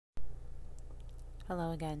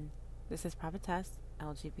Hello again. This is Prophetess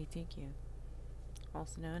LGBTQ,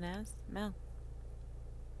 also known as Mel.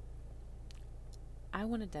 I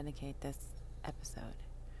want to dedicate this episode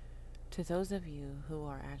to those of you who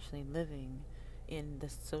are actually living in the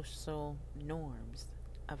social norms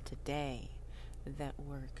of today that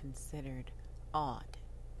were considered odd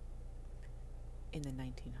in the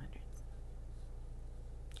 1900s.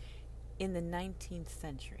 In the 19th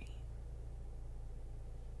century,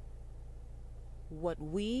 what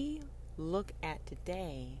we look at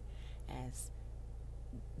today as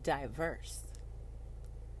diverse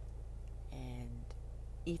and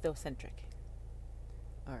ethocentric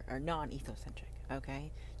or non-ethocentric,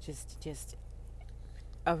 okay? Just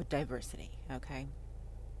of diversity, okay?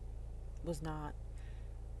 Was not,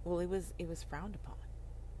 well, it was frowned upon.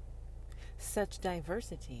 Such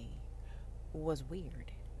diversity was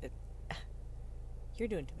weird. You're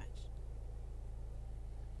doing too much.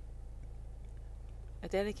 I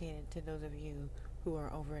dedicate it to those of you who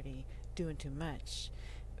are already doing too much,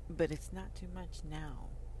 but it's not too much now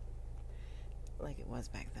like it was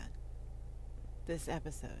back then. This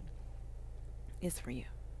episode is for you.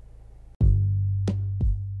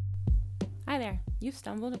 Hi there. You've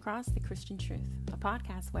stumbled across The Christian Truth, a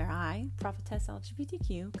podcast where I, Prophetess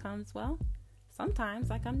LGBTQ, sometimes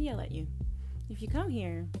I come to yell at you. If you come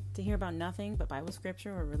here to hear about nothing but Bible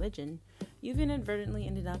scripture or religion, you've inadvertently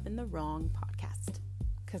ended up in the wrong podcast.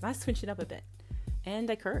 Because I switch it up a bit. And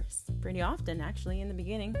I curse. Pretty often, actually, in the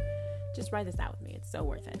beginning. Just ride this out with me. It's so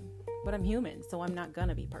worth it. But I'm human, so I'm not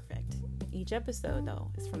gonna be perfect. Each episode, though,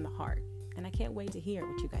 is from the heart. And I can't wait to hear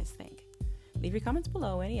what you guys think. Leave your comments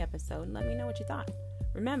below any episode and let me know what you thought.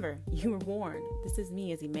 Remember, you were warned. This is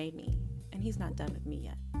me as he made me. And he's not done with me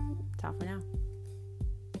yet. Ta for now.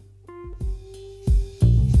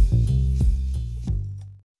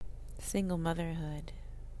 Single motherhood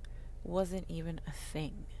wasn't even a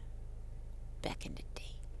thing back in the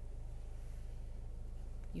day.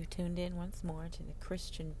 You tuned in once more to The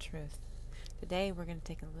Christian Truth. Today we're going to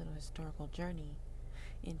take a little historical journey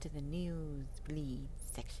into the Nosebleed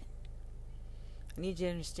section. I need you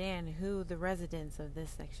to understand who the residents of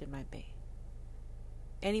this section might be.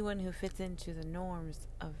 Anyone who fits into the norms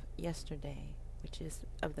of yesterday, which is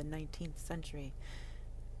of the 19th century,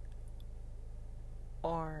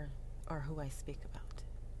 are who I speak about.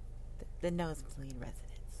 The Nosebleed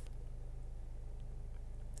Residents.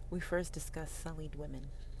 We first discussed sullied women.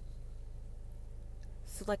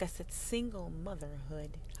 So like I said, single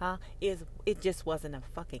motherhood, it just wasn't a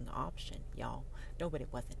fucking option, y'all. No, but it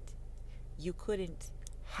wasn't. You couldn't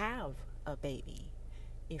have a baby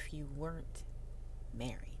if you weren't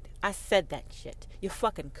married. I said that shit. You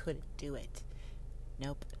fucking couldn't do it.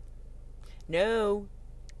 Nope. No.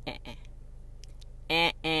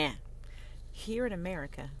 Here in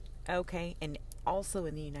America, okay, and also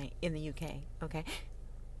in the UK, okay,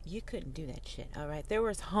 you couldn't do that shit, all right? There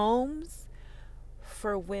was homes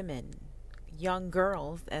for women, young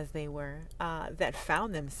girls as they were, that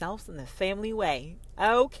found themselves in the family way.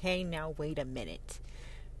 Okay, now wait a minute.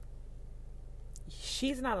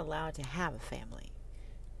 She's not allowed to have a family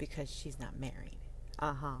because she's not married.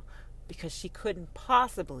 Because she couldn't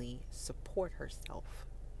possibly support herself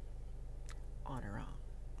on her own.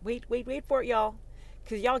 Wait for it, y'all.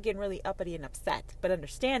 Because y'all getting really uppity and upset. But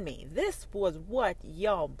understand me, this was what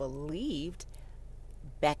y'all believed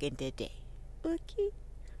back in the day. Okay?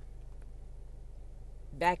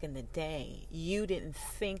 Back in the day, you didn't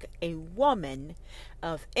think a woman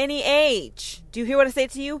of any age, do you hear what I say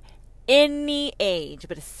to you? Any age,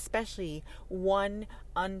 but especially one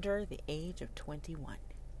under the age of 21.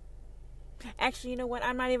 Actually, you know what?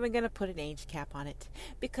 I'm not even going to put an age cap on it.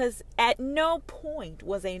 Because at no point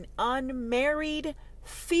was an unmarried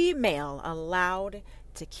female allowed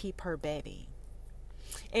to keep her baby.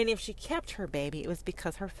 And if she kept her baby, it was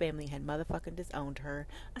because her family had motherfucking disowned her.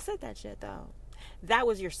 I said that shit, though. That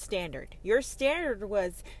was your standard. Your standard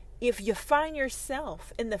was, if you find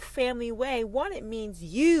yourself in the family way, one, it means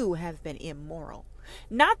you have been immoral.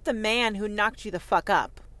 Not the man who knocked you the fuck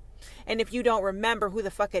up. And if you don't remember who the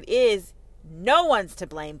fuck it is, no one's to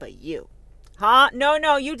blame but you.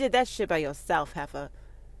 No, you did that shit by yourself, heifer.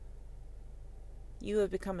 You have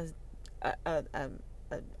become a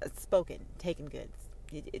spoken, taken goods.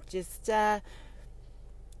 It just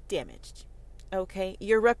damaged. Okay?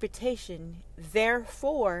 Your reputation,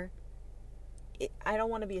 therefore, I don't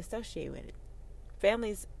want to be associated with it.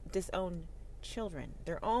 Families disown children,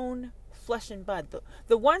 their own flesh and blood,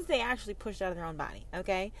 the ones they actually pushed out of their own body,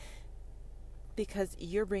 okay? Because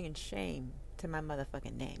you're bringing shame to my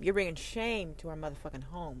motherfucking name. You're bringing shame to our motherfucking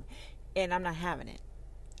home. And I'm not having it.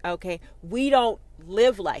 Okay, we don't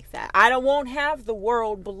live like that. I won't have the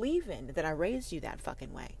world believing that I raised you that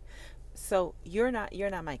fucking way. So you're not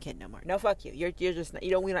my kid no more. No, fuck you. You're just not,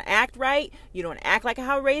 you don't want to act right. You don't want to act like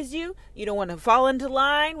how I raised you. You don't want to fall into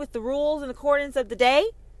line with the rules and accordance of the day.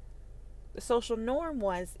 The social norm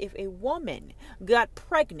was if a woman got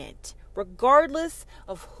pregnant, regardless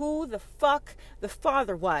of who the fuck the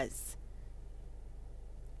father was,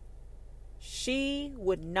 she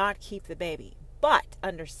would not keep the baby. But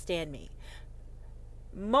understand me,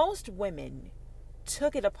 most women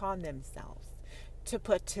took it upon themselves to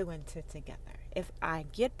put two and two together. If I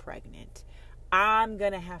get pregnant, I'm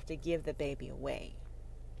going to have to give the baby away.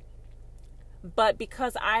 But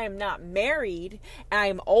because I am not married, and I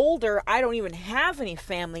am older, I don't even have any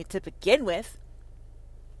family to begin with.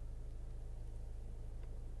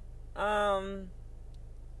 I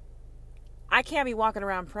can't be walking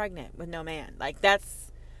around pregnant with no man. Like,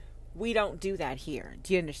 we don't do that here.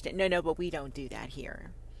 Do you understand? No, but we don't do that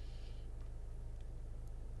here.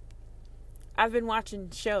 I've been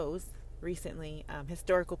watching shows recently,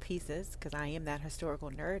 historical pieces, because I am that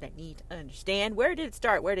historical nerd. I need to understand, where did it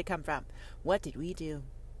start? Where did it come from? What did we do?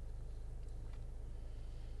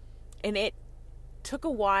 And it took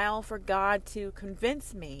a while for God to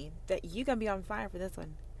convince me that you're going to be on fire for this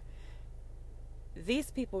one.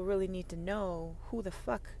 These people really need to know who the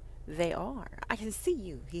fuck they are. I can see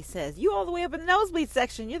you, he says. You all the way up in the nosebleed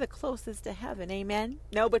section. You're the closest to heaven, amen?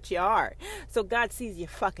 No, but you are. So God sees you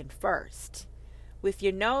fucking first, with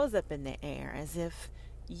your nose up in the air, as if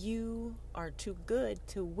you are too good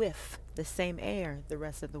to whiff the same air the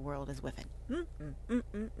rest of the world is whiffing.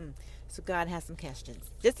 So God has some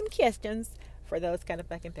questions. Just some questions for those kind of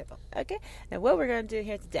fucking people. Okay? Now what we're going to do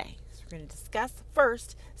here today is we're going to discuss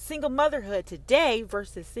first single motherhood today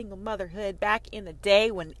versus single motherhood back in the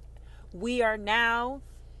day, when we are now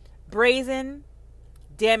brazen,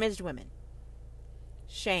 damaged women,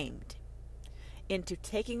 shamed into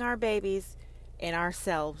taking our babies and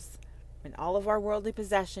ourselves and all of our worldly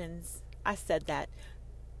possessions, I said that,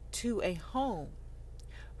 to a home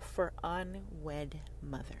for unwed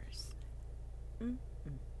mothers.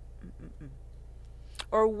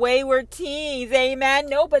 Or wayward teens, amen?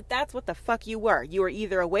 No, but that's what the fuck you were. You were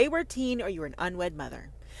either a wayward teen or you were an unwed mother.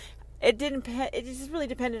 It just really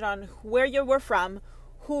depended on where you were from,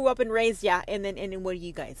 who up and raised ya, and then what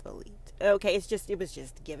you guys believed. Okay, it was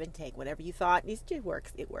just give and take. Whatever you thought, it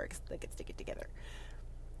works. Like, stick it together.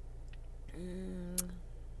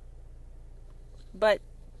 But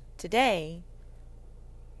today,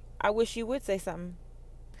 I wish you would say something.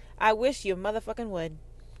 I wish you motherfucking would.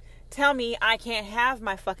 Tell me I can't have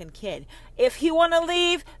my fucking kid. If he want to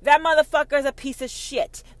leave, that motherfucker's a piece of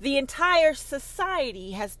shit. The entire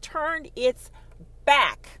society has turned its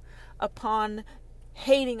back upon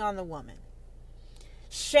hating on the woman,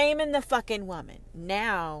 shaming the fucking woman.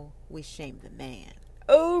 Now we shame the man.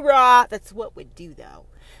 Hoorah! That's what we do, though.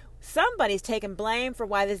 Somebody's taking blame for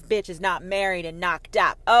why this bitch is not married and knocked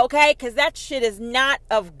up. Okay? Because that shit is not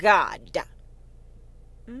of God.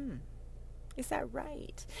 Is that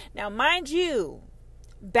right? Now, mind you,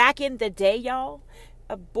 back in the day, y'all,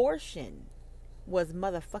 abortion was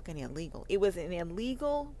motherfucking illegal. It was an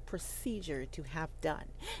illegal procedure to have done.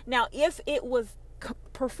 Now, if it was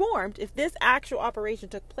performed, if this actual operation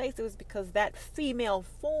took place, it was because that female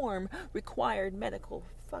form required medical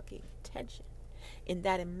fucking attention in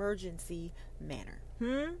that emergency manner.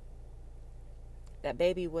 That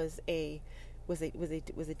baby was a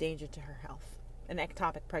danger to her health. An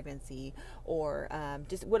ectopic pregnancy, or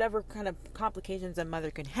just whatever kind of complications a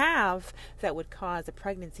mother can have that would cause a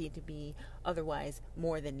pregnancy to be otherwise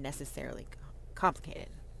more than necessarily complicated.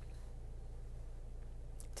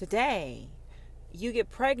 Today, you get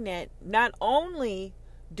pregnant, not only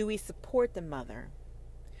do we support the mother,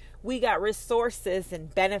 we got resources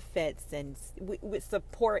and benefits and with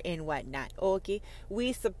support and whatnot. Okay,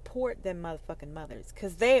 we support them motherfucking mothers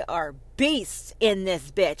because they are beasts in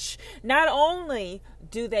this bitch. Not only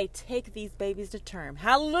do they take these babies to term,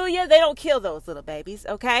 hallelujah, they don't kill those little babies.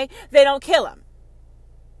 Okay, they don't kill them.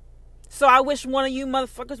 So I wish one of you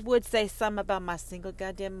motherfuckers would say something about my single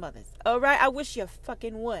goddamn mothers. All right, I wish you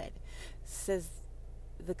fucking would, says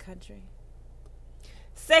the country.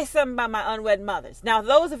 Say something about my unwed mothers. Now,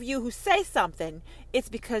 those of you who say something, it's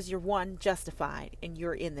because you're, one, justified, and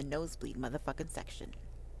you're in the nosebleed motherfucking section.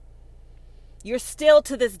 You're still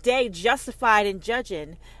to this day justified in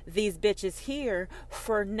judging these bitches here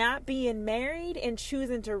for not being married and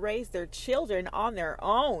choosing to raise their children on their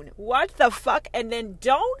own. What the fuck? And then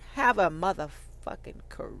don't have a motherfucking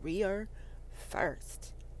career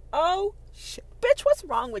first. Oh, shit. Bitch, what's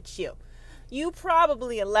wrong with you? You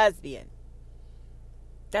probably a lesbian.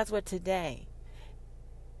 That's what today.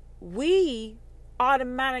 We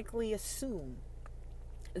automatically assume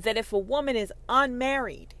that if a woman is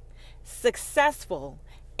unmarried, successful,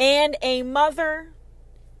 and a mother,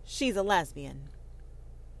 she's a lesbian.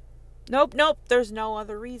 Nope. There's no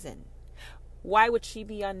other reason. Why would she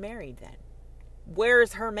be unmarried then?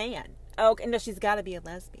 Where's her man? Okay, no, she's got to be a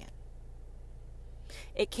lesbian.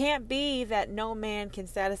 It can't be that no man can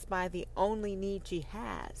satisfy the only need she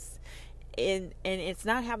has. And it's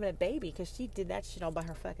not having a baby, because she did that shit all by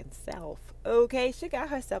her fucking self. Okay, she got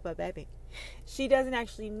herself a baby. She doesn't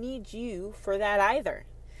actually need you for that either.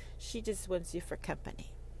 She just wants you for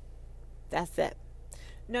company. That's it.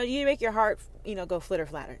 No, you make your heart, go flitter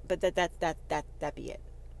flatter. But that be it.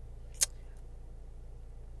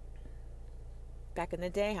 Back in the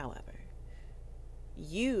day, however,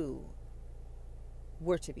 you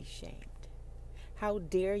were to be shamed. How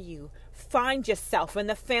dare you find yourself in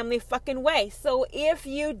the family fucking way? So if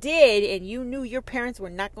you did, and you knew your parents were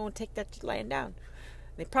not going to take that shit laying down,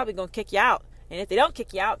 they're probably going to kick you out. And if they don't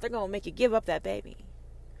kick you out, they're going to make you give up that baby.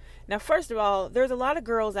 Now, first of all, there's a lot of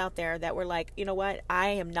girls out there that were like, you know what? I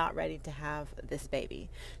am not ready to have this baby.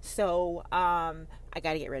 So I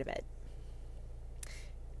got to get rid of it.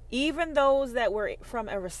 Even those that were from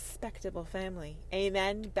a respectable family,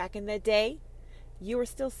 amen, back in the day, you were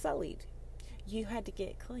still sullied. You had to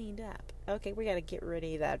get cleaned up. Okay, we got to get rid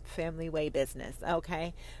of that family way business,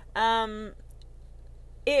 okay?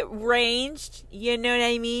 It ranged, you know what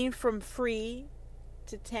I mean, from free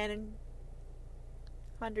to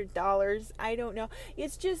 $100. I don't know.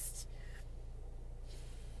 It's just,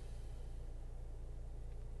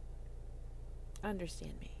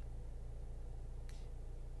 understand me.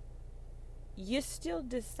 You still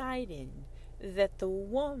decided that the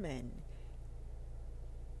woman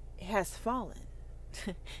has fallen.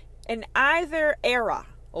 In either era,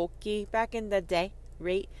 okay, back in the day,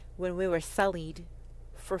 right, when we were sullied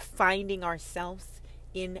for finding ourselves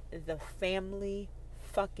in the family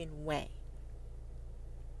fucking way,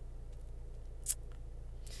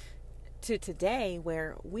 to today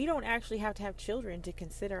where we don't actually have to have children to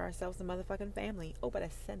consider ourselves a motherfucking family. Oh, but I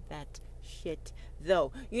said that shit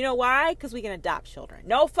though. You know why? Because we can adopt children.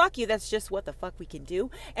 No, fuck you. That's just what the fuck we can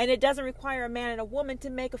do. And it doesn't require a man and a woman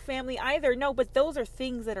to make a family either. No, but those are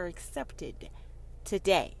things that are accepted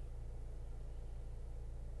today.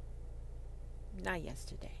 Not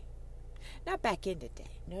yesterday. Not back in the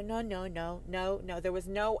day. No. There was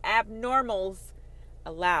no abnormals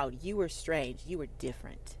allowed. You were strange. You were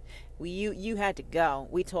different. You had to go.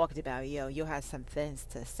 We talked about you had some things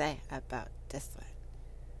to say about this one.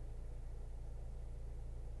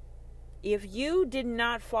 If you did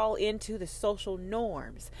not fall into the social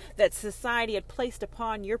norms that society had placed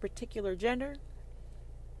upon your particular gender,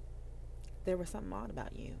 there was something odd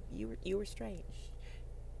about you. You were strange.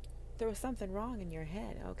 There was something wrong in your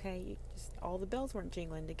head, okay? All the bells weren't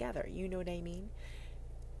jingling together. You know what I mean?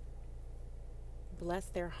 Bless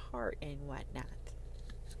their heart and whatnot.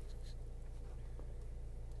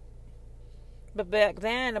 But back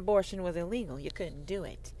then, abortion was illegal. You couldn't do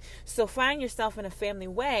it. So find yourself in a family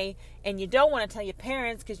way, and you don't want to tell your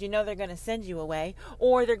parents because you know they're going to send you away,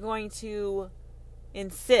 or they're going to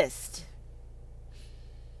insist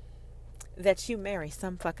that you marry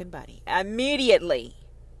some fucking buddy immediately.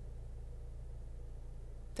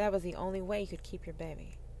 That was the only way you could keep your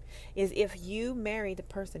baby, is if you married the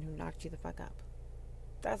person who knocked you the fuck up.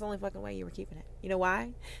 That's the only fucking way you were keeping it. You know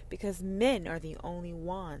why? Because men are the only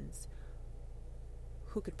ones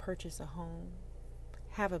who could purchase a home,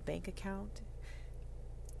 have a bank account,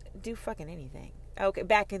 do fucking anything. Okay,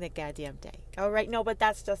 back in the goddamn day. All right, no, but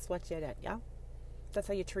that's just what you did, yeah? That's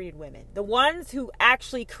how you treated women. The ones who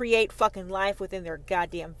actually create fucking life within their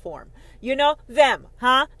goddamn form. You know, them,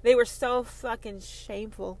 huh? They were so fucking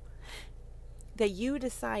shameful that you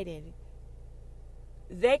decided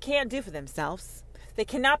they can't do for themselves. They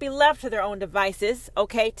cannot be left to their own devices,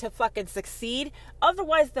 okay, to fucking succeed.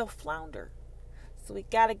 Otherwise, they'll flounder. So we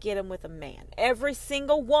got to get them with a man. Every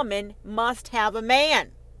single woman must have a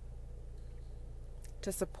man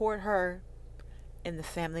to support her in the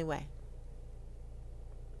family way.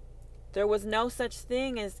 There was no such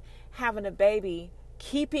thing as having a baby,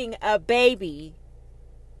 keeping a baby,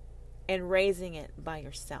 and raising it by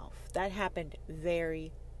yourself. That happened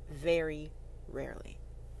very, very rarely.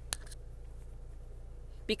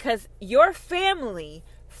 Because your family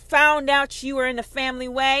found out you were in the family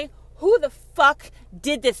way. Who the fuck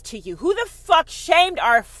did this to you? Who the fuck shamed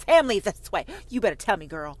our family this way? You better tell me,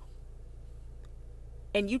 girl.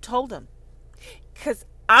 And you told them. Because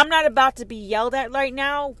I'm not about to be yelled at right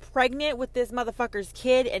now, pregnant with this motherfucker's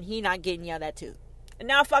kid, and he not getting yelled at too. And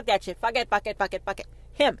now fuck that shit. Fuck it.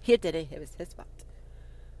 him. He did it. It was his fault.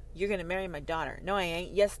 You're going to marry my daughter. No, I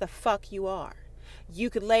ain't. Yes, the fuck you are. You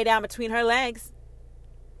could lay down between her legs.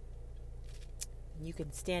 You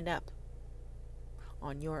can stand up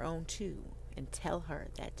on your own too and tell her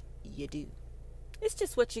that you do. It's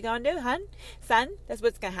just what you're going to do, son. That's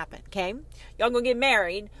what's going to happen, okay? Y'all going to get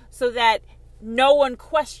married so that no one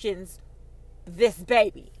questions this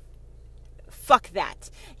baby. Fuck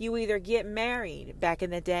that. You either get married back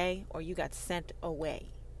in the day or you got sent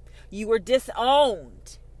away. You were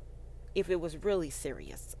disowned if it was really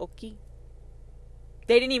serious, okay?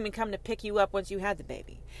 They didn't even come to pick you up once you had the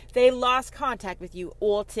baby. They lost contact with you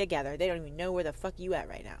altogether. They don't even know where the fuck you at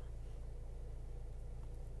right now.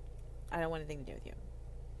 I don't want anything to do with you.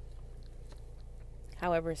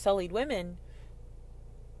 However, sullied women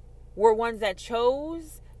were ones that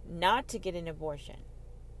chose not to get an abortion.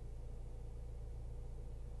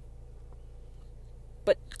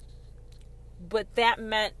 But that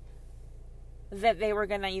meant that they were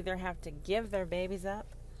going to either have to give their babies up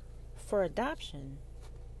for adoption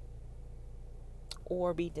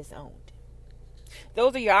or be disowned.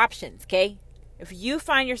 Those are your options, okay? If you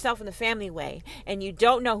find yourself in the family way and you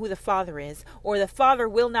don't know who the father is, or the father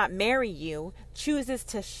will not marry you, chooses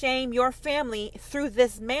to shame your family through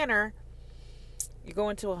this manner, you're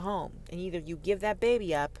going to a home. And either you give that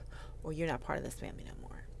baby up or you're not part of this family no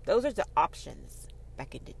more. Those are the options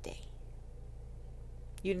back in the day.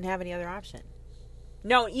 You didn't have any other option.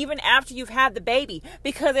 No, even after you've had the baby,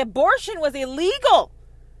 because abortion was illegal.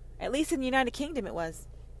 At least in the United Kingdom it was.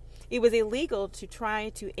 It was illegal to try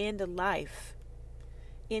to end a life.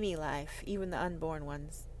 Any life, even the unborn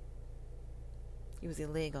ones. It was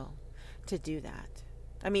illegal to do that.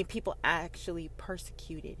 I mean, people actually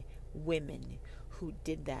persecuted women who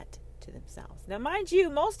did that to themselves. Now, mind you,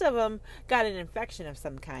 most of them got an infection of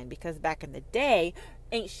some kind, because back in the day,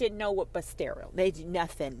 ain't shit know what but sterile. They do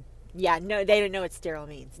nothing. Yeah, no, they don't know what sterile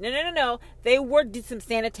means. No. They did some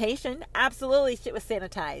sanitation. Absolutely, shit was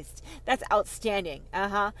sanitized. That's outstanding.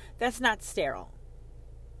 That's not sterile.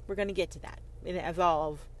 We're gonna get to that in an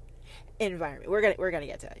evolved environment. We're gonna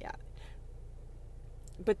get to that. Yeah.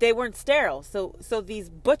 But they weren't sterile. So these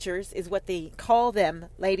butchers is what they call them,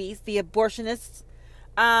 ladies. The abortionists.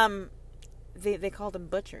 They call them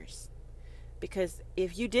butchers. Because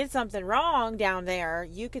if you did something wrong down there,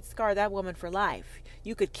 you could scar that woman for life.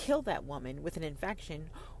 You could kill that woman with an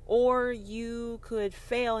infection, or you could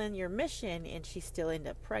fail in your mission and she still end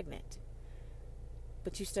up pregnant.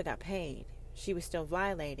 But you still got paid. She was still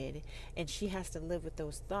violated, and she has to live with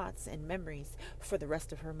those thoughts and memories for the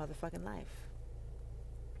rest of her motherfucking life.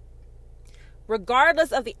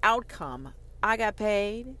 Regardless of the outcome, I got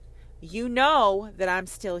paid. You know that I'm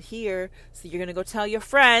still here, so you're going to go tell your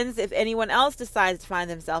friends. If anyone else decides to find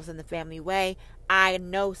themselves in the family way, I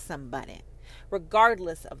know somebody.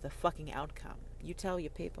 Regardless of the fucking outcome. You tell your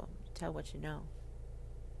people. Tell what you know.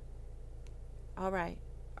 All right.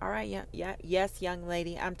 Yeah. Yes, young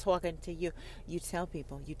lady, I'm talking to you. You tell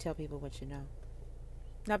people. You tell people what you know.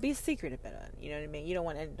 Now, be secretive about it. You know what I mean? You don't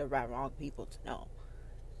want the wrong people to know.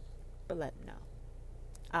 But let them know.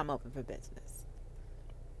 I'm open for business.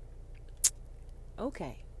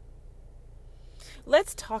 Okay.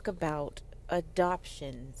 Let's talk about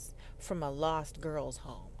adoptions from a lost girl's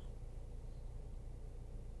home.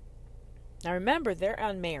 Now remember, they're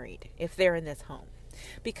unmarried if they're in this home.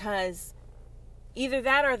 Because either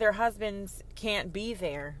that or their husbands can't be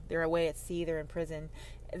there. They're away at sea, they're in prison.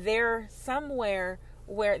 They're somewhere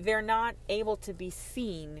where they're not able to be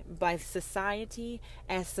seen by society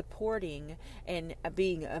as supporting and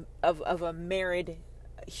being of a married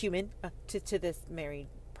human to this married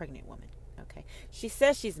pregnant woman. Okay, she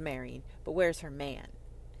says she's married, but where's her man?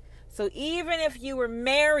 So even if you were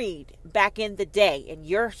married back in the day and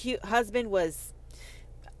your husband was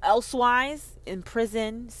elsewise in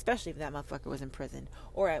prison, especially if that motherfucker was in prison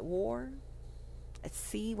or at war, at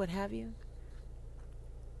sea, what have you,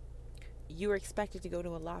 you were expected to go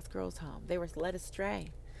to a lost girl's home. They were led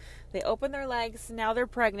astray. They opened their legs. Now they're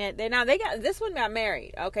pregnant. This one got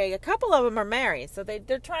married. Okay, a couple of them are married, so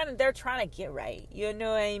they're trying to get right. You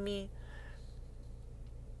know what I mean?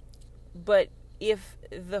 But if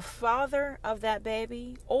the father of that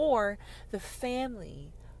baby or the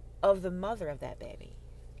family of the mother of that baby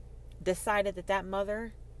decided that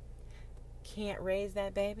mother can't raise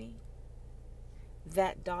that baby,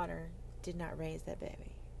 that daughter did not raise that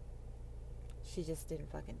baby. She just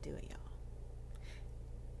didn't fucking do it, y'all.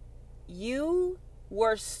 You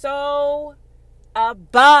were so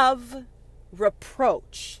above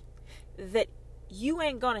reproach that you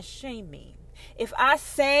ain't gonna shame me. If I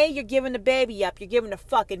say you're giving the baby up, you're giving the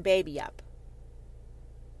fucking baby up.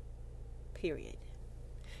 Period.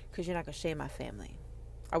 because you're not going to shame my family.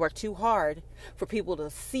 I work too hard for people to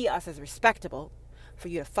see us as respectable for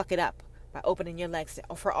you to fuck it up by opening your legs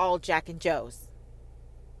for all Jack and Joes.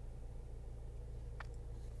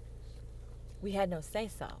 We had no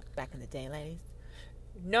say-so back in the day, ladies.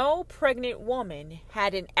 No pregnant woman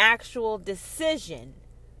had an actual decision.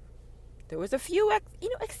 There was a few,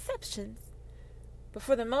 exceptions. But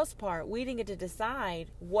for the most part, we didn't get to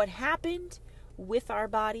decide what happened with our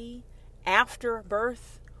body after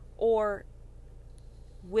birth or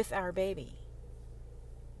with our baby.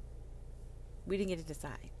 We didn't get to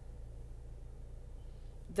decide.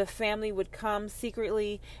 The family would come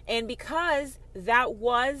secretly, and because that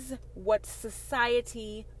was what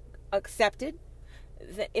society accepted,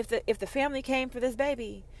 that if the family came for this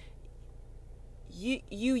baby,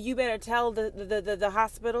 you better tell the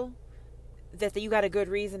hospital that you got a good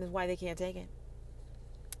reason as why they can't take it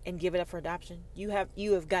and give it up for adoption. You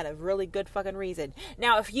have got a really good fucking reason.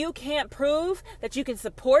 Now, if you can't prove that you can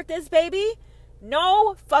support this baby,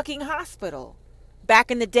 no fucking hospital back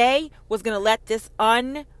in the day was going to let this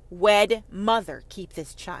unwed mother keep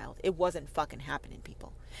this child. It wasn't fucking happening,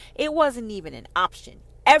 people. It wasn't even an option.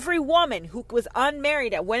 Every woman who was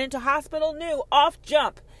unmarried that went into hospital knew off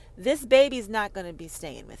jump, this baby's not going to be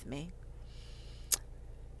staying with me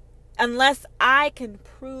unless I can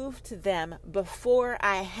prove to them before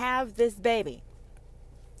I have this baby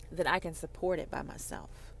that I can support it by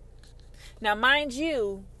myself. Now, mind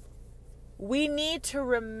you, we need to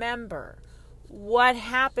remember what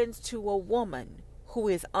happens to a woman who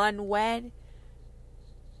is unwed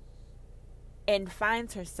and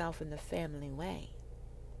finds herself in the family way.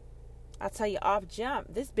 I'll tell you off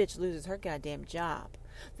jump, this bitch loses her goddamn job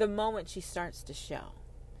the moment she starts to show.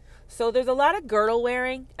 So there's a lot of girdle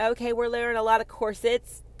wearing. Okay, we're wearing a lot of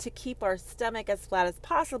corsets to keep our stomach as flat as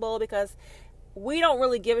possible because we don't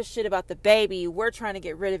really give a shit about the baby. We're trying to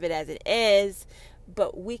get rid of it as it is,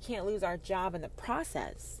 but we can't lose our job in the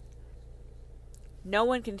process. No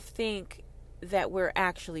one can think that we're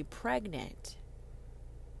actually pregnant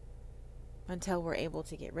until we're able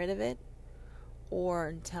to get rid of it or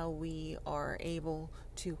until we are able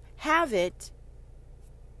to have it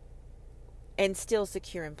and still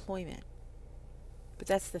secure employment. But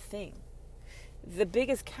that's the thing. The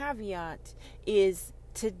biggest caveat is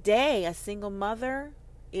today a single mother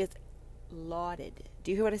is lauded.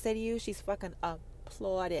 Do you hear what I say to you? She's fucking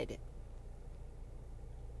applauded.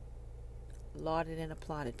 Lauded and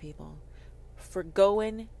applauded, people, for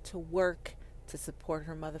going to work to support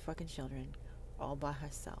her motherfucking children all by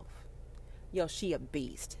herself. Yo, she a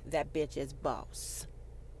beast. That bitch is boss.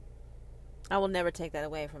 I will never take that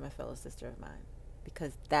away from a fellow sister of mine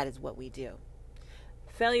because that is what we do.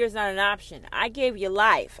 Failure is not an option. I gave you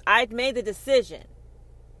life. I made the decision.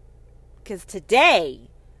 Because today,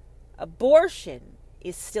 abortion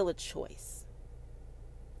is still a choice.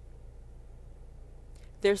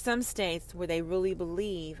 There's some states where they really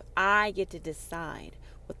believe I get to decide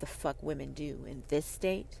what the fuck women do in this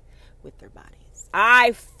state with their bodies.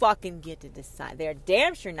 I fucking get to decide. They're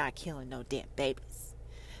damn sure not killing no damn babies.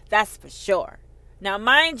 That's for sure. Now,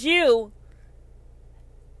 mind you,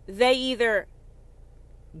 they either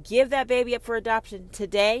give that baby up for adoption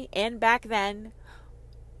today and back then,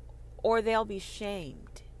 or they'll be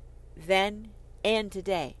shamed then and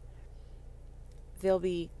today. They'll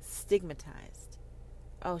be stigmatized.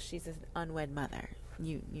 Oh, she's an unwed mother.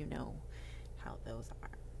 You know how those are.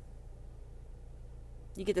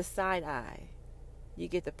 You get the side eye. You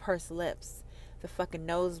get the pursed lips. The fucking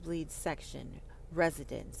nosebleed section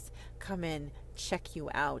residents come in, check you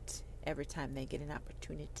out every time they get an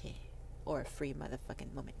opportunity or a free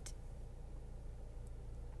motherfucking moment.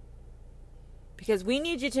 Because we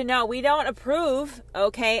need you to know we don't approve,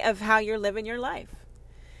 okay, of how you're living your life.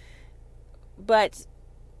 But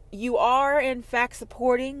you are, in fact,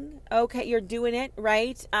 supporting, okay, you're doing it,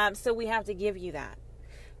 right? So we have to give you that.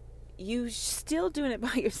 You still doing it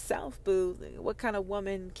by yourself, boo. What kind of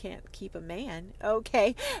woman can't keep a man?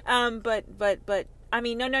 Okay. But, I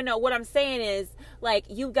mean, no. What I'm saying is, like,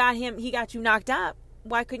 you got him, he got you knocked up.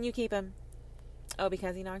 Why couldn't you keep him? Oh,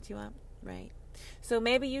 because he knocked you up? Right. So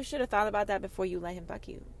maybe you should have thought about that before you let him fuck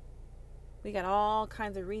you. We got all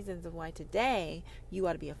kinds of reasons of why today you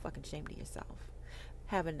ought to be a fucking shame to yourself.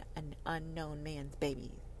 Having an unknown man's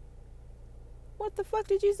baby. What the fuck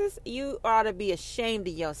did you say? You ought to be ashamed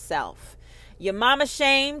of yourself. Your mom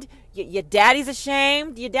ashamed. Your daddy's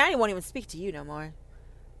ashamed. Your daddy won't even speak to you no more.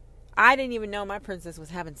 I didn't even know my princess was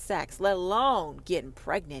having sex, let alone getting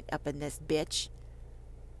pregnant up in this bitch.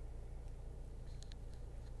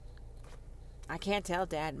 I can't tell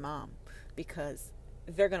dad and mom because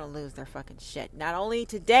they're going to lose their fucking shit. Not only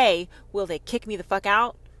today will they kick me the fuck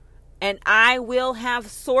out, And I will have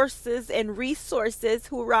sources and resources,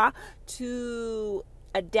 hoorah, to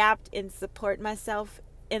adapt and support myself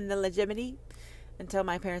in the legitimacy until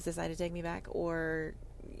my parents decide to take me back or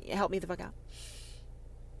help me the fuck out.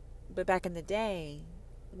 But back in the day,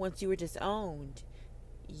 once you were disowned,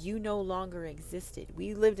 you no longer existed.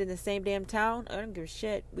 We lived in the same damn town. I don't give a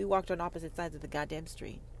shit. We walked on opposite sides of the goddamn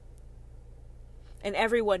street. And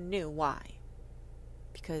everyone knew why.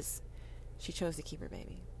 Because she chose to keep her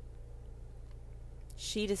baby.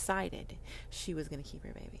 She decided she was going to keep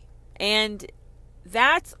her baby. And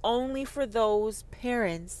that's only for those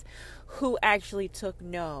parents who actually took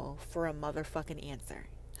no for a motherfucking answer.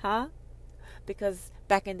 Huh? Because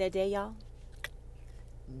back in that day, y'all,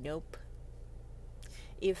 nope.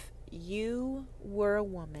 If you were a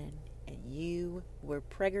woman and you were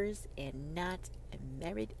preggers and not a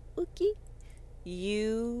married ookie,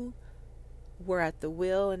 you were at the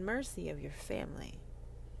will and mercy of your family.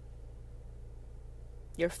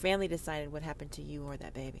 Your family decided what happened to you or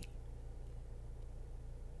that baby.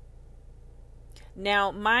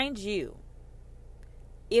 Now, mind you,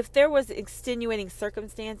 if there was extenuating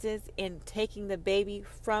circumstances and taking the baby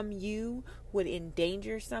from you would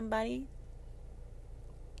endanger somebody,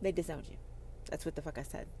 they disowned you. That's what the fuck I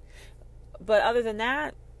said. But other than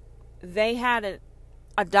that, they had an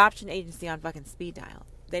adoption agency on fucking speed dial.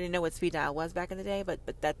 They didn't know what speed dial was back in the day, but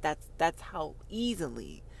that's how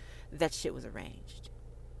easily that shit was arranged.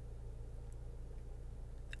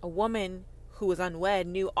 A woman who was unwed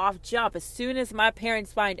knew off jump, as soon as my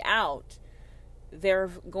parents find out, they're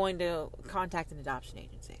going to contact an adoption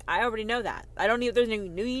agency. I already know that. There's no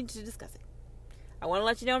need to discuss it. I want to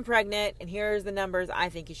let you know I'm pregnant, and here's the numbers I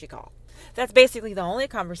think you should call. That's basically the only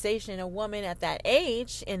conversation a woman at that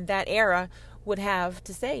age, in that era, would have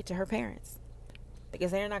to say to her parents.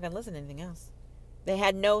 Because they're not going to listen to anything else. They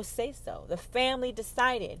had no say-so. The family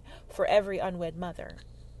decided for every unwed mother,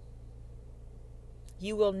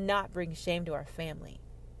 you will not bring shame to our family.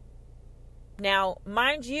 Now,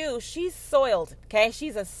 mind you, she's soiled, okay?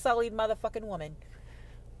 She's a sullied motherfucking woman.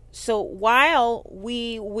 So while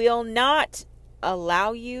we will not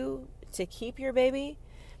allow you to keep your baby,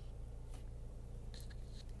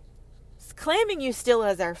 claiming you still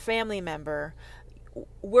as our family member,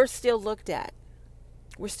 we're still looked at.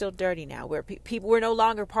 We're still dirty now. We're no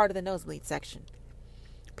longer part of the nosebleed section.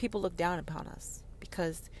 People look down upon us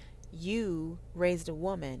because you raised a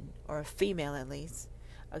woman, or a female at least,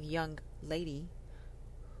 a young lady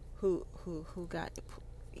who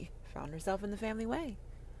found herself in the family way.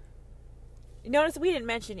 Notice we didn't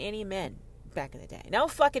mention any men back in the day. No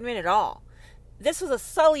fucking men at all. This was a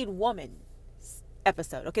sullied woman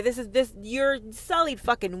episode. Okay, you're sullied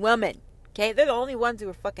fucking woman. Okay, they're the only ones who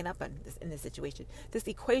are fucking up in this situation. This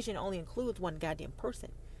equation only includes one goddamn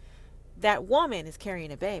person. That woman is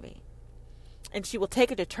carrying a baby, and she will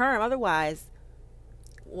take it to term. Otherwise,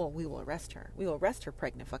 well, we will arrest her. We will arrest her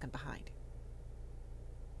pregnant fucking behind.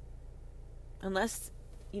 Unless,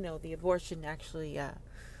 the abortion actually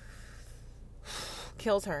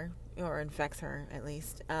kills her or infects her at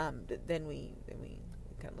least. Then we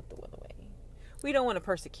kind of look the other way. We don't want to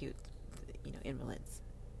persecute, invalids.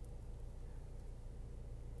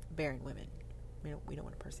 Barren women. We don't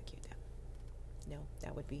want to persecute them. No,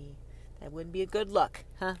 that wouldn't be a good look,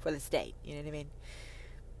 for the state. You know what I mean?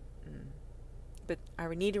 But I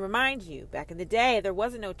would need to remind you, back in the day, there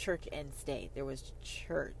wasn't no church and state. There was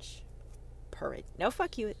church. Period. No,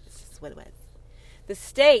 fuck you. It's just what it was. The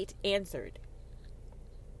state answered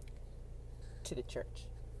to the church.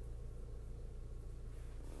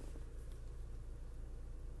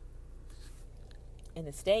 And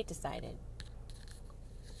the state decided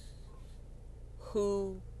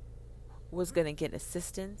who was going to get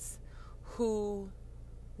assistance, who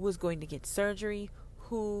was going to get surgery,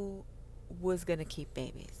 who was going to keep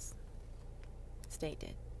babies. The state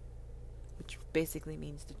did. Which basically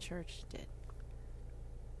means the church did.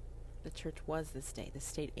 The church was the state. The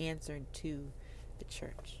state answered to the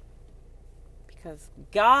church. Because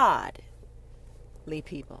godly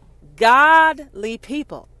people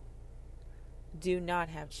do not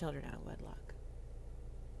have children out of wedlock.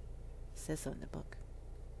 It says so in the book.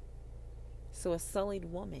 So a sullied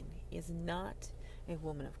woman is not a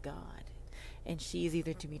woman of God. And she is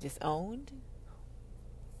either to be disowned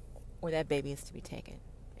or that baby is to be taken.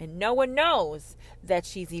 And no one knows that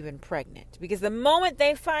she's even pregnant. Because the moment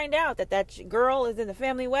they find out that girl is in the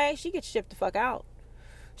family way, she gets shipped the fuck out.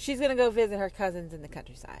 She's going to go visit her cousins in the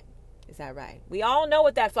countryside. Is that right? We all know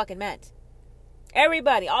what that fucking meant.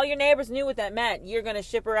 Everybody, all your neighbors knew what that meant. You're going to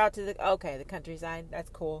ship her out to the countryside. That's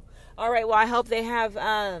cool. All right, well, I hope they have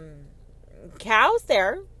cows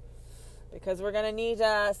there. because we're going to need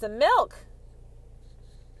some milk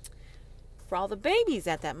for all the babies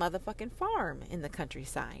at that motherfucking farm in the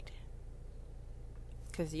countryside.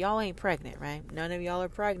 Because y'all ain't pregnant, right? None of y'all are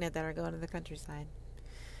pregnant that are going to the countryside.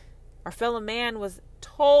 Our fellow man was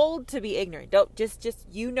told to be ignorant. Don't just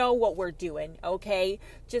you know what we're doing, okay?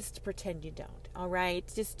 Just pretend you don't, all right?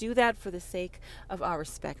 Just do that for the sake of our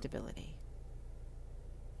respectability.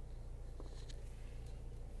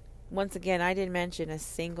 Once again, I didn't mention a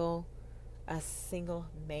single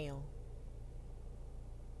male.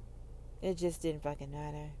 It just didn't fucking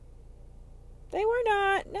matter. They were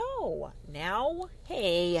not. No. Now,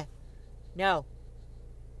 hey. No.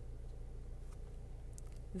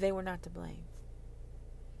 They were not to blame.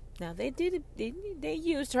 Now, they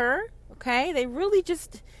used her, okay? They really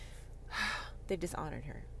they dishonored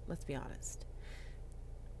her. Let's be honest.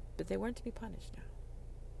 But they weren't to be punished now.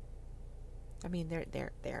 I mean,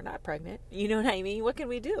 they're not pregnant. You know what I mean? What can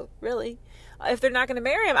we do, really? If they're not going to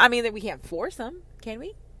marry him, I mean, we can't force them, can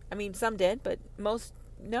we? I mean, some did, but most,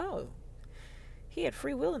 no. He had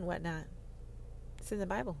free will and whatnot. It's in the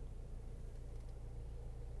Bible.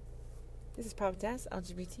 This is Prophetess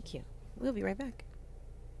LGBTQ. We'll be right back.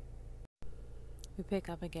 We pick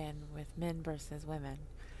up again with men versus women.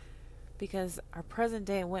 Because our present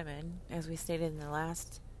day women, as we stated in the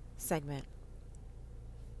last segment,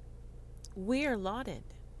 we are lauded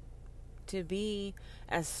to be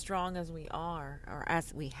as strong as we are, or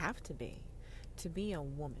as we have to be a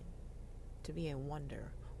woman, to be a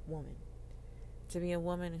wonder woman, to be a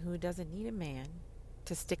woman who doesn't need a man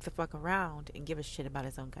to stick the fuck around and give a shit about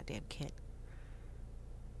his own goddamn kid.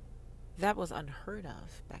 That was unheard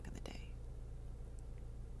of back in the day.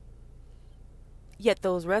 Yet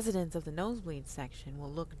those residents of the Nosebleed section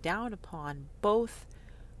will look down upon both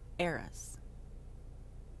eras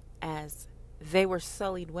as they were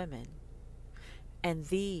sullied women, and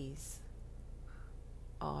these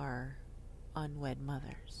are unwed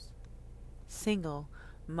mothers. Single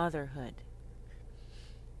motherhood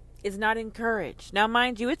is not encouraged. Now,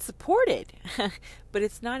 mind you, it's supported, but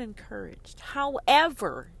it's not encouraged.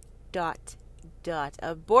 However,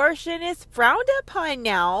 abortion is frowned upon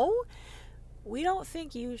now. We don't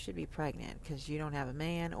think you should be pregnant because you don't have a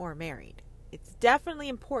man or married. It's definitely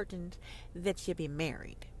important that you be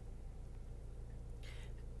married.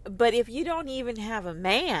 But if you don't even have a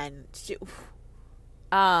man,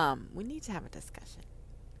 we need to have a discussion.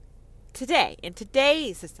 Today, in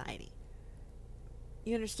today's society.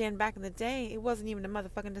 You understand, back in the day, it wasn't even a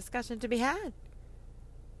motherfucking discussion to be had.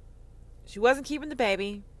 She wasn't keeping the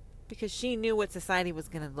baby because she knew what society was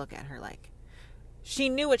going to look at her like. She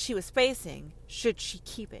knew what she was facing should she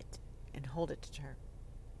keep it and hold it to term.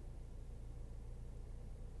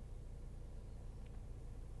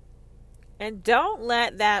 And don't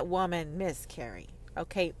let that woman miscarry,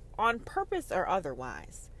 okay, on purpose or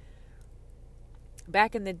otherwise.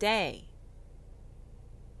 Back in the day,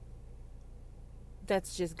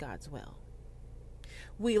 that's just God's will.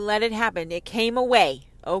 We let it happen. It came away,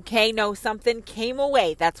 okay? No, something came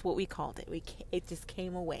away. That's what we called it. It just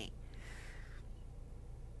came away.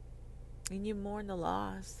 And you mourn the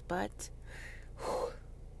loss, but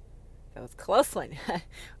that was a close one.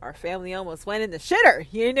 Our family almost went in the shitter.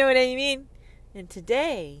 You know what I mean? And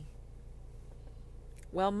today,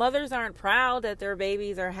 well, mothers aren't proud that their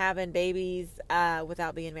babies are having babies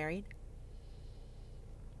without being married.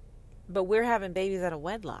 But we're having babies out of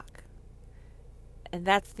wedlock. And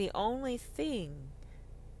that's the only thing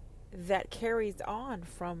that carries on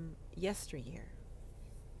from yesteryear.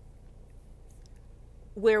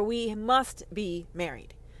 Where we must be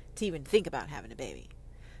married to even think about having a baby.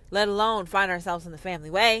 Let alone find ourselves in the family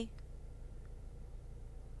way.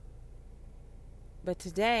 But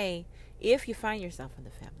today, if you find yourself in the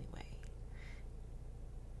family way,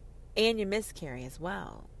 and you miscarry as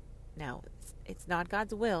well, now, it's not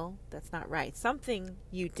God's will. That's not right. Something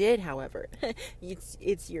you did, however,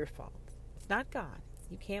 it's your fault. It's not God.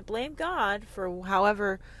 You can't blame God for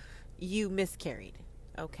however you miscarried,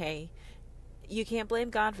 okay? You can't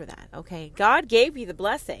blame God for that, okay? God gave you the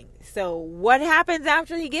blessing. So what happens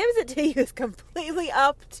after he gives it to you is completely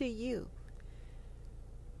up to you.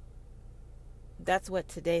 That's what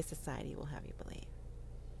today's society will have you believe.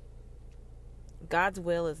 God's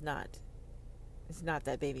will is not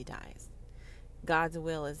that baby dies. God's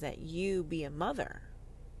will is that you be a mother,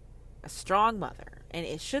 a strong mother.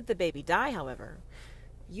 And should the baby die, however,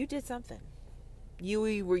 you did something.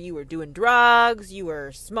 You were doing drugs, you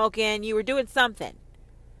were smoking, you were doing something.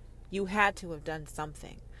 You had to have done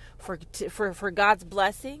something for God's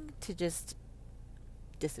blessing to just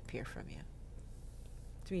disappear from you,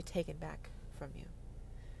 to be taken back from you.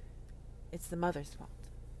 It's the mother's fault.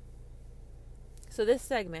 So this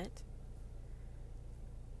segment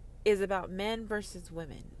is about men versus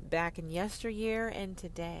women back in yesteryear and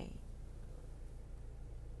today.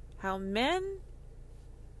 How men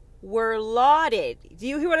were lauded. Do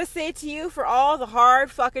you hear what I say to you? For all the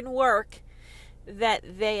hard fucking work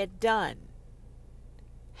that they had done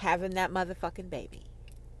having that motherfucking baby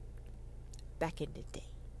back in the day.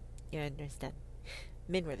 You understand?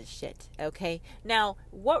 Men were the shit, okay? Now,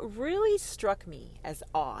 what really struck me as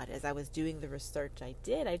odd as I was doing the research I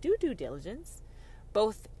do due diligence,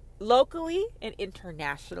 both locally and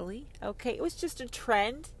internationally, okay? It was just a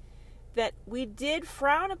trend that we did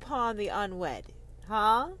frown upon the unwed,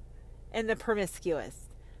 huh? And the promiscuous,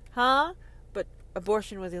 huh? But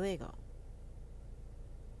abortion was illegal.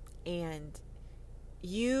 And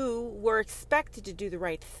you were expected to do the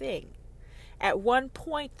right thing. At one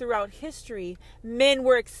point throughout history, men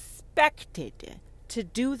were expected to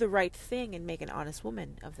do the right thing and make an honest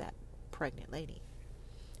woman of that pregnant lady.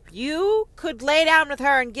 If you could lay down with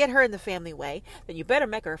her and get her in the family way, then you better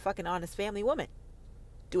make her a fucking honest family woman.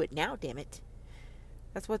 Do it now, damn it.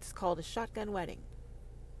 That's what's called a shotgun wedding.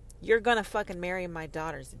 You're gonna fucking marry my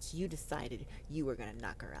daughter since you decided you were gonna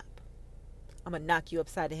knock her up. I'm gonna knock you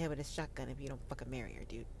upside the head with a shotgun if you don't fucking marry her,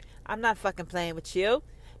 dude. I'm not fucking playing with you.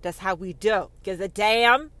 That's how we do. Because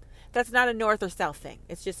that's not a north or south thing.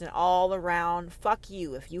 It's just an all around fuck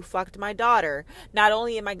you. If you fucked my daughter, not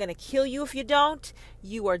only am I going to kill you if you don't,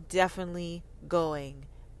 you are definitely going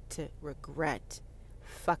to regret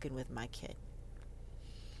fucking with my kid.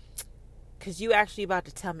 Because you actually about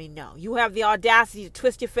to tell me no. You have the audacity to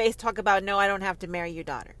twist your face, talk about no, I don't have to marry your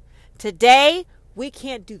daughter. Today, we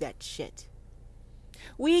can't do that shit.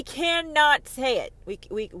 We cannot say it. We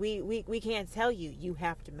can't tell you, you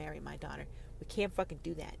have to marry my daughter. We can't fucking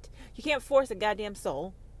do that. You can't force a goddamn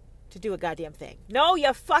soul to do a goddamn thing. No,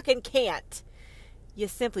 you fucking can't. You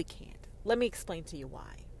simply can't. Let me explain to you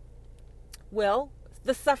why. Well,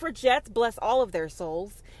 the suffragettes, bless all of their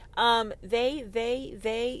souls, they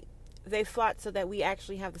fought so that we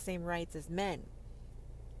actually have the same rights as men.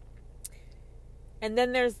 And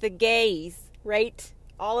then there's the gays, right?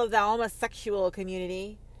 All of the homosexual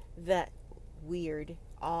community, the weird,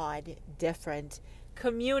 odd, different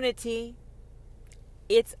community.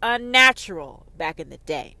 It's unnatural back in the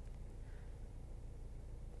day.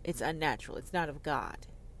 It's unnatural. It's not of God.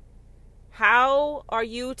 How are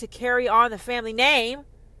you to carry on the family name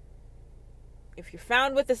if you're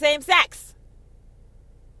found with the same sex?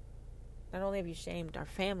 Not only have you shamed our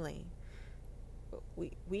family, but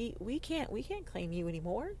we can't claim you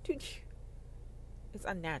anymore. Dude, it's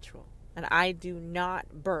unnatural. And I do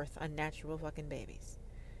not birth unnatural fucking babies.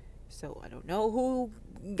 So I don't know who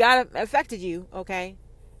got affected you, okay?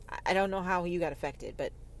 I don't know how you got affected,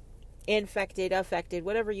 but infected, affected,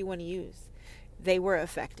 whatever you want to use, they were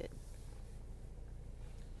affected.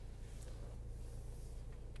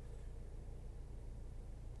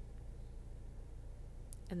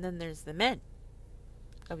 And then there's the men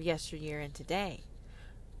of yesteryear and today.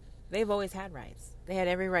 They've always had rights. They had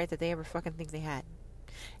every right that they ever fucking think they had.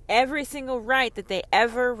 Every single right that they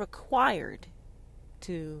ever required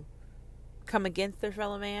to come against their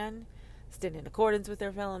fellow man, stand in accordance with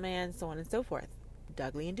their fellow man, so on and so forth.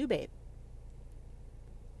 Dudley and Doobabe.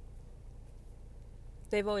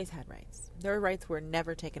 They've always had rights. Their rights were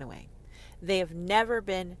never taken away. They have never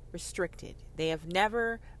been restricted. They have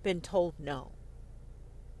never been told no.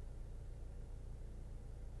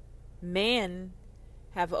 Men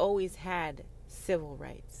have always had civil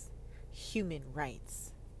rights, human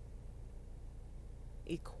rights,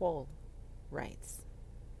 equal rights,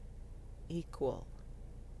 equal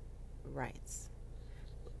rights.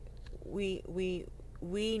 We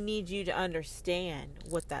need you to understand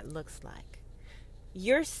what that looks like.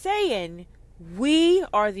 You're saying we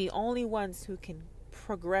are the only ones who can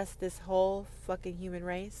progress this whole fucking human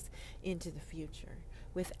race into the future.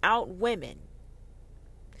 Without women,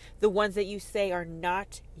 the ones that you say are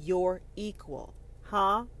not your equal,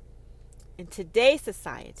 huh? In today's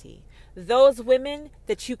society, those women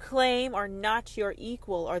that you claim are not your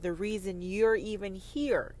equal are the reason you're even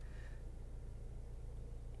here.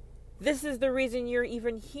 This is the reason you're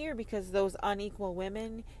even here, because those unequal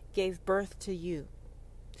women gave birth to you.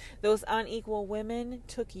 Those unequal women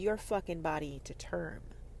took your fucking body to term.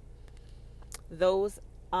 Those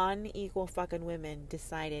unequal fucking women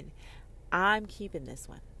decided, I'm keeping this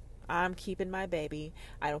one. I'm keeping my baby.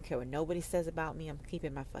 I don't care what nobody says about me. I'm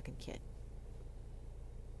keeping my fucking kid.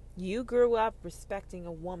 You grew up respecting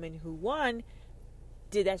a woman who, one,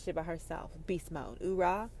 did that shit by herself. Beast mode.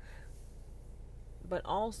 Oorah. But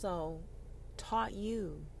also taught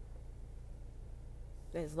you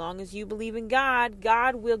As long as you believe in God,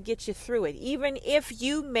 God will get you through it. Even if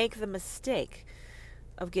you make the mistake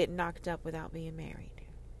of getting knocked up without being married,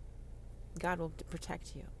 God will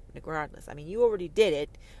protect you regardless. I mean, you already did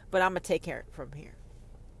it, but I'm going to take care of it from here.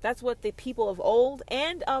 That's what the people of old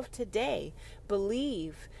and of today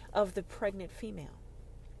believe of the pregnant female.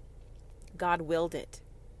 God willed it.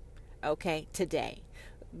 Okay, today.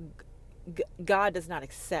 God does not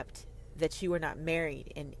accept that you are not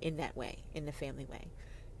married in that way, in the family way,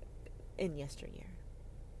 in yesteryear.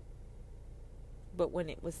 But when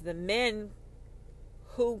it was the men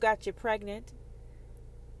who got you pregnant,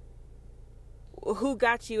 who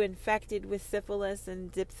got you infected with syphilis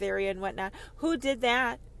and diphtheria and whatnot, who did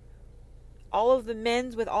that? All of the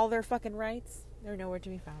men with all their fucking rights, they're nowhere to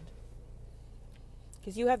be found.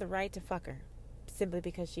 Because you have the right to fuck her simply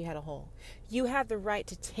because she had a hole. You have the right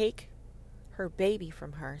to take her baby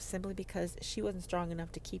from her simply because she wasn't strong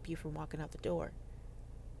enough to keep you from walking out the door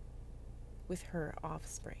with her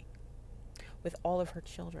offspring, with all of her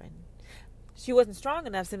children. She wasn't strong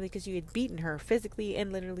enough simply because you had beaten her physically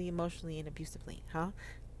and literally, emotionally, and abusively,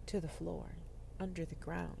 to the floor, under the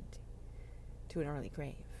ground, to an early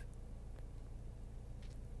grave.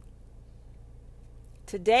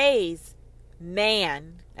 Today's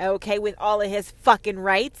man, okay, with all of his fucking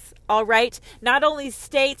rights, all right, not only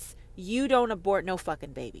states you don't abort no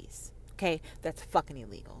fucking babies, okay, that's fucking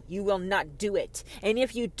illegal. You will not do it. And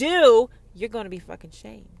if you do, you're going to be fucking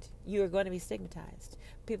shamed. You are going to be stigmatized.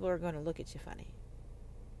 People are going to look at you funny.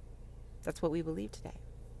 That's what we believe today.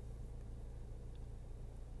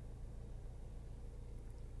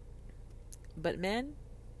 But men,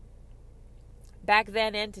 back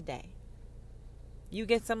then and today, you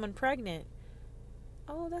get someone pregnant,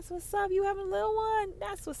 oh, that's what's up, you have a little one,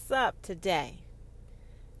 that's what's up today.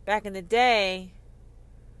 Back in the day,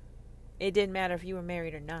 it didn't matter if you were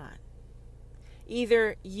married or not.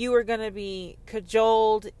 Either you were going to be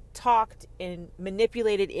cajoled, talked, and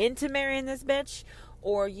manipulated into marrying this bitch,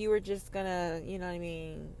 or you were just going to, you know what I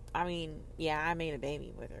mean? I mean, yeah, I made a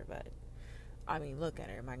baby with her, but, I mean, look at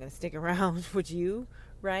her. Am I going to stick around? Would you?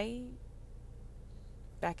 Right?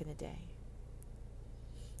 Back in the day.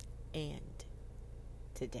 And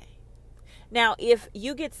today. Now, if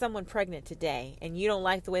you get someone pregnant today and you don't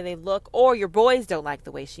like the way they look, or your boys don't like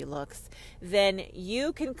the way she looks, then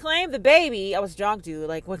you can claim the baby. I was drunk, dude.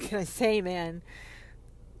 Like, what can I say, man?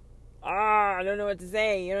 I don't know what to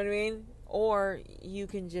say. You know what I mean? Or you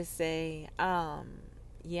can just say,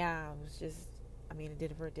 yeah, I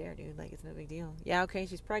did it for a dare, dude. Like, it's no big deal. Yeah, okay,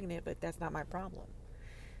 she's pregnant, but that's not my problem.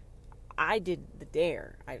 I did the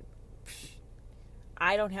dare.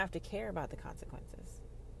 I don't have to care about the consequences.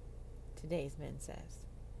 Today's men says,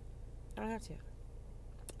 I don't have to.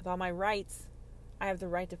 With all my rights, I have the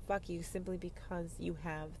right to fuck you simply because you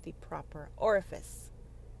have the proper orifice.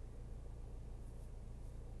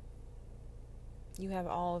 You have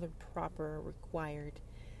all the proper required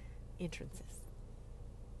entrances.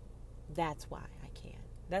 That's why I can.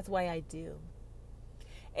 That's why I do.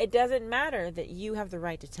 It doesn't matter that you have the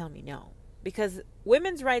right to tell me no. Because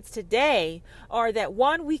women's rights today are that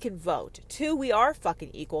 1, we can vote. 2, we are fucking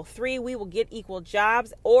equal. 3, we will get equal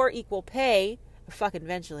jobs or equal pay, fucking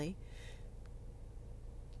eventually.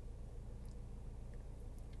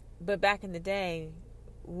 But back in the day,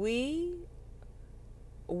 we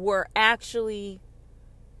were actually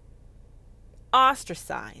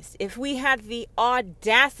ostracized. If we had the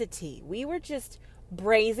audacity, we were just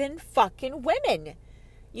brazen fucking women.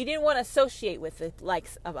 You didn't want to associate with the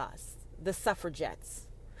likes of us. The suffragettes,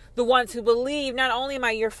 the ones who believe not only am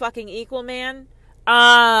I your fucking equal, man,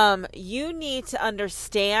 you need to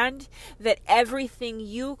understand that everything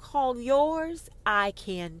you call yours, I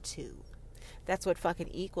can too. That's what fucking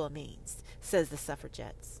equal means, says the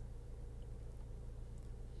suffragettes.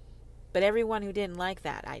 But everyone who didn't like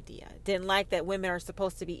that idea, didn't like that women are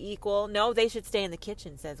supposed to be equal, no, they should stay in the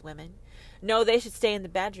kitchen, says women. No, they should stay in the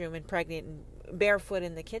bedroom and pregnant and barefoot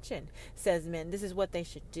in the kitchen, says men. This is what they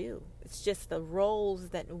should do. It's just the roles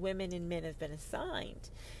that women and men have been assigned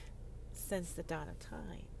since the dawn of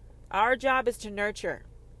time. Our job is to nurture,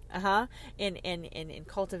 and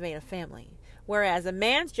cultivate a family. Whereas a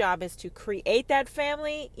man's job is to create that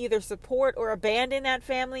family, either support or abandon that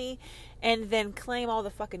family, and then claim all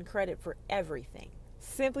the fucking credit for everything.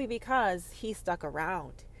 Simply because he stuck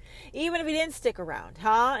around. Even if he didn't stick around,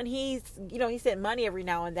 and he sent money every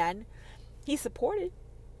now and then. He supported,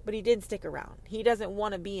 but he didn't stick around. He doesn't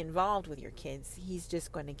want to be involved with your kids. He's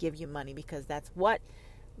just going to give you money because that's what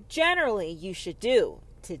generally you should do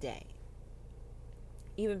today.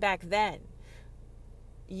 Even back then,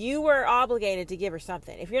 You were obligated to give her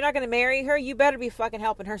something. If you're not going to marry her, you better be fucking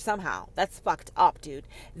helping her somehow. That's fucked up, dude.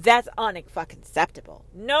 That's unacceptable.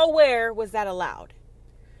 Nowhere was that allowed.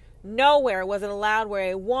 Nowhere was it allowed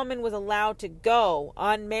where a woman was allowed to go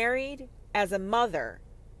unmarried as a mother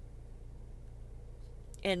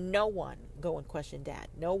and no one go and question dad.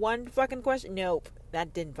 No one fucking question. Nope.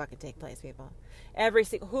 That didn't fucking take place, people.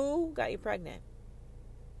 Who got you pregnant?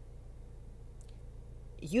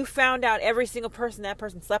 You found out every single person that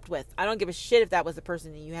person slept with. I don't give a shit if that was the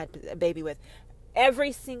person you had a baby with.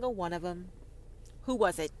 Every single one of them. Who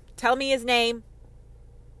was it? Tell me his name.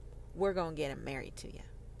 We're going to get him married to you.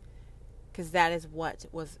 Because that is what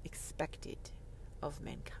was expected of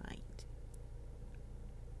mankind.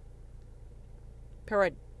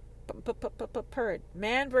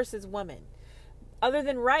 Man versus woman. Other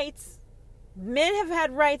than rights, men have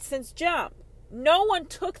had rights since jump. No one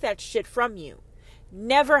took that shit from you.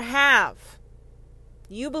 Never have.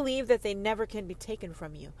 You believe that they never can be taken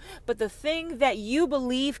from you. But the thing that you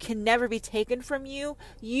believe can never be taken from you,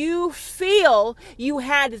 you feel you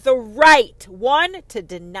had the right, one, to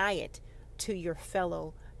deny it to your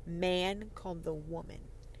fellow man called the woman.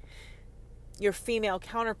 Your female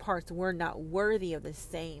counterparts were not worthy of the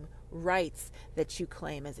same rights that you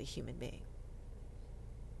claim as a human being.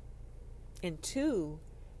 And two,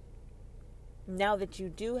 now that you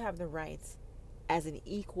do have the rights as an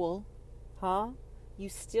equal, you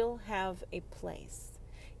still have a place.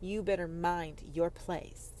 You better mind your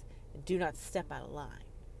place. Do not step out of line.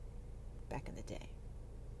 Back in the day.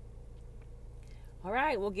 All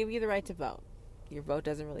right, we'll give you the right to vote. Your vote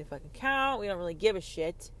doesn't really fucking count. We don't really give a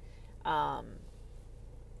shit. Male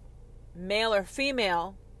or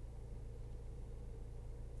female,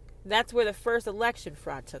 that's where the first election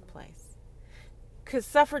fraud took place. Because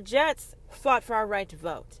suffragettes fought for our right to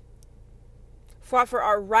vote. Fought for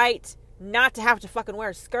our right not to have to fucking wear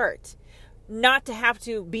a skirt. Not to have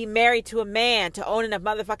to be married to a man, to own a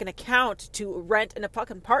motherfucking account, to rent in a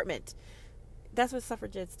fucking apartment. That's what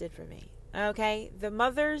suffragettes did for me. Okay? The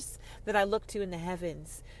mothers that I look to in the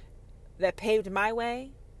heavens that paved my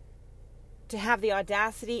way to have the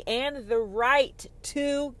audacity and the right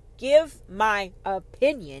to give my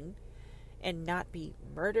opinion and not be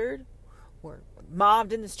murdered or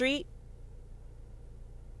mobbed in the street.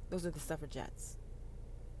 Those are the suffragettes.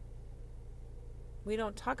 We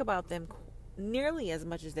don't talk about them nearly as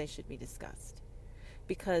much as they should be discussed,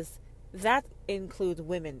 because that includes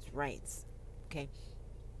women's rights. Okay?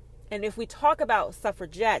 And if we talk about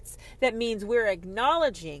suffragettes, that means we're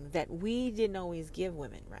acknowledging that we didn't always give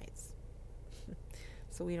women rights.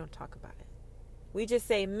 So we don't talk about it. We just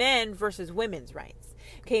say men versus women's rights.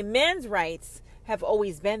 Okay, men's rights have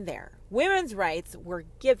always been there. Women's rights were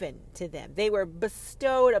given to them. They were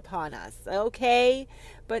bestowed upon us, okay?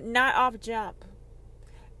 But not off jump.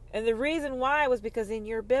 And the reason why was because in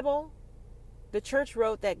your Bible, the church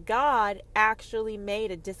wrote that God actually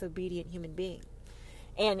made a disobedient human being.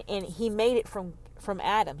 And he made it from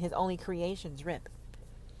Adam, his only creation's rib.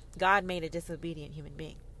 God made a disobedient human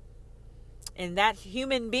being. And that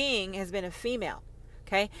human being has been a female.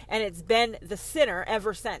 Okay? And it's been the sinner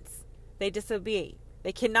ever since. They disobey.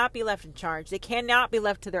 They cannot be left in charge. They cannot be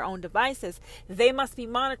left to their own devices. They must be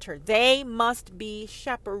monitored. They must be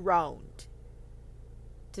chaperoned.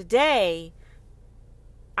 Today,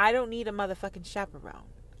 I don't need a motherfucking chaperone.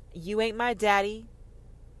 You ain't my daddy.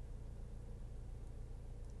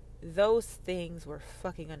 Those things were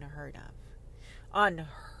fucking unheard of.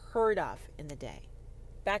 Unheard of in the day.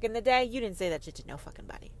 Back in the day, you didn't say that shit to no fucking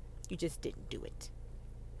body. You just didn't do it.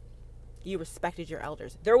 You respected your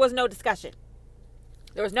elders. There was no discussion.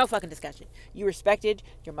 There was no fucking discussion. You respected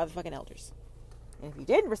your motherfucking elders. And if you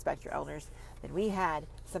didn't respect your elders, then we had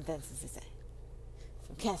some things to say.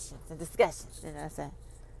 Some questions and discussions. And I said,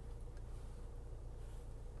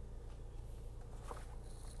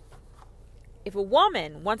 if a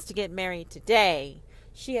woman wants to get married today,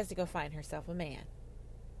 she has to go find herself a man.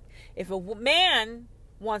 If a man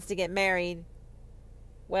wants to get married,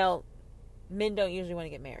 well, men don't usually want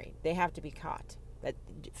to get married. They have to be caught.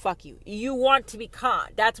 Fuck you. You want to be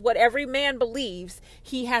caught. That's what every man believes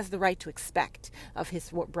he has the right to expect of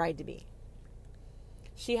his bride-to-be.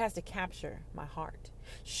 She has to capture my heart.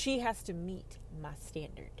 She has to meet my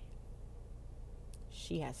standard.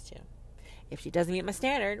 She has to. If she doesn't meet my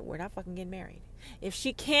standard, we're not fucking getting married. If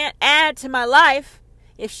she can't add to my life,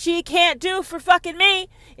 if she can't do for fucking me,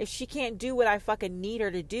 if she can't do what I fucking need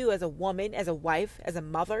her to do as a woman, as a wife, as a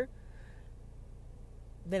mother,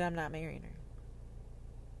 then I'm not marrying her.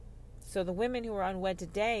 So the women who are unwed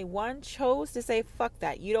today, one chose to say, fuck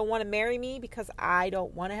that. You don't want to marry me because I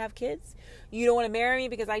don't want to have kids. You don't want to marry me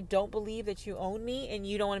because I don't believe that you own me. And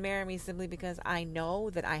you don't want to marry me simply because I know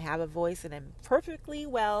that I have a voice and I'm perfectly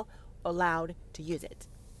well allowed to use it.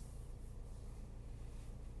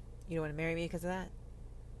 You don't want to marry me because of that?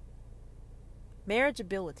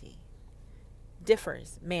 Marriageability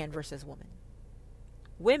differs man versus woman.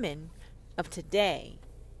 Women of today,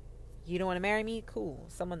 you don't want to marry me? Cool.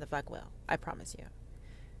 Someone the fuck will. I promise you.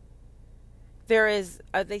 There is,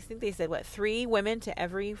 they think they said, 3 women to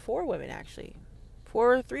every 4 women, actually.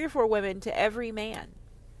 3 or 4 women to every man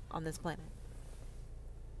on this planet.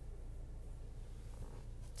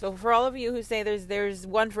 So for all of you who say there's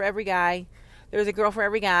one for every guy, there's a girl for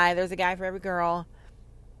every guy, there's a guy for every girl,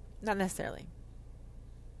 not necessarily.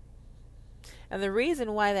 And the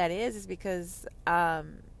reason why that is because, have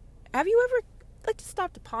you ever to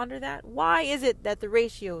stop to ponder that? Why is it that the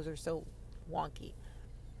ratios are so wonky?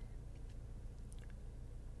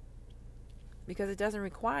 Because it doesn't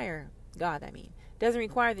require, doesn't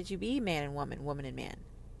require that you be man and woman, woman and man.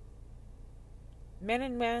 Man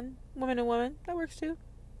and man, woman and woman, that works too.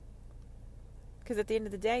 Because at the end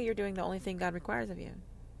of the day, you're doing the only thing God requires of you.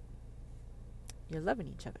 You're loving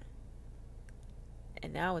each other.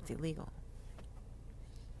 And now it's illegal.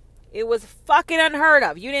 It was fucking unheard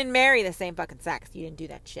of. You didn't marry the same fucking sex. You didn't do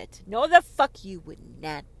that shit. No, the fuck you would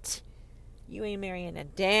not. You ain't marrying a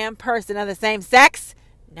damn person of the same sex.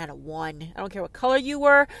 Not a one. I don't care what color you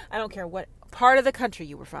were. I don't care what part of the country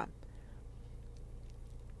you were from.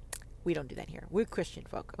 We don't do that here. We're Christian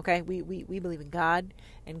folk, okay? We believe in God.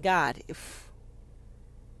 And God, if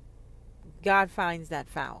God finds that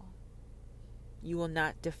foul, you will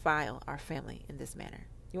not defile our family in this manner.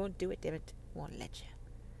 You won't do it, damn it. Won't let you.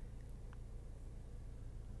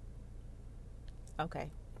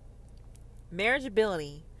 Okay.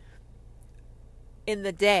 Marriageability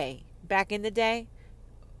back in the day,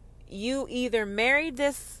 you either married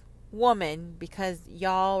this woman because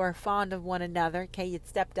y'all are fond of one another, okay, you'd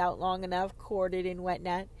stepped out long enough, courted and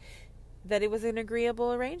whatnot, that it was an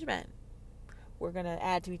agreeable arrangement. We're going to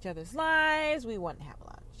add to each other's lives. We want to have a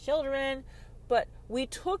lot of children. But we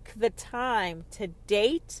took the time to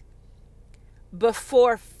date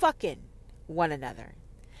before fucking one another.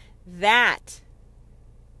 That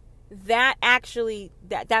actually,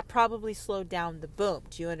 that probably slowed down the boom.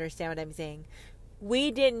 Do you understand what I'm saying?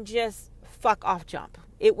 We didn't just fuck off jump.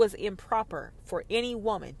 It was improper for any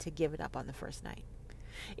woman to give it up on the first night.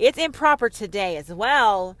 It's improper today as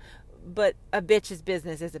well, but a bitch's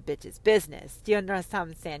business is a bitch's business. Do you understand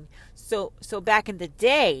what I'm saying? So back in the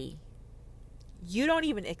day, you don't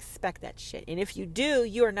even expect that shit. And if you do,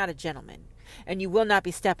 you are not a gentleman. And you will not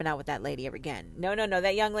be stepping out with that lady ever again. No.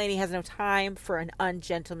 That young lady has no time for an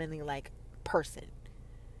ungentlemanly person.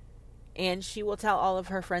 And she will tell all of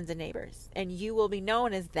her friends and neighbors. And you will be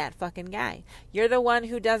known as that fucking guy. You're the one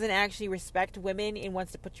who doesn't actually respect women and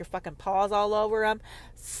wants to put your fucking paws all over them.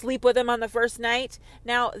 Sleep with them on the first night.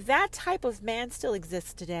 Now, that type of man still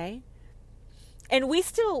exists today. And we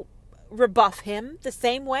still rebuff him the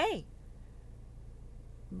same way.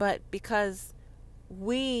 But because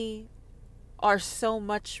we are so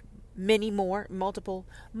much multiple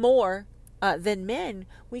more than men,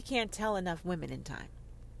 we can't tell enough women in time.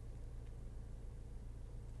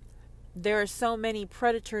 There are so many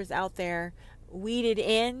predators out there weeded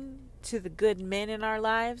in to the good men in our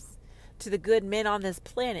lives, to the good men on this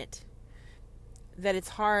planet, that it's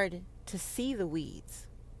hard to see the weeds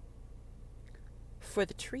for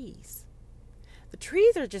the trees. The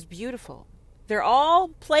trees are just beautiful. They're all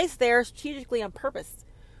placed there strategically on purpose,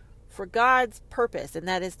 for God's purpose, and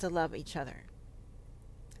that is to love each other.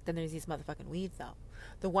 Then there's these motherfucking weeds, though.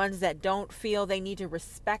 The ones that don't feel they need to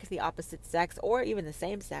respect the opposite sex or even the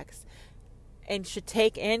same sex, and should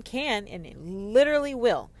take and can and literally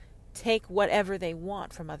will take whatever they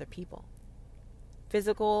want from other people.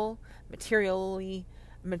 Physical,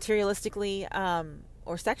 materialistically,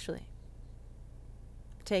 or sexually.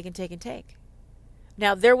 Take and take and take.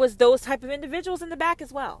 Now, there was those type of individuals in the back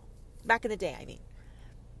as well. Back in the day, I mean.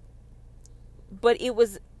 But it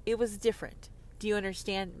was different. Do you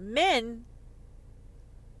understand? Men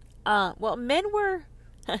were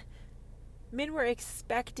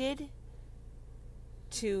expected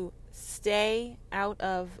to stay out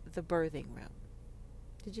of the birthing room.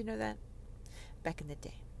 Did you know that? Back in the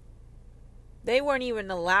day. They weren't even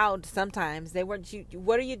allowed sometimes. They weren't,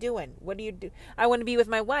 what are you doing? What do you do? I want to be with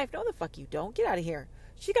my wife. No, the fuck you don't. Get out of here.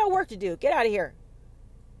 She got work to do. Get out of here.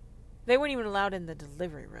 They weren't even allowed in the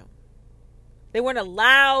delivery room. They weren't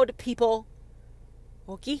allowed, people.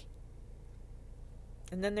 Okay?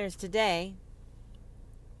 And then there's today,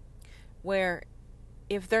 where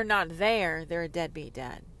if they're not there, they're a deadbeat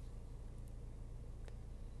dad.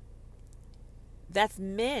 That's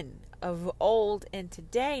men of old and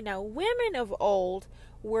today. Now, women of old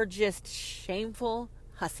were just shameful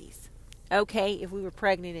hussies. Okay, if we were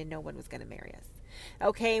pregnant and no one was going to marry us.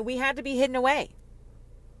 Okay, we had to be hidden away.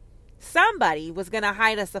 Somebody was going to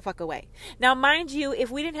hide us the fuck away. Now, mind you, if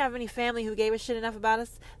we didn't have any family who gave a shit enough about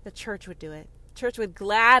us, the church would do it. Church would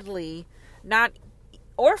gladly not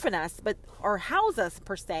orphan us, or house us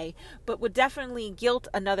per se, but would definitely guilt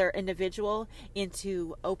another individual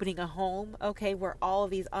into opening a home, okay, where all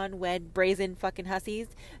of these unwed, brazen fucking hussies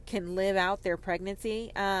can live out their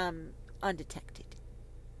pregnancy undetected.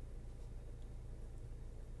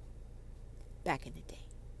 Back in the day.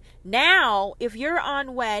 Now, if you're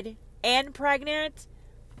unwed and pregnant,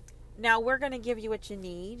 now we're going to give you what you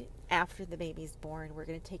need after the baby's born. We're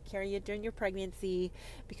going to take care of you during your pregnancy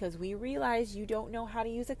because we realize you don't know how to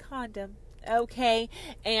use a condom, okay?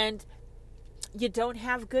 And you don't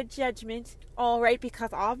have good judgment, all right?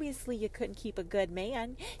 Because obviously you couldn't keep a good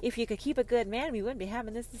man. If you could keep a good man, we wouldn't be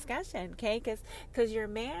having this discussion, okay? Because your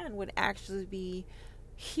man would actually be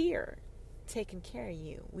here taking care of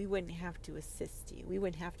you. We wouldn't have to assist you. We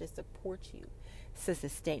wouldn't have to support you. Says the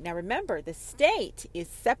state. Now remember, the state is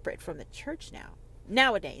separate from the church now.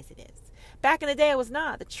 Nowadays it is. Back in the day it was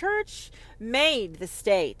not. The church made the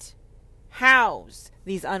state house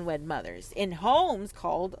these unwed mothers in homes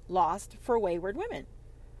called Lost for Wayward Women.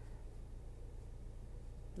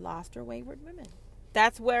 Lost or Wayward Women.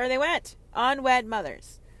 That's where they went. Unwed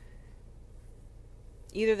mothers.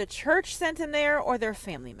 Either the church sent them there or their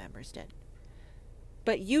family members did.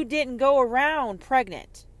 But you didn't go around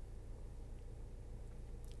pregnant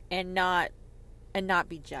and not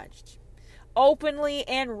be judged. Openly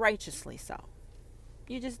and righteously so.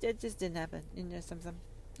 It just didn't happen.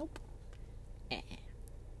 Nope.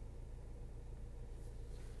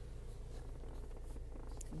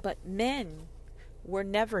 But men were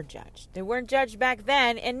never judged. They weren't judged back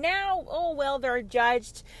then, and now, oh well, they're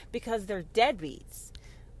judged because they're deadbeats.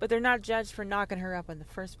 But they're not judged for knocking her up in the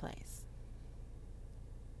first place.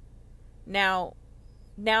 Now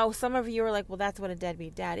some of you are like, well, that's what a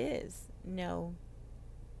deadbeat dad is. No.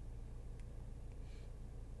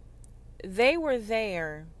 They were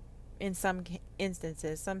there in some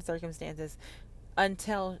instances, some circumstances,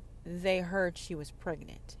 until they heard she was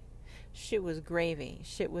pregnant. Shit was gravy.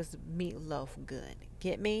 Shit was meatloaf good.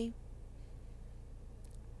 Get me?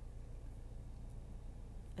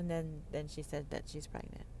 And then she said that she's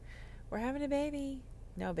pregnant. We're having a baby.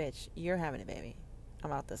 No, bitch. You're having a baby.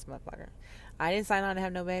 I'm out this motherfucker. I didn't sign on to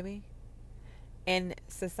have no baby. And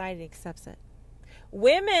society accepts it.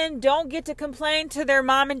 Women don't get to complain to their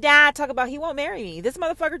mom and dad, talk about he won't marry me. This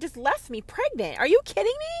motherfucker just left me pregnant. Are you kidding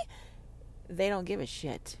me? They don't give a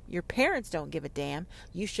shit. Your parents don't give a damn.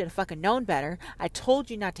 You should have fucking known better. I told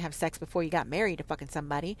you not to have sex before you got married to fucking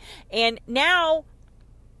somebody. And now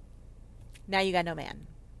you got no man.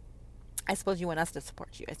 I suppose you want us to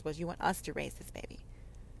support you. I suppose you want us to raise this baby.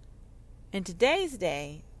 In today's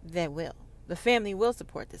day, they will. The family will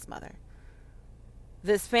support this mother.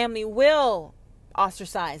 This family will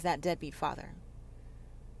ostracize that deadbeat father.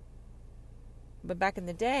 But back in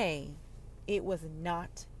the day, it was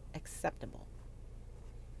not acceptable.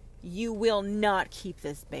 You will not keep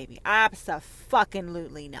this baby.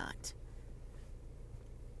 Abso-fucking-lutely not.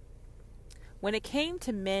 When it came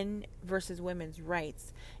to men versus women's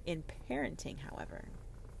rights in parenting, however,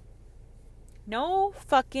 no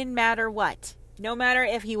fucking matter what, no matter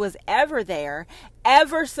if he was ever there,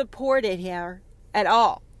 ever supported her at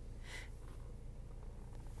all,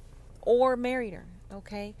 or married her,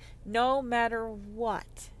 okay? No matter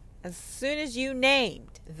what, as soon as you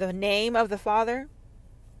named the name of the father,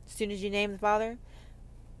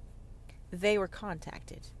 they were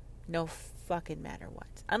contacted. No fucking matter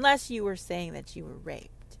what. Unless you were saying that you were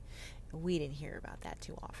raped. We didn't hear about that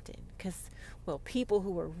too often. Because, well, people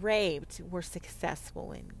who were raped were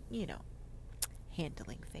successful in,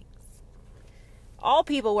 handling things. All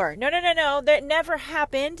people were. No. That never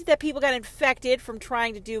happened. That people got infected from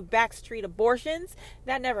trying to do backstreet abortions.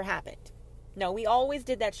 That never happened. No, we always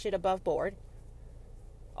did that shit above board.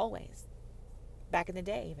 Always. Back in the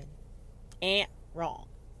day, even. Wrong.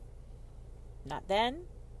 Not then.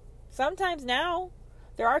 Sometimes now.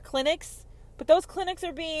 There are clinics. But those clinics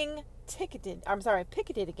are being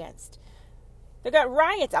picketed against. They got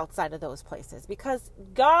riots outside of those places. Because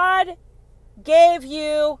God gave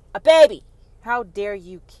you a baby. How dare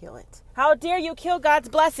you kill it? How dare you kill God's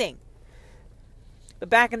blessing? But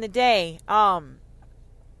back in the day, God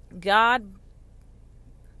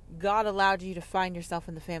allowed you to find yourself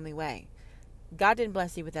in the family way. God didn't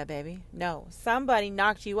bless you with that baby. No, somebody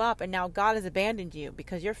knocked you up and now God has abandoned you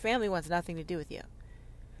because your family wants nothing to do with you.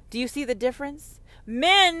 Do you see the difference?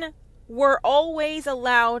 Men were always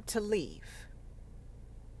allowed to leave.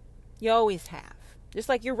 You always have. Just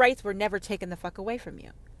like your rights were never taken the fuck away from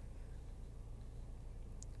you.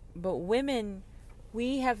 But women,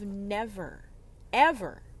 we have never,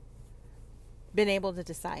 ever been able to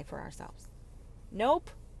decide for ourselves. Nope.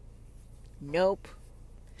 Nope.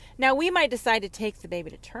 Now, we might decide to take the baby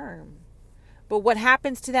to term, but what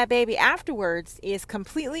happens to that baby afterwards is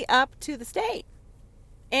completely up to the state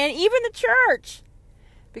and even the church,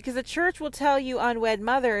 because the church will tell you unwed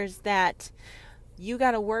mothers that you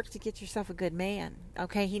got to work to get yourself a good man.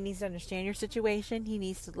 Okay, he needs to understand your situation. He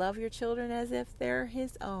needs to love your children as if they're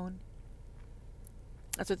his own.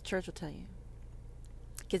 That's what the church will tell you.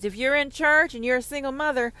 Because if you're in church and you're a single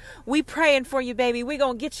mother, we praying for you, baby. We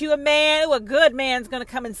going to get you a man. Ooh, a good man's going to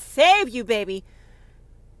come and save you, baby.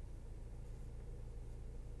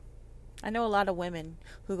 I know a lot of women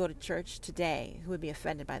who go to church today who would be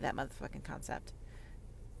offended by that motherfucking concept.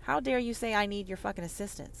 How dare you say I need your fucking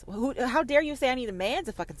assistance? How dare you say I need a man's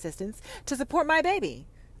fucking assistance to support my baby?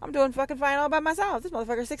 I'm doing fucking fine all by myself. This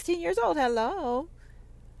motherfucker's 16 years old. Hello.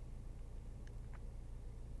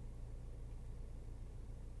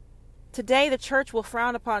 Today, the church will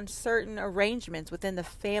frown upon certain arrangements within the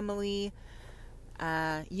family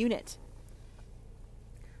unit.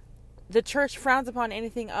 The church frowns upon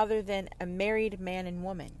anything other than a married man and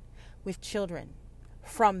woman with children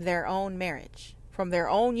from their own marriage, from their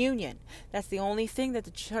own union. That's the only thing that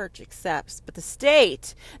the church accepts. But the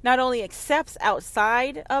state not only accepts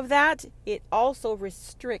outside of that, it also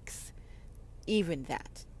restricts even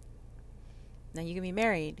that. Now, you can be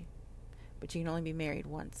married, but you can only be married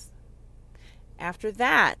once. After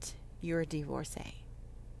that, you're a divorcee.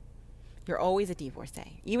 You're always a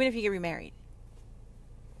divorcee. Even if you get remarried,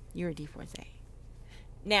 you're a divorcee.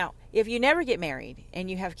 Now, if you never get married and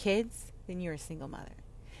you have kids, then you're a single mother.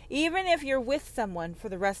 Even if you're with someone for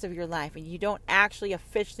the rest of your life and you don't actually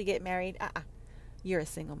officially get married, you're a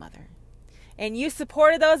single mother. And you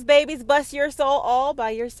supported those babies, bless your soul, all by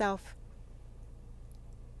yourself.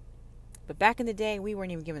 But back in the day, we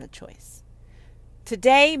weren't even given a choice.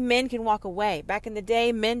 Today, men can walk away. Back in the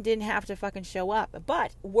day, men didn't have to fucking show up.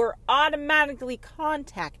 But were automatically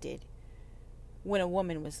contacted when a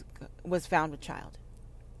woman was found with child.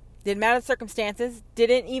 Didn't matter the circumstances.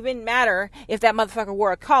 Didn't even matter if that motherfucker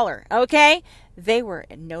wore a collar. Okay? They were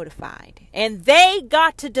notified. And they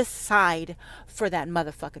got to decide for that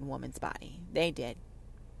motherfucking woman's body. They did.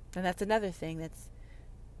 And that's another thing that's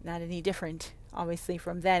not any different, obviously,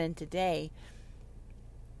 from then and today.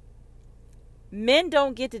 Men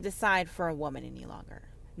don't get to decide for a woman any longer.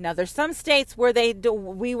 Now, there's some states where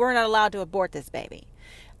we weren't allowed to abort this baby.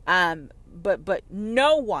 But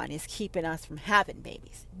no one is keeping us from having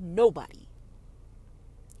babies. Nobody.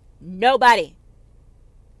 Nobody.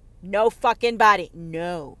 No fucking body.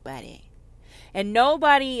 Nobody. And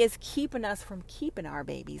nobody is keeping us from keeping our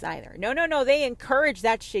babies either. No. They encourage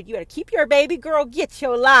that shit. You gotta keep your baby, girl. Get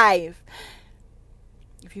your life.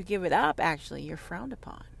 If you give it up, actually, you're frowned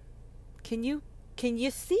upon. Can you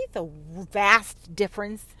see the vast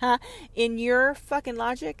difference in your fucking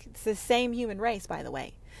logic? It's the same human race, by the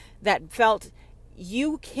way, that felt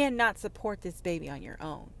you cannot support this baby on your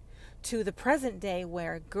own, to the present day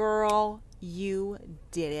where, girl, you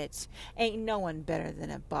did it. Ain't no one better than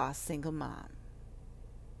a boss single mom.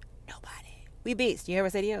 Nobody. We beast. You ever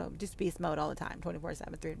say to you? Just beast mode all the time,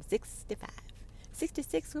 24/7, 365.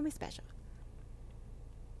 66 will be special.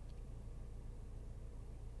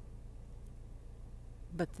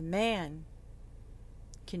 But the man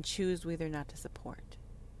can choose whether or not to support.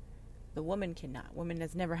 The woman cannot. Woman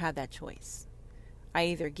has never had that choice. I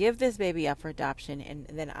either give this baby up for adoption and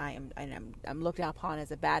then I'm looked upon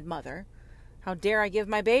as a bad mother. How dare I give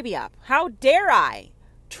my baby up? How dare I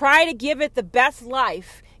try to give it the best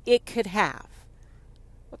life it could have?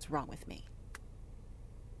 What's wrong with me?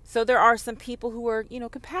 So there are some people who are,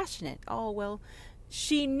 compassionate. Oh, well,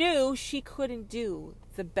 she knew she couldn't do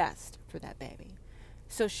the best for that baby.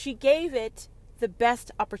 So she gave it the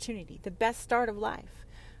best opportunity, the best start of life,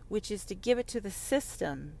 which is to give it to the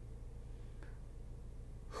system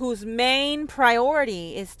whose main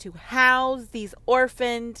priority is to house these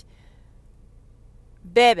orphaned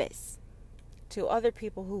babies to other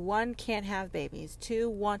people who, one, can't have babies, two,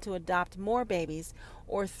 want to adopt more babies,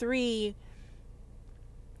 or three,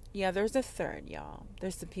 there's a third, y'all.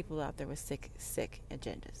 There's some people out there with sick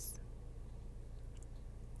agendas.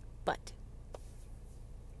 But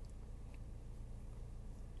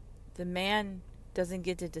the man doesn't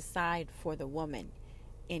get to decide for the woman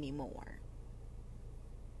anymore.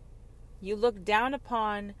 You look down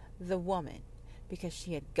upon the woman because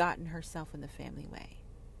she had gotten herself in the family way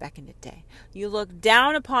back in the day. You look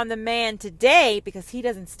down upon the man today because he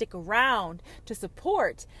doesn't stick around to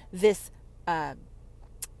support this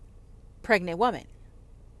pregnant woman.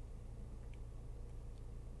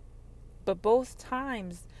 But both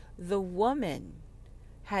times, the woman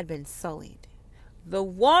had been sullied. The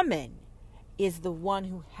woman is the one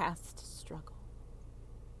who has to struggle.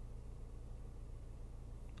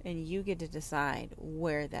 And you get to decide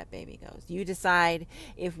where that baby goes. You decide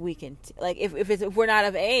if we can, if we're not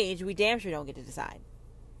of age, we damn sure don't get to decide.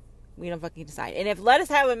 We don't fucking decide. And if let us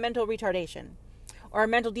have a mental retardation or a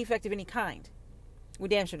mental defect of any kind, we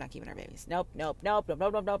damn sure not keeping our babies. Nope.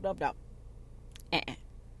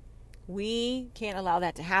 We can't allow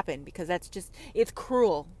that to happen because it's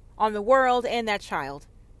cruel on the world and that child.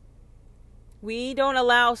 We don't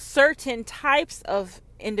allow certain types of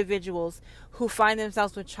individuals who find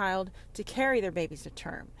themselves with child to carry their babies to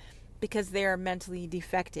term because they are mentally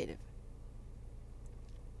defective.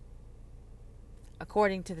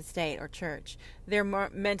 According to the state or church, they're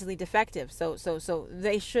mentally defective. So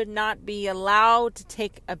they should not be allowed to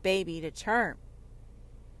take a baby to term.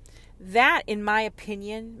 That, in my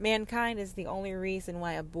opinion, mankind, is the only reason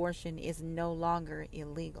why abortion is no longer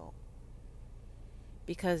illegal.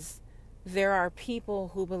 Because there are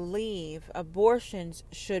people who believe abortions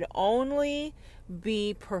should only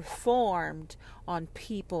be performed on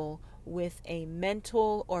people with a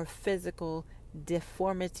mental or physical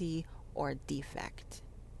deformity or defect.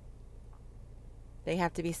 They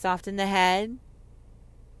have to be soft in the head,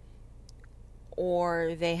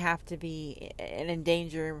 or they have to be in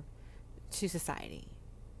danger to society.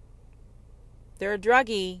 They're a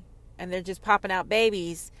druggie and they're just popping out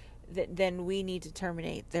babies, then we need to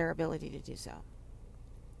terminate their ability to do so.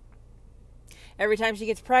 Every time she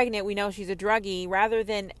gets pregnant, we know she's a druggie. Rather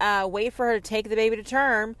than wait for her to take the baby to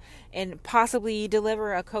term and possibly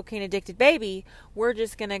deliver a cocaine-addicted baby, we're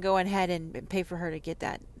just going to go ahead and pay for her to get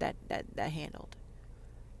that handled.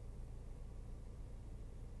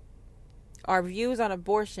 Our views on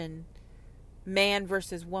abortion, man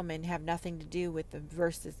versus woman, have nothing to do with the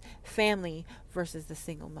versus family versus the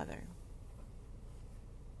single mother.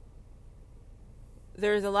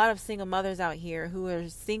 There's a lot of single mothers out here who are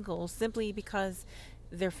single simply because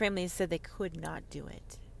their families said they could not do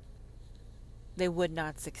it. They would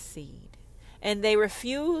not succeed. And they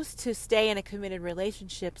refuse to stay in a committed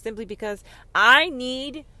relationship simply because I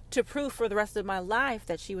need to prove for the rest of my life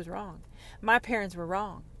that she was wrong. My parents were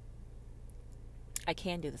wrong. I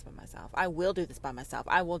can do this by myself. I will do this by myself.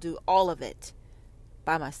 I will do all of it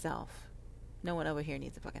by myself. No one over here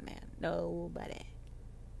needs a fucking man. Nobody.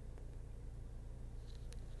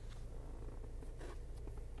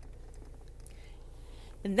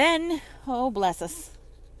 And then, oh bless us,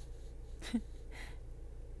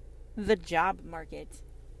 the job market.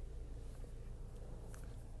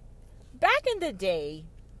 Back in the day,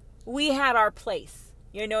 we had our place.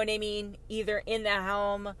 You know what I mean? Either in the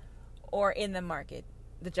home or in the market,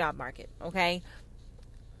 the job market, okay?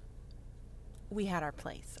 We had our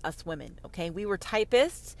place, us women, okay? We were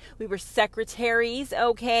typists, we were secretaries,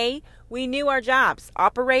 okay? We knew our jobs,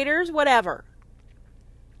 operators, whatever.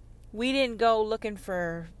 We didn't go looking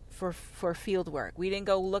for field work. We didn't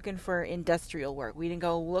go looking for industrial work. We didn't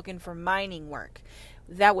go looking for mining work.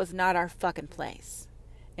 That was not our fucking place.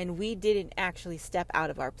 And we didn't actually step out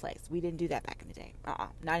of our place. We didn't do that back in the day.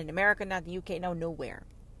 Not in America, not in the UK, no, nowhere.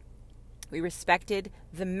 We respected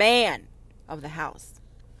the man of the house.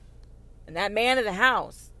 And that man of the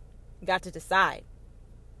house got to decide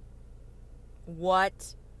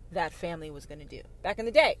what that family was going to do back in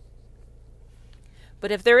the day.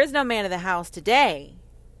 But if there is no man of the house today,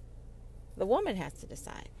 the woman has to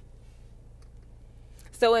decide.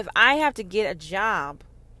 So if I have to get a job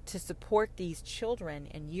to support these children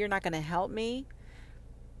and you're not going to help me,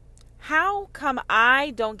 how come I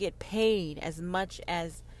don't get paid as much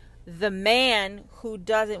as the man who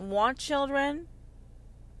doesn't want children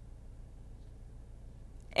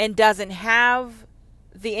and doesn't have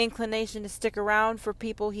the inclination to stick around for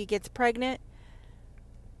people he gets pregnant?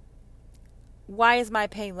 Why is my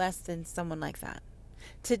pay less than someone like that?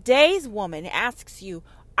 Today's woman asks you,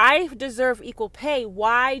 I deserve equal pay.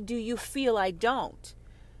 Why do you feel I don't?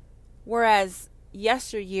 Whereas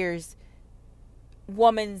yesteryear's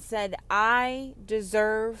woman said, I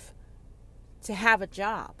deserve to have a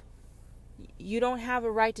job. You don't have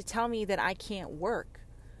a right to tell me that I can't work.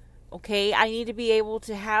 Okay? I need to be able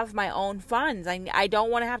to have my own funds. I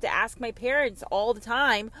don't want to have to ask my parents all the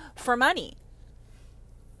time for money.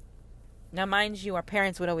 Now, mind you, our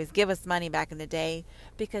parents would always give us money back in the day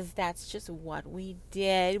because that's just what we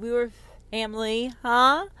did. We were family,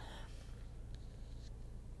 huh?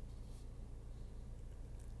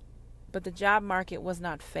 But the job market was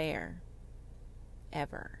not fair.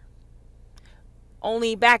 Ever.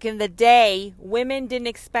 Only back in the day, women didn't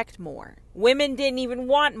expect more. Women didn't even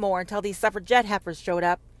want more until these suffragette heifers showed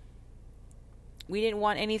up. We didn't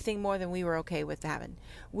want anything more than we were okay with having.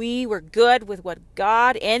 We were good with what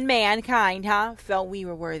God and mankind, felt we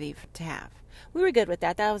were worthy to have. We were good with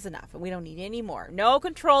that. That was enough. And we don't need any more. No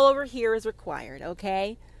control over here is required,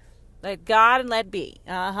 okay? Let God and let be.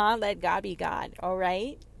 Let God be God, all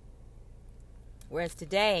right? Whereas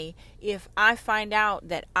today, if I find out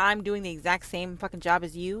that I'm doing the exact same fucking job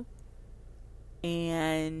as you,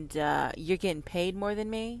 and you're getting paid more than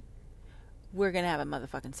me, we're going to have a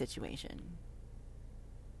motherfucking situation.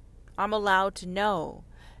 I'm allowed to know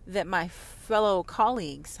that my fellow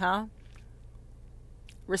colleagues,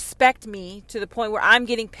 respect me to the point where I'm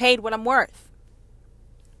getting paid what I'm worth.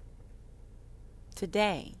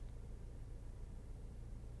 Today.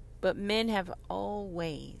 But men have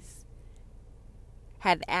always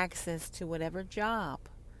had access to whatever job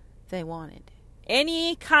they wanted.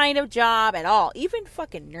 Any kind of job at all. Even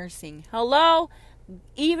fucking nursing. Hello?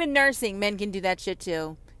 Even nursing, men can do that shit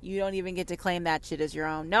too. You don't even get to claim that shit as your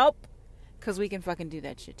own. Nope. Because we can fucking do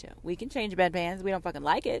that shit too. We can change bedpans. We don't fucking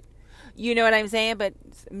like it. You know what I'm saying? But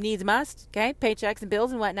needs must. Okay? Paychecks and bills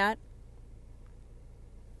and whatnot.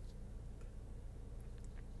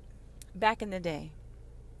 Back in the day,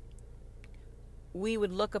 we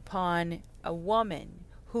would look upon a woman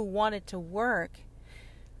who wanted to work.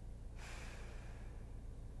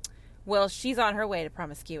 Well, she's on her way to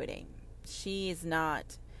promiscuity. She's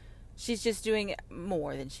not. She's just doing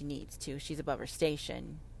more than she needs to. She's above her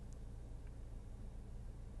station.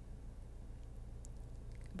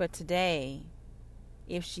 But today,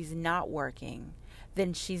 if she's not working,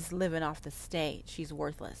 then she's living off the state. She's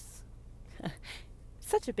worthless.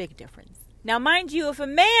 Such a big difference. Now, mind you, if a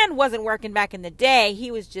man wasn't working back in the day, he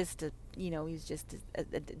was just a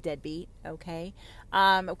deadbeat, okay?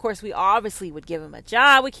 Of course, we obviously would give him a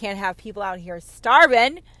job. We can't have people out here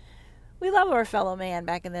starving. We love our fellow man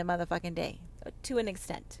back in the motherfucking day. To an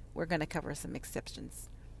extent. We're going to cover some exceptions.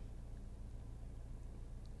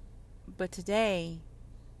 But today,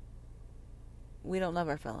 we don't love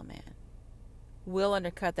our fellow man. We'll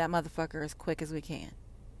undercut that motherfucker as quick as we can.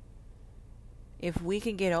 If we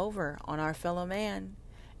can get over on our fellow man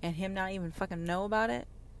and him not even fucking know about it,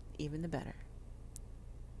 even the better.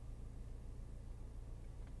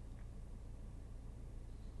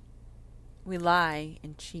 We lie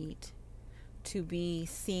and cheat to be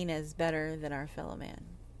seen as better than our fellow man.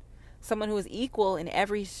 Someone who is equal in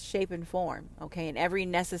every shape and form, okay, in every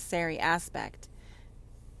necessary aspect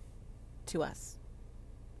to us.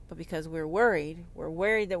 But because we're worried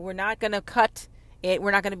that we're not going to cut it,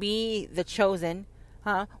 we're not going to be the chosen,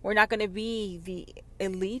 we're not going to be the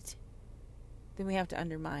elite, then we have to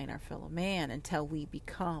undermine our fellow man until we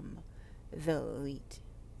become the elite.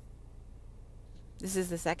 This is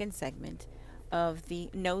the second segment of the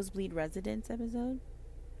Nosebleed Residents episode.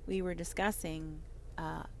 We were discussing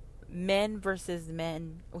men versus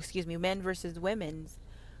women's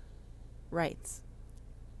rights.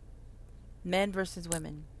 Men versus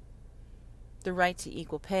women. The right to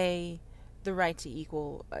equal pay, the right to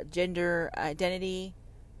equal gender identity.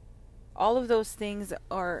 All of those things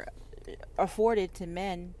are afforded to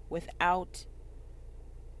men without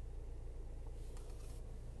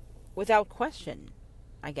question,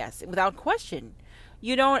 I guess. Without question.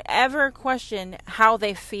 You don't ever question how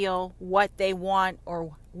they feel, what they want,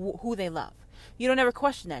 or who they love. You don't ever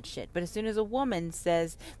question that shit. But as soon as a woman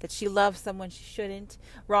says that she loves someone she shouldn't,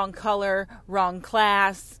 wrong color, wrong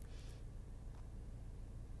class,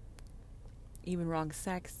 even wrong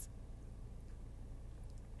sex,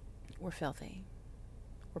 we're filthy.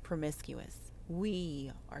 We're promiscuous.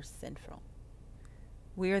 We are sinful.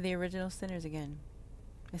 We are the original sinners again.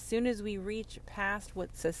 As soon as we reach past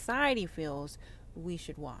what society feels we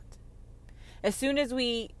should want, as soon as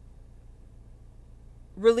we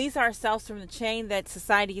release ourselves from the chain that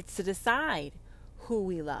society gets to decide who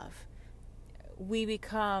we love, we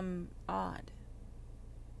become odd.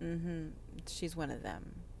 She's one of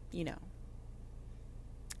them, you know.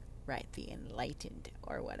 Right, the enlightened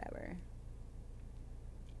or whatever.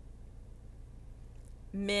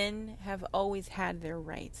 Men have always had their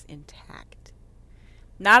rights intact.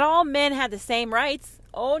 Not all men had the same rights.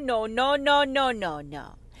 Oh, no.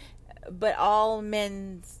 But all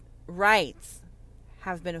men's rights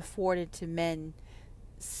have been afforded to men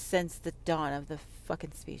since the dawn of the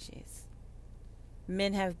fucking species.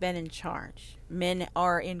 Men have been in charge. Men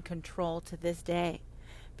are in control to this day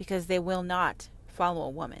because they will not follow a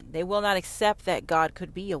woman. They will not accept that God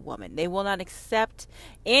could be a woman. They will not accept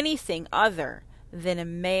anything other than a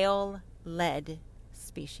male-led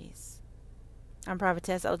species. I'm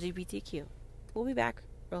Prophetess LGBTQ. We'll be back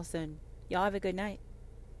real soon. Y'all have a good night.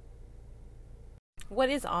 What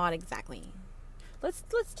is odd exactly? Let's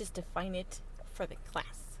just define it for the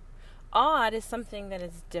class. Odd is something that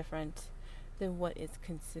is different than what is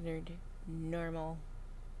considered normal.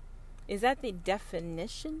 Is that the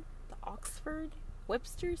definition? The Oxford?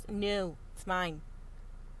 Webster's? No, it's mine.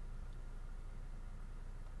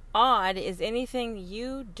 Odd is anything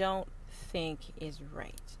you don't think is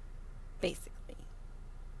right, basically.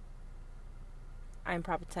 I'm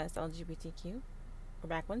Prophetess LGBTQ. We're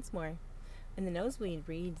back once more in the Nosebleed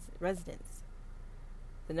Residents.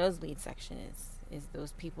 The nosebleed section is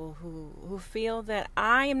those people who feel that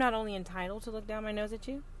I am not only entitled to look down my nose at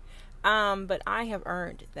you, but I have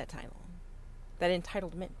earned that title, that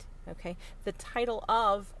entitlement, okay? The title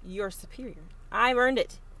of your superior. I've earned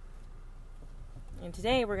it. And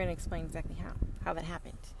today we're going to explain exactly how that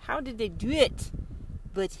happened. How did they do it?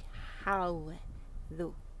 But how,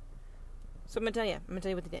 though? So I'm going to tell you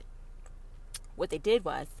what they did. What they did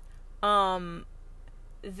was,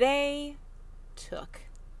 they took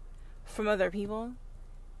from other people.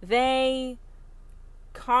 They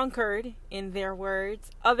conquered, in their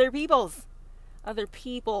words, other peoples,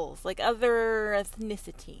 like other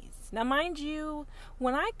ethnicities. Now, mind you,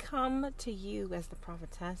 when I come to you as the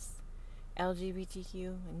prophetess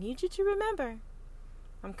LGBTQ, I need you to remember,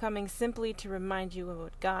 I'm coming simply to remind you of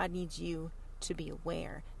what God needs you to be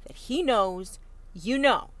aware, that He knows you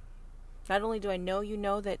know. Not only do I know you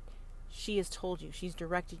know that she has told you, she's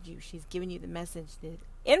directed you, she's given you the message, the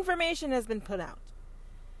information has been put out.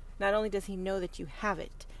 Not only does He know that you have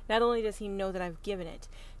it, not only does He know that I've given it,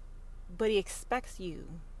 but He expects you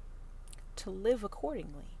to live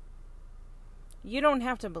accordingly. You don't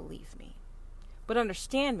have to believe me, but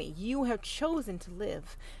understand me. You have chosen to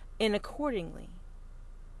live in accordingly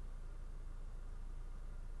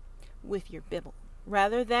with your Bible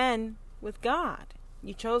rather than with God.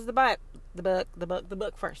 You chose the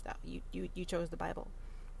book first though. You chose the Bible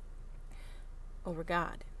over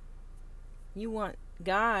God. You want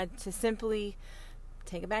God to simply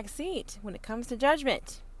take a back seat when it comes to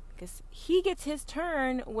judgment, because He gets His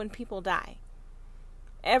turn when people die.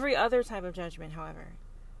 Every other type of judgment, however,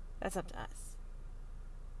 that's up to us.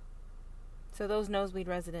 So those Nosebleed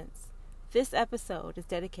residents, this episode is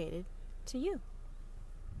dedicated to you.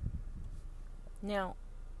 Now,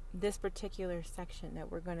 this particular section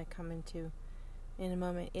that we're going to come into in a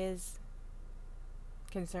moment is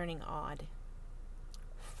concerning odd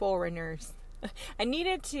foreigners. I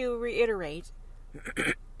needed to reiterate,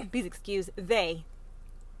 please excuse, they.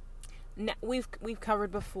 Now, we've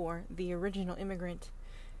covered before the original immigrant.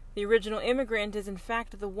 The original immigrant is in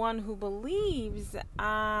fact the one who believes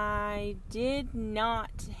I did not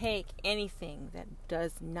take anything that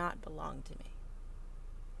does not belong to me.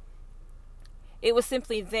 It was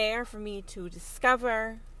simply there for me to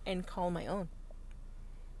discover and call my own.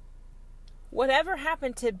 Whatever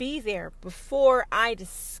happened to be there before I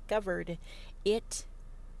discovered it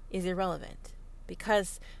is irrelevant,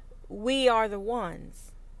 because we are the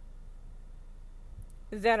ones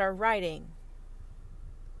that are writing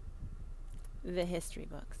the history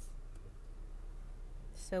books.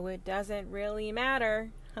 So it doesn't really matter,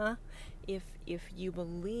 if you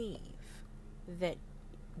believe that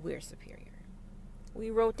we're superior.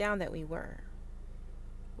 We wrote down that we were.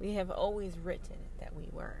 We have always written that we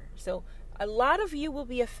were. So a lot of you will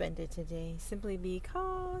be offended today simply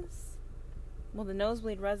because, well, the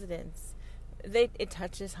Nosebleed residents, it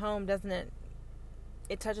touches home, doesn't it?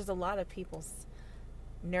 It touches a lot of people's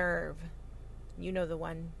nerve. You know the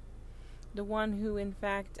one who, in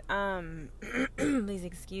fact, please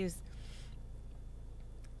excuse,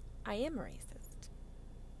 I am racist.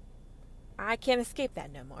 I can't escape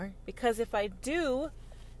that no more, because if I do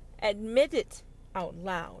admit it out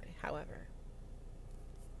loud, however,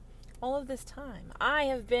 all of this time, I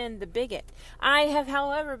have been the bigot. I have,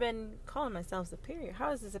 however, been calling myself superior.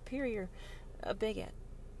 How is a superior a bigot?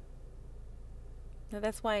 Now,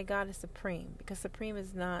 that's why God is supreme, because supreme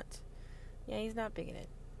is not, He's not bigoted.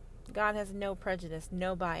 God has no prejudice,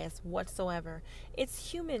 no bias whatsoever.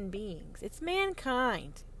 It's human beings. It's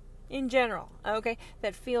mankind in general, okay,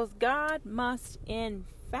 that feels God must, in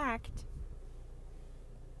fact,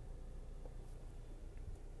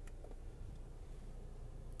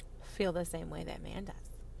 feel the same way that man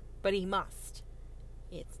does. But He must.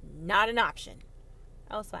 It's not an option.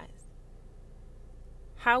 Elsewise,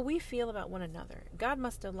 how we feel about one another, God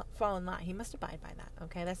must fall in line. He must abide by that,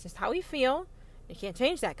 okay? That's just how we feel. You can't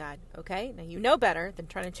change that, God. Okay? Now you know better than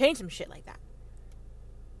trying to change some shit like that.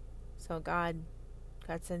 So God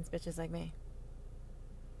sends bitches like me.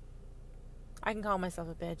 I can call myself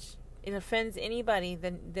a bitch. It offends anybody,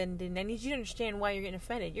 then I need you to understand why you're getting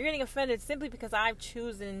offended. You're getting offended simply because I've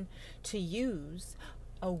chosen to use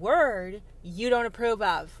a word you don't approve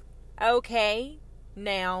of. Okay?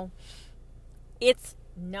 Now, it's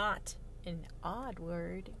not an odd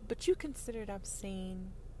word, but you consider it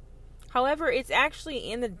obscene. However, it's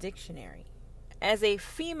actually in the dictionary as a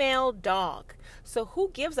female dog. So who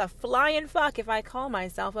gives a flying fuck if I call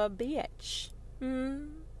myself a bitch? No,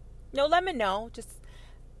 let me know. Just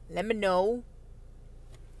let me know.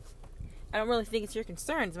 I don't really think it's your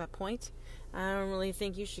concern, is my point. I don't really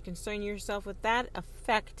think you should concern yourself with that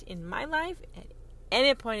effect in my life at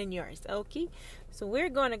any point in yours. Okay? So we're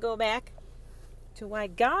going to go back to why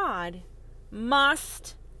God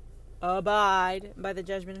must abide by the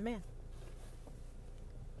judgment of man.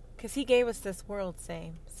 Because he gave us this world,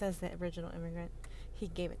 says the original immigrant. He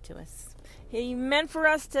gave it to us. He meant for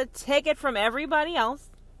us to take it from everybody else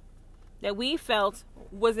that we felt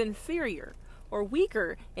was inferior or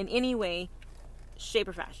weaker in any way, shape,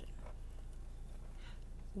 or fashion.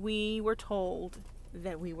 We were told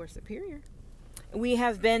that we were superior. We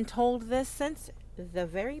have been told this since the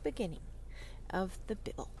very beginning of the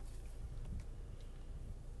Bible.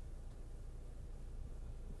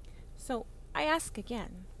 So I ask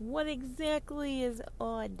again, what exactly is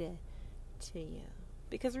odd to you?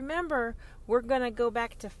 Because remember, we're going to go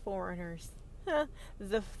back to foreigners.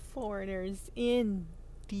 The foreigners,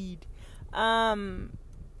 indeed. But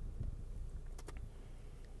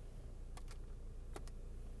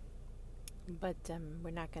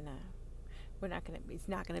we're not gonna. It's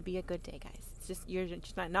not gonna be a good day, guys. It's just you're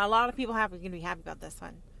just not a lot of people are gonna be happy about this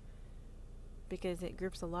one because it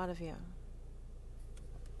groups a lot of you.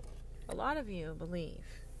 A lot of you believe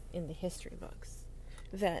in the history books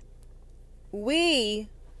that we,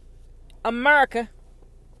 America,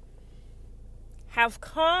 have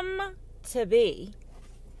come to be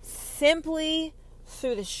simply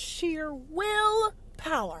through the sheer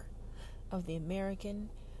willpower of the American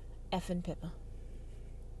effing people.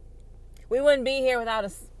 We wouldn't be here without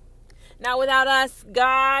us. Not without us,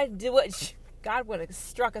 God would have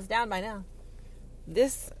struck us down by now.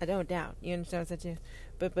 This, I don't doubt. You understand what I'm saying?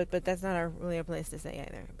 But that's not really a place to say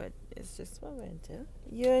either. But it's just what we're into.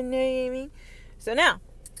 You know what I mean? So now,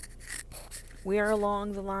 we are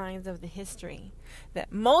along the lines of the history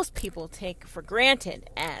that most people take for granted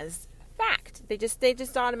as fact. They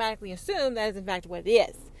just automatically assume that is in fact what it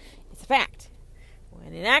is. It's a fact.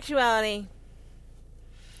 When in actuality,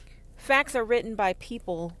 facts are written by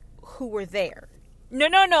people who were there.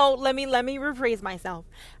 No. Let me rephrase myself.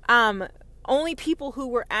 Only people who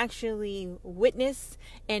were actually witness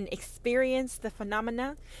and experience the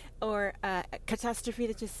phenomena or catastrophe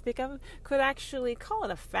that you speak of could actually call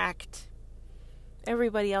it a fact.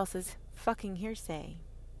 Everybody else's fucking hearsay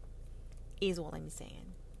is what I'm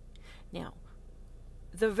saying. Now,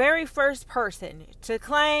 the very first person to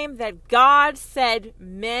claim that God said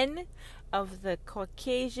men of the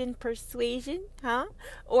Caucasian persuasion,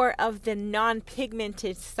 or of the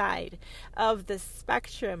non-pigmented side of the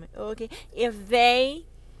spectrum, okay, if they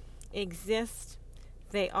exist,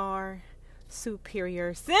 they are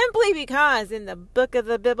superior simply because in the book of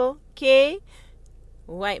the Bible, okay,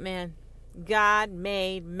 white man, God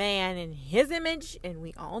made man in his image, and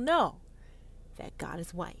we all know that God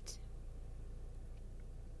is white.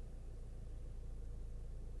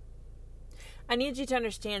 I need you to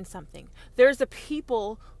understand something. There's a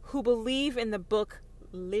people who believe in the book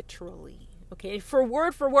literally. Okay? For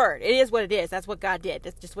word. It is what it is. That's what God did.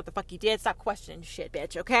 That's just what the fuck he did. Stop questioning shit,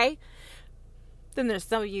 bitch. Okay? Then there's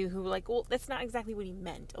some of you who are like, well, that's not exactly what he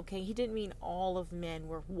meant. Okay? He didn't mean all of men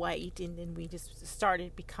were white and then we just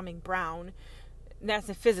started becoming brown. That's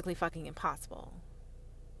physically fucking impossible.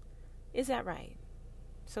 Is that right?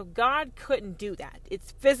 So God couldn't do that.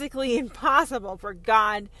 It's physically impossible for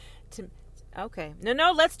God to... Okay.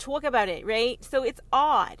 No, let's talk about it, right? So it's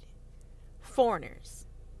odd. Foreigners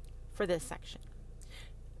for this section.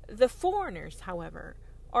 The foreigners, however,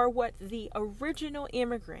 are what the original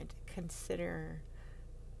immigrant consider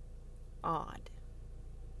odd.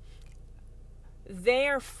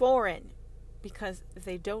 They're foreign because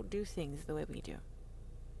they don't do things the way we do.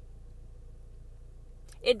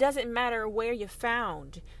 It doesn't matter where you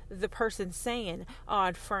found the person saying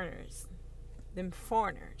odd foreigners. Them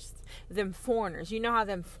foreigners. You know how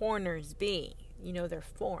them foreigners be. You know they're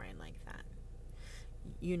foreign like that.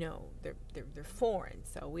 You know they're foreign,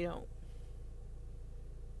 so we don't.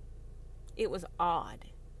 It was odd.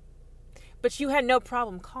 But you had no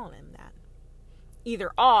problem calling him that.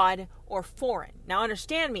 either odd or foreign. Now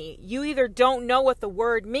understand me, you either don't know what the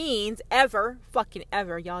word means ever, fucking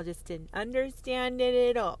ever, y'all just didn't understand it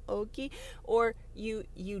at all, okay? Or you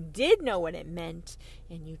did know what it meant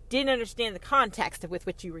and you didn't understand the context with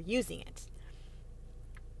which you were using it.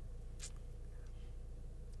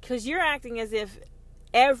 Because you're acting as if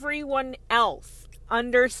everyone else,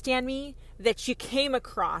 understand me, that you came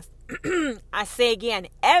across, I say again,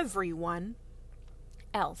 everyone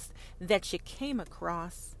else that you came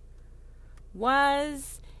across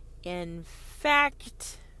was in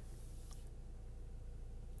fact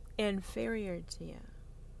inferior to you.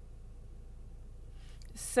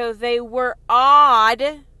 So they were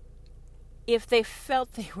odd if they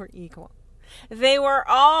felt they were equal. They were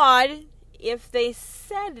odd if they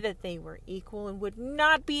said that they were equal and would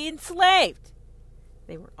not be enslaved.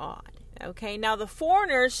 They were odd. Okay, now the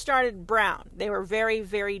foreigners started brown. They were very,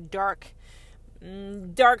 very dark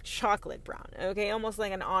chocolate brown. Okay, almost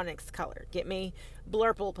like an onyx color. Get me?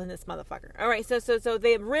 Blurple in this motherfucker. All right, so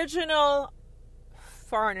the original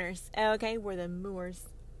foreigners, okay, were the Moors.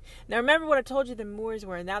 Now remember what I told you the Moors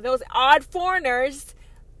were. Now those odd foreigners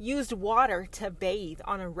used water to bathe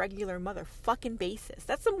on a regular motherfucking basis.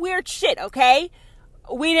 That's some weird shit, okay?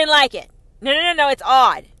 We didn't like it. No, it's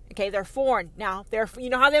odd. Okay, they're foreign. Now, you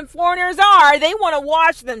know how them foreigners are. They want to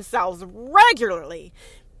wash themselves regularly.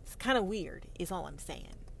 It's kind of weird, is all I'm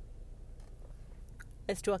saying.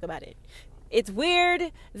 Let's talk about it. It's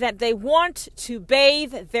weird that they want to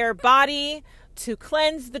bathe their body to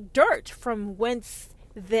cleanse the dirt from whence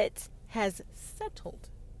that has settled.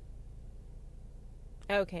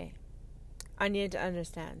 Okay, I need to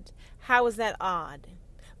understand. How is that odd?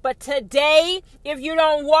 But today, if you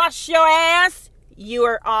don't wash your ass, you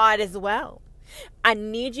are odd as well. I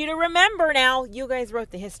need you to remember now, you guys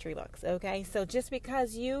wrote the history books, okay? So just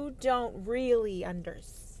because you don't really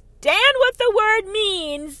understand what the word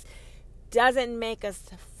means doesn't make us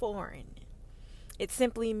foreign. It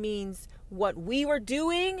simply means what we were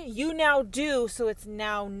doing, you now do, so it's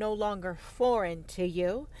now no longer foreign to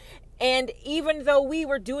you. And even though we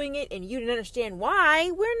were doing it and you didn't understand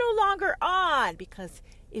why, we're no longer odd. Because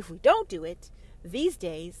if we don't do it these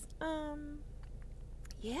days,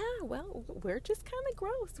 we're just kind of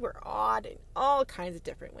gross. We're odd in all kinds of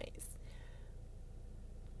different ways.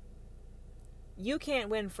 You can't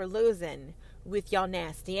win for losing with y'all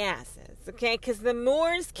nasty asses, okay? Because the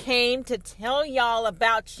Moors came to tell y'all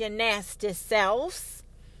about your nasty selves.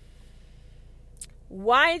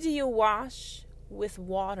 Why do you wash with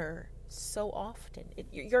water so often?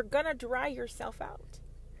 You're gonna dry yourself out.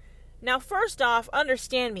 Now, first off,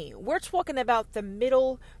 understand me. We're talking about the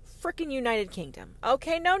middle freaking United Kingdom.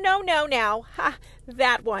 Okay, no, now. Ha,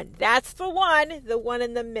 that one. That's the one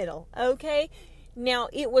in the middle. Okay? Now,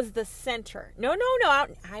 it was the center. No.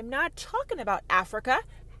 I'm not talking about Africa.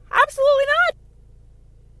 Absolutely not.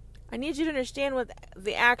 I need you to understand what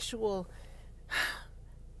the actual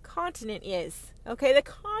continent is. Okay, the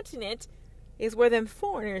continent is where them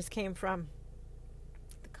foreigners came from.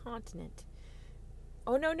 The continent.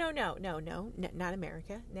 Oh, no, not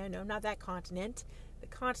America. No, not that continent. The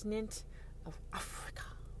continent of Africa.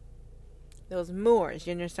 Those Moors,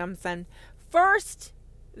 you know something? First,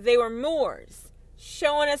 they were Moors,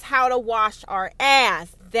 showing us how to wash our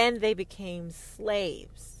ass. Then they became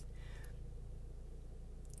slaves.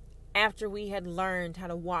 After we had learned how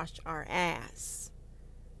to wash our ass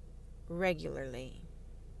regularly.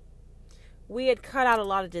 We had cut out a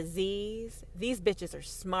lot of disease. These bitches are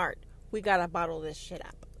smart. We gotta bottle this shit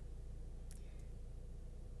up.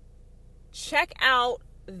 Check out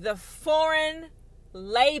the foreign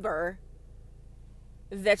labor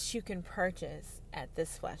that you can purchase at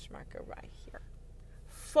this flesh market right here.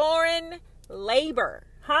 Foreign labor.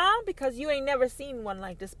 Huh? Because you ain't never seen one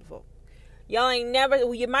like this before. Y'all ain't never,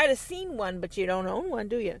 well, you might have seen one, but you don't own one,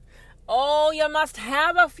 do you? Oh, you must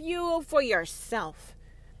have a few for yourself.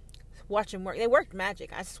 Watch them work. They work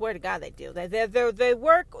magic. I swear to God they do. They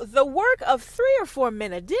work the work of 3 or 4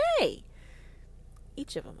 men a day.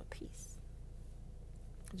 Each of them a piece.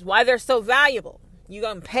 It's why they're so valuable. You're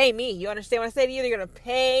going to pay me. You understand what I say to you? You're going to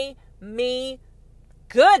pay me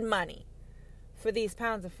good money for these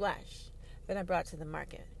pounds of flesh that I brought to the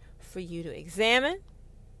market for you to examine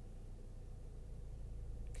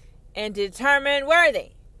and determine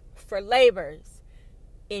worthy for labors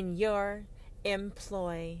in your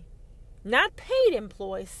employ. Not paid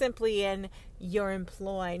employ, simply in your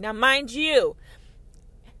employ. Now, mind you,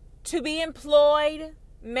 to be employed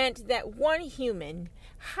meant that one human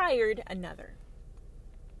hired another.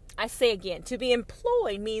 I say again, to be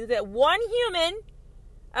employed means that one human,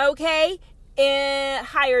 okay,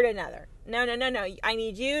 hired another. No. I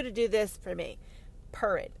need you to do this for me.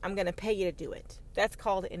 per it. I'm going to pay you to do it. That's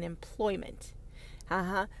called an employment.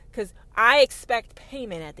 Because I expect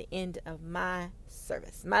payment at the end of my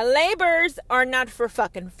service. My labors are not for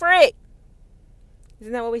fucking free.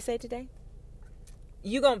 Isn't that what we say today?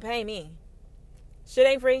 You gonna pay me. Shit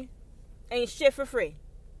ain't free. Ain't shit for free.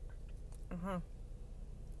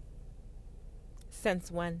 Since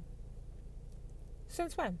when?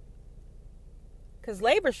 Since when? Because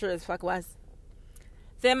labor sure as fuck was.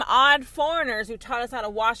 Them odd foreigners who taught us how to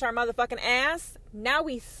wash our motherfucking ass, now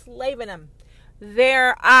we slaving them.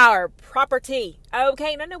 They're our property.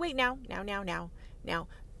 Okay, no, wait, now.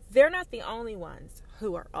 They're not the only ones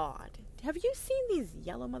who are odd. Have you seen these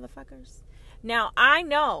yellow motherfuckers? Now, I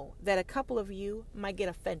know that a couple of you might get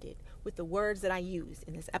offended with the words that I use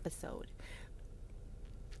in this episode.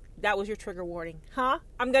 That was your trigger warning, huh?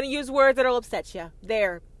 I'm going to use words that'll upset you.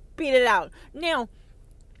 There, beat it out. Now,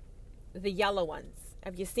 the yellow ones.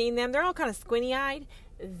 Have you seen them? They're all kind of squinty-eyed.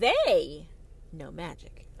 They know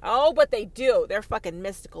magic. Oh, but they do. They're fucking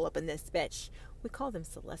mystical up in this bitch. We call them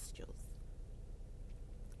celestials.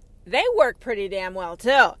 They work pretty damn well,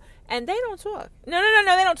 too. And they don't talk. No.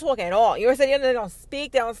 They don't talk at all. You ever say they don't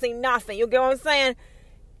speak? They don't say nothing. You get what I'm saying?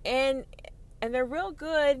 And they're real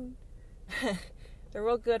good. They're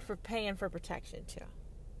real good for paying for protection, too.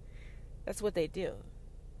 That's what they do.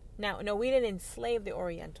 Now, no, we didn't enslave the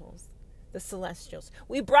Orientals, the Celestials.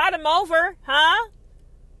 We brought them over,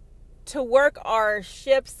 to work our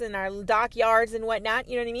ships and our dockyards and whatnot.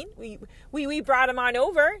 You know what I mean? We brought them on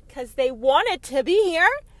over because they wanted to be here.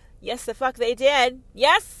 Yes, the fuck they did.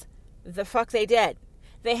 Yes, the fuck they did.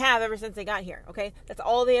 They have ever since they got here, okay? That's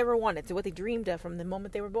all they ever wanted. It's what they dreamed of from the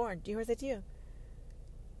moment they were born. Do you hear what I said to you?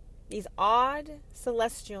 These odd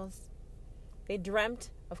Celestials, they dreamt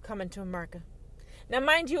of coming to America. Now,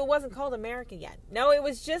 mind you, it wasn't called America yet. No, it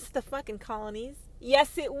was just the fucking colonies.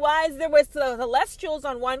 Yes, it was. There was the Celestials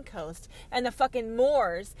on one coast, and the fucking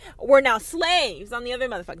Moors were now slaves on the other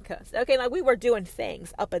motherfucking coast. Okay, like we were doing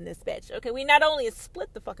things up in this bitch. Okay, we not only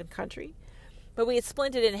split the fucking country, but we had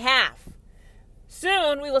split it in half.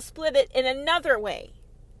 Soon, we will split it in another way.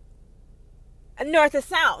 North to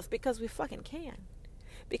south, because we fucking can.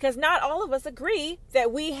 Because not all of us agree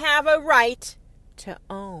that we have a right to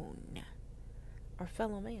own our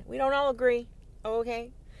fellow man. We don't all agree,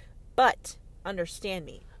 okay? But understand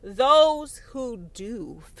me, those who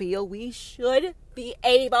do feel we should be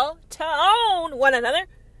able to own one another,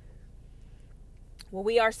 well,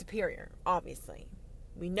 we are superior, obviously.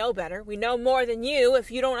 We know better. We know more than you.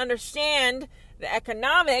 If you don't understand the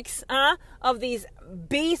economics of these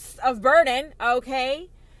beasts of burden, okay?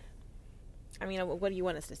 I mean, what do you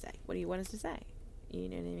want us to say? What do you want us to say? You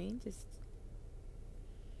know what I mean? Just...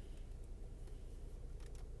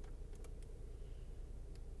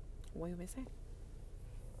 what do you want me to say?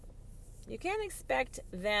 You can't expect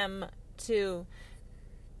them to...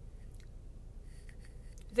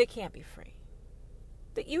 they can't be free.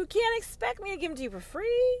 You can't expect me to give them to you for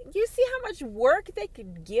free. You see how much work they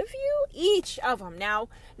could give you? Each of them. Now,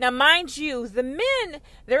 mind you, the men,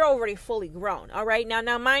 they're already fully grown. All right?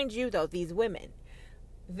 Now, mind you, though, these women,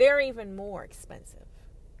 they're even more expensive.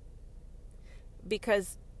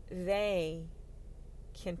 Because they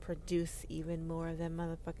can produce even more of them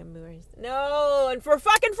motherfucking moors. No, and for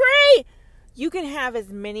fucking free! You can have as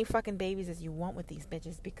many fucking babies as you want with these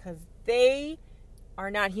bitches because they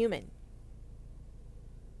are not human.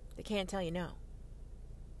 They can't tell you no.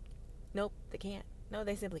 Nope, they can't. No,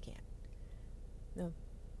 they simply can't. No,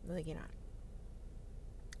 they cannot.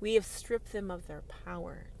 We have stripped them of their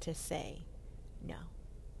power to say no.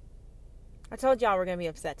 I told y'all we're going to be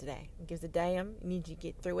upset today. It gives a damn. You need to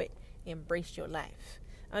get through it. Embrace your life.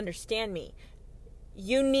 Understand me.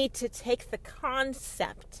 You need to take the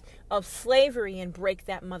concept of slavery and break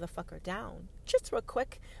that motherfucker down. Just real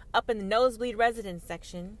quick, up in the Nosebleed Residents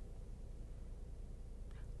section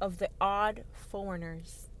of the odd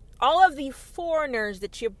foreigners. All of the foreigners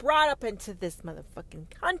that you brought up into this motherfucking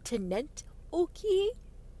continent, okay,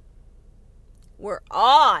 were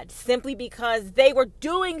odd simply because they were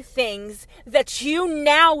doing things that you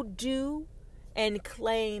now do and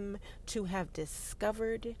claim to have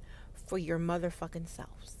discovered for your motherfucking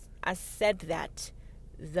selves. I said that,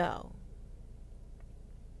 though.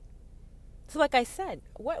 So like I said,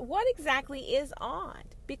 what exactly is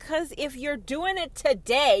odd? Because if you're doing it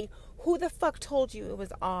today, who the fuck told you it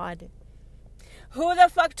was odd? Who the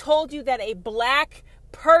fuck told you that a black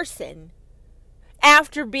person,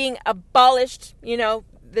 after being abolished, you know,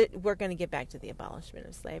 we're going to get back to the abolishment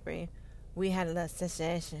of slavery. We had a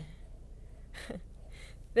secession.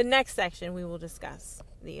 The next section we will discuss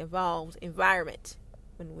the evolved environment.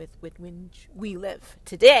 happened with which we live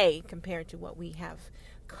today compared to what we have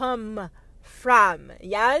come from.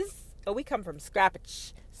 Yes? Oh, we come from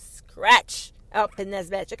scratch up in this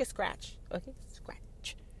bitch. Okay, scratch.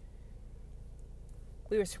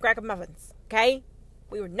 We were scrack muffins, okay?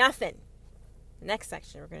 We were nothing. The next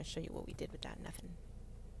section, we're going to show you what we did with that nothing.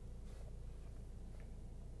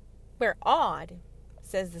 We're odd,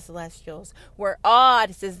 says the Celestials. We're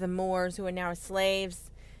odd, says the Moors, who are now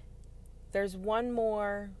slaves. There's one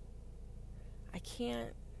more. I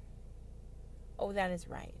can't. Oh, that is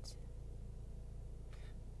right.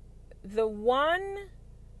 The one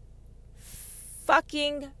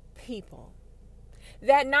fucking people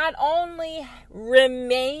that not only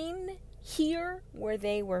remain here where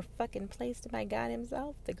they were fucking placed by God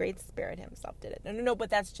himself, the Great Spirit himself did it. No, but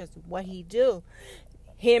that's just what he do.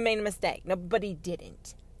 He made a mistake. Nobody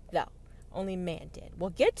didn't, though. Only man did. Well,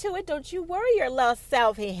 get to it. Don't you worry your little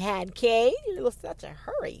self he had, Kay. You was such a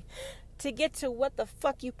hurry to get to what the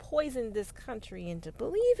fuck you poisoned this country into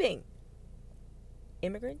believing.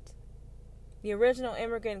 Immigrant? The original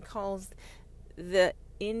immigrant calls the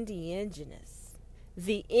indigenous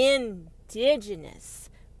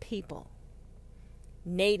people,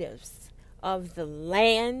 natives of the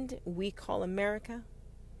land we call America.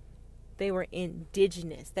 They were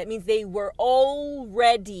indigenous. That means they were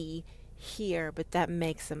already here, but that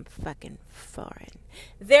makes them fucking foreign.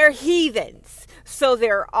 They're heathens, so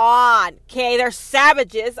they're odd, okay? They're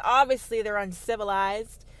savages. Obviously, they're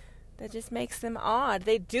uncivilized. That just makes them odd.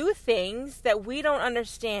 They do things that we don't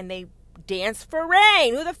understand. They dance for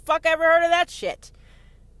rain. Who the fuck ever heard of that shit?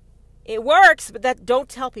 It works, but don't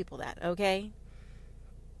tell people that, okay?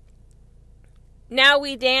 Now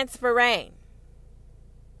we dance for rain.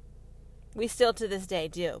 We still to this day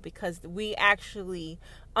do, because we actually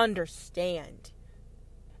understand.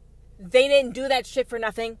 They didn't do that shit for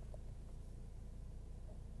nothing.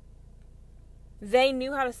 They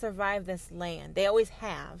knew how to survive this land. They always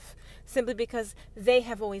have, simply because they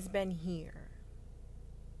have always been here.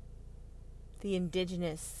 The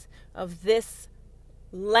indigenous of this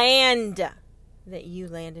land that you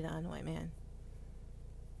landed on, white man.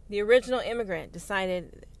 The original immigrant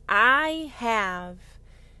decided, I have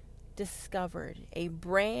discovered a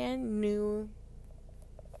brand new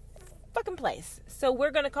fucking place. So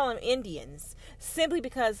we're going to call them Indians, simply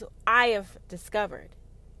because I have discovered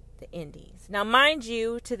the Indies. Now, mind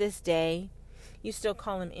you, to this day, you still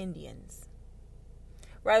call them Indians,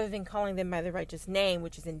 rather than calling them by the righteous name,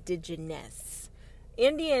 which is indigenous.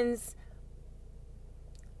 Indians,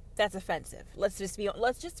 that's offensive. Let's just be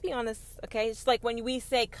honest, okay? It's like when we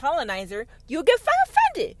say colonizer, you get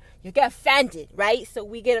offended. You get offended, right? So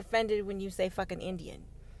we get offended when you say fucking Indian,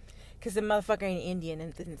 because the motherfucker ain't Indian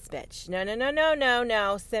in this bitch.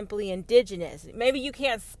 No. Simply indigenous. Maybe you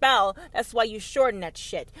can't spell. That's why you shorten that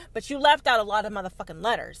shit. But you left out a lot of motherfucking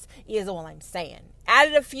letters, is all I'm saying.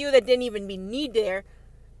 Added a few that didn't even need there.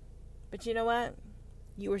 But you know what?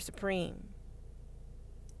 You were supreme.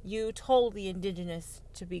 You told the indigenous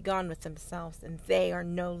to be gone with themselves, and they are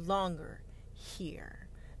no longer here.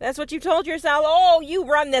 That's what you told yourself. Oh, you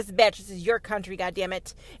run this bitch. This is your country,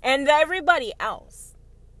 goddammit. And everybody else,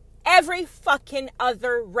 every fucking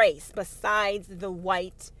other race besides the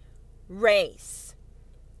white race,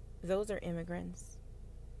 those are immigrants.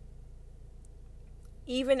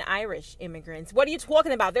 Even Irish immigrants. What are you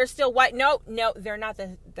talking about? They're still white. No, they're not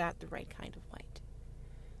the right kind of white.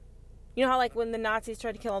 You know how, like, when the Nazis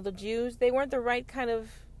tried to kill all the Jews, they weren't the right kind of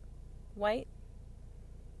white?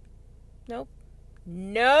 Nope.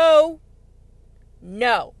 No.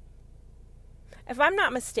 If I'm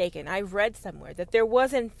not mistaken, I read somewhere that there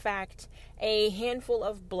was, in fact, a handful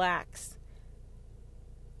of blacks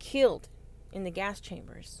killed in the gas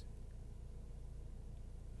chambers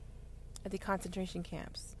at the concentration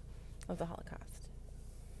camps of the Holocaust.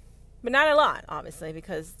 But not a lot, obviously,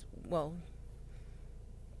 because, well,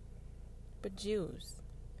 but Jews.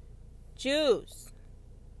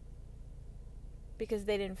 Because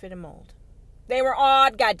they didn't fit a mold. They were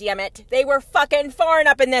odd, goddammit. They were fucking foreign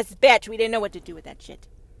up in this bitch. We didn't know what to do with that shit.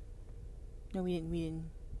 No, we didn't.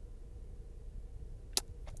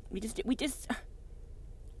 We just.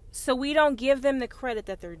 So we don't give them the credit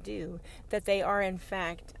that they're due, that they are in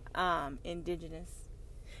fact indigenous.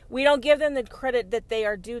 We don't give them the credit that they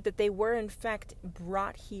are due, that they were in fact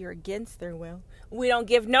brought here against their will. We don't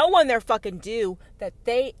give no one their fucking due, that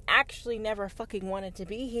they actually never fucking wanted to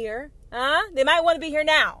be here. They might want to be here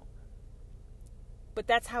now. But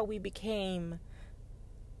that's how we became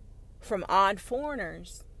from odd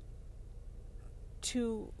foreigners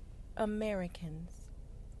to Americans.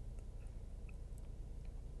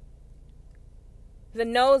 The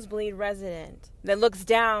nosebleed resident that looks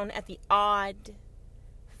down at the odd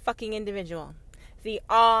fucking individual, the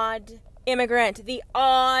odd immigrant, the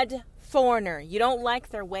odd foreigner. You don't like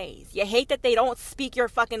their ways. You hate that they don't speak your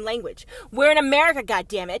fucking language. We're in America,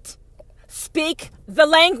 goddammit. Speak the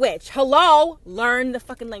language. Hello? Learn the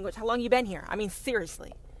fucking language. How long you been here? I mean,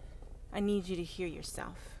 seriously. I need you to hear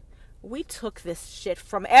yourself. We took this shit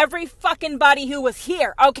from every fucking body who was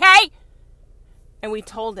here, okay? And we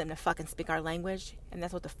told them to fucking speak our language, and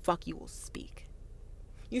that's what the fuck you will speak.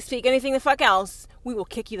 You speak anything the fuck else, we will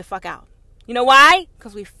kick you the fuck out. You know why?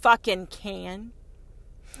 Because we fucking can.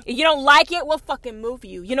 If you don't like it, we'll fucking move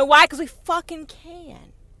you. You know why? Because we fucking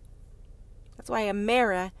can. That's why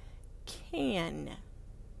America can.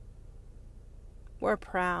 We're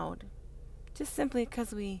proud. Just simply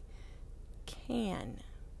because we can.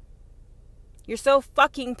 You're so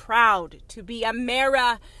fucking proud to be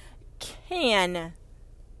American.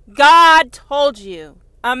 God told you,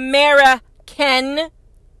 Americans,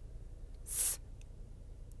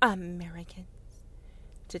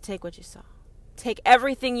 to take what you saw. Take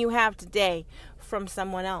everything you have today from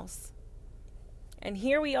someone else. And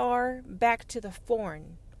here we are back to the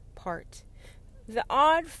foreign part. The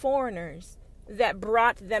odd foreigners that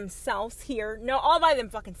brought themselves here. No, all by them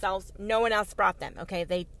fucking selves. No one else brought them. Okay,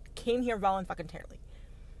 they came here voluntarily.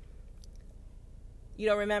 You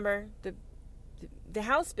don't remember? The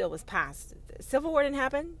House bill was passed. The Civil War didn't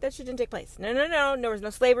happen. That shit didn't take place. No. There was no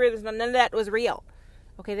slavery. None of that was real.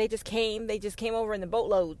 Okay, they just came over in the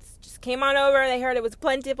boatloads. Just came on over. They heard it was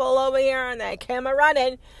plentiful over here, and they came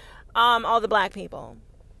a-running. All the black people.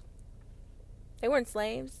 They weren't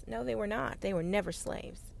slaves. No, they were not. They were never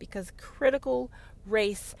slaves. Because critical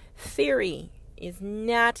race theory is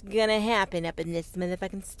not gonna happen up in this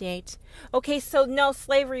motherfucking state. Okay, so no,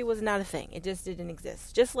 slavery was not a thing. It just didn't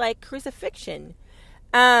exist. Just like crucifixion.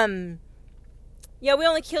 Yeah, we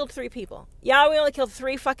only killed 3 people. Yeah, we only killed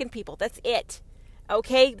 3 fucking people. That's it.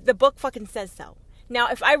 Okay? The book fucking says so. Now,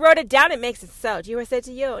 if I wrote it down, it makes it so. Do you hear what I said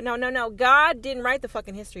to you? No. God didn't write the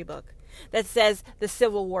fucking history book that says the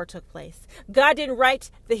Civil War took place. God didn't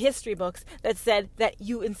write the history books that said that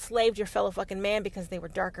you enslaved your fellow fucking man because they were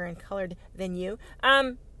darker in colored than you.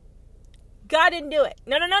 God didn't do it.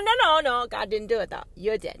 No. God didn't do it, though.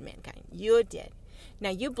 You did, mankind. You did. Now,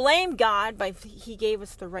 you blame God, but he gave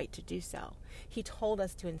us the right to do so. He told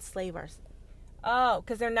us to enslave ourselves. Oh,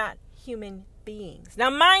 because they're not human beings. Now,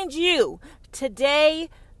 mind you, today,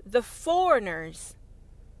 the foreigners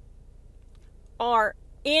are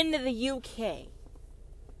in the UK.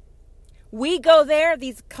 We go there,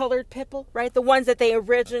 these colored people, right? The ones that they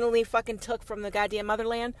originally fucking took from the goddamn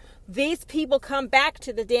motherland. These people come back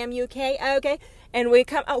to the damn UK, okay? And we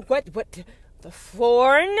come, oh, what? The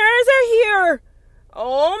foreigners are here.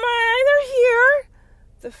 Oh my, they're here.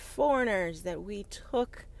 The foreigners that we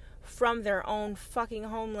took from their own fucking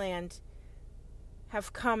homeland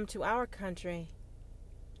have come to our country.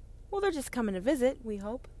 Well, they're just coming to visit, we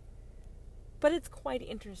hope. But it's quite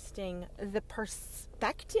interesting, the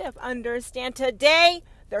perspective. Understand, today,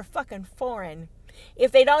 they're fucking foreign.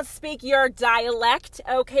 If they don't speak your dialect,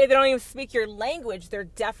 okay, they don't even speak your language, they're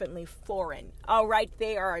definitely foreign. All right,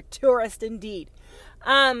 they are a tourist indeed.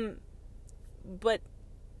 But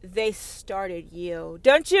they started you.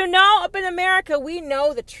 Don't you know? Up in America, we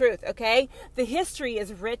know the truth, okay? The history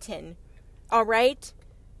is written, all right?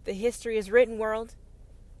 The history is written, world.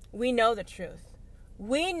 We know the truth.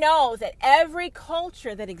 We know that every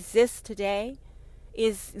culture that exists today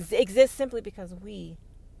exists simply because we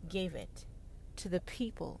gave it to the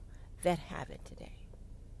people that have it today.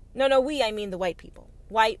 No, I mean the white people.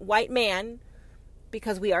 White man,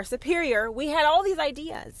 because we are superior, we had all these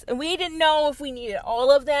ideas. And we didn't know if we needed all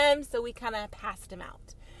of them, so we kind of passed them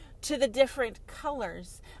out to the different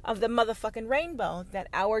colors of the motherfucking rainbow that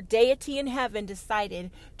our deity in heaven decided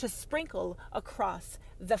to sprinkle across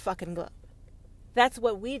the fucking globe. That's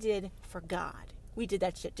what we did for God. We did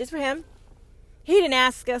that shit just for him. He didn't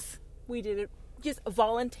ask us. We did it just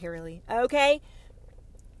voluntarily, okay?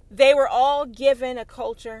 They were all given a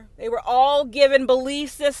culture. They were all given belief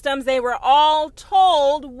systems. They were all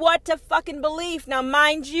told what to fucking believe. Now,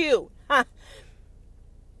 mind you,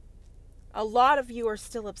 a lot of you are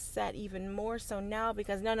still upset, even more so now,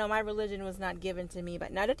 because no, my religion was not given to me.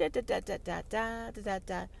 But you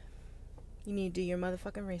need to do your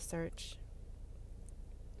motherfucking research.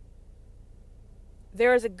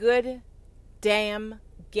 There is a good damn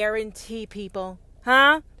guarantee, people.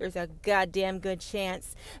 There's a goddamn good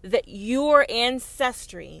chance that your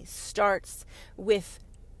ancestry starts with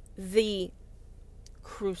the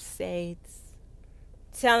Crusades.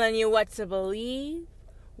 Telling you what to believe,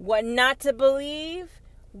 what not to believe,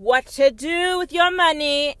 what to do with your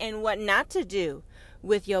money and what not to do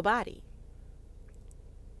with your body,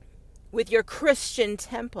 with your Christian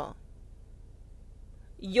temple.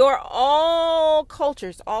 All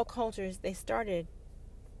cultures, they started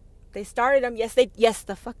them. Yes,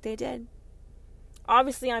 the fuck they did.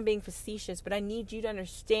 Obviously, I'm being facetious, but I need you to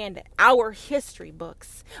understand that our history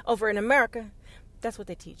books over in America, that's what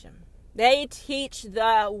they teach them. They teach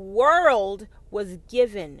the world was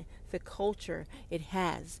given the culture it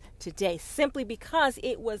has today simply because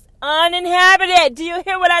it was uninhabited. Do you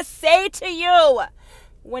hear what I say to you?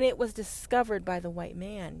 When it was discovered by the white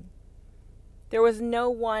man, there was no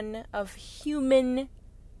one of human,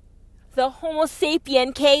 the Homo sapien,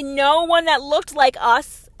 okay, no one that looked like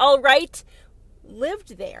us, all right,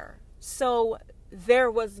 lived there. So there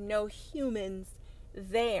was no humans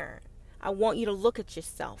there. I want you to look at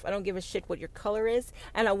yourself. I don't give a shit what your color is,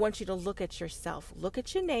 and I want you to look at yourself. Look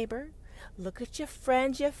at your neighbor. Look at your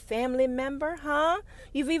friend, your family member, huh?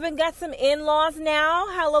 You've even got some in-laws now.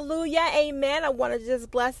 Hallelujah, amen. I want to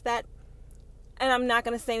just bless that. And I'm not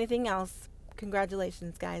going to say anything else.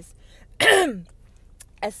 Congratulations, guys.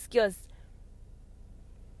 Excuse.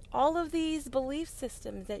 All of these belief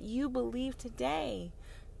systems that you believe today,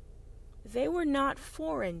 they were not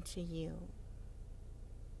foreign to you.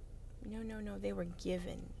 No, they were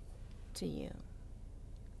given to you.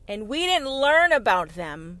 And we didn't learn about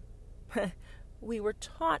them. We were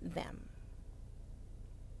taught them.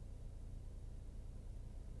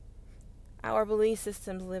 Our belief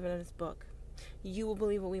systems live in this book. You will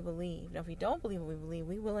believe what we believe. Now, if you don't believe what we believe,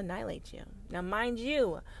 we will annihilate you. Now, mind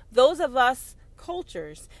you, those of us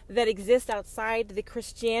cultures that exist outside the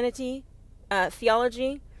Christianity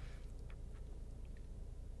theology,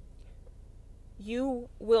 you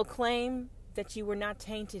will claim that you were not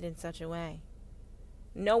tainted in such a way.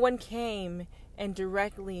 No one came and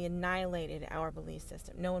directly annihilated our belief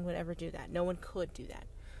system. No one would ever do that. No one could do that.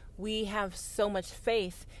 We have so much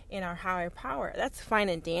faith in our higher power. That's fine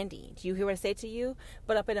and dandy. Do you hear what I say to you?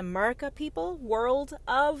 But up in America, people,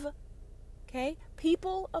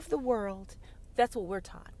 people of the world, that's what we're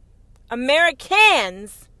taught.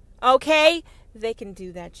 Americans, okay, they can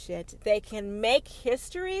do that shit. They can make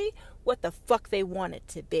history what the fuck they want it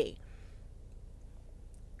to be.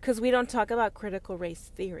 Because we don't talk about critical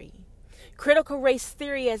race theory. Critical race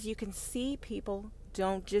theory, as you can see, people,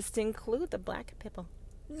 don't just include the black people.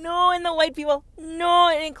 No, and the white people. No,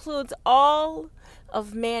 it includes all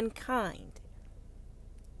of mankind.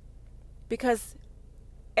 Because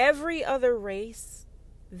every other race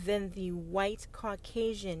than the white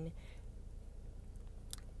Caucasian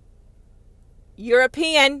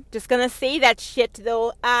European, just gonna say that shit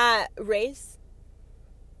though, race,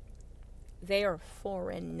 they are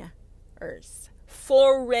foreigners.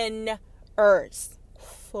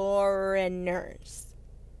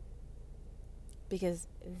 Because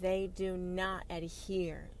they do not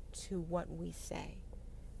adhere to what we say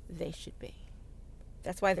they should be.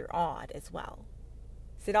 That's why they're odd as well.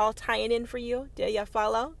 Is it all tying in for you? Do you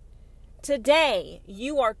follow? Today,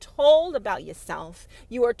 you are told about yourself.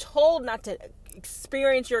 You are told not to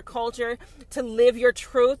experience your culture, to live your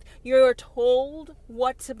truth. You are told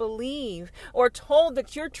what to believe, or told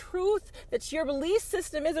that your truth, that your belief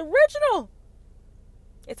system is original.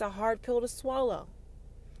 It's a hard pill to swallow.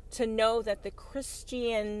 To know that the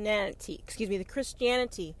Christianity,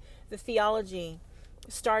 the theology,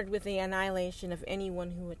 started with the annihilation of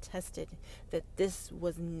anyone who attested that this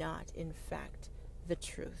was not, in fact, the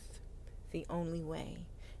truth, the only way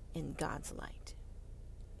in God's light.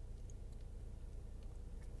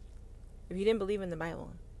 If you didn't believe in the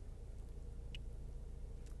Bible,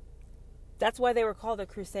 that's why they were called the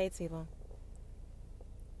Crusades, people.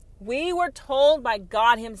 We were told by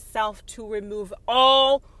God himself to remove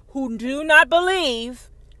all who do not believe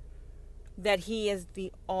that he is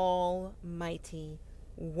the almighty,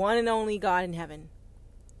 one and only God in heaven.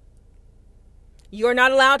 You're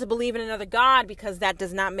not allowed to believe in another God because that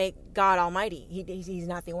does not make God almighty. He's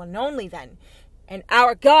not the one and only then. And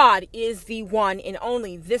our God is the one and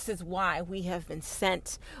only. This is why we have been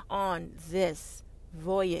sent on this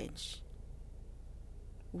voyage.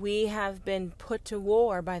 We have been put to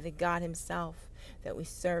war by the God himself that we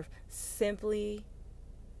serve, simply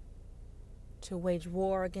to wage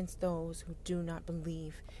war against those who do not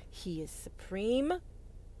believe he is supreme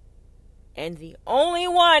and the only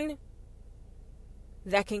one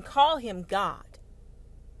that can call him God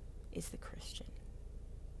is the Christian.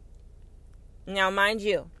 Now, mind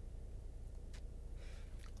you,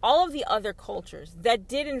 all of the other cultures that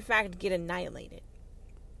did in fact get annihilated,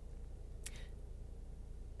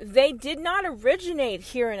 they did not originate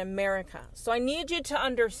here in America. So I need you to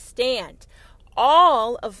understand,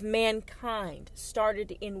 All of mankind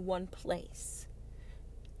started in one place.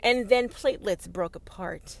 And then platelets broke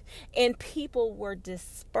apart and people were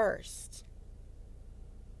dispersed.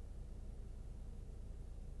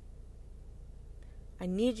 I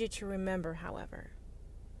need you to remember, however,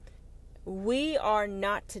 we are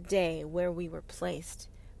not today where we were placed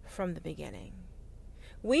from the beginning.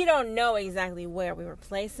 We don't know exactly where we were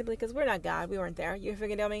placed simply because we're not God. We weren't there. You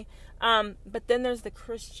forget me? But then there's the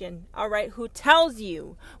Christian, all right, who tells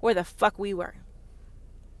you where the fuck we were.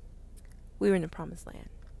 We were in the promised land.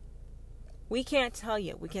 We can't tell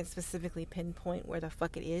you. We can't specifically pinpoint where the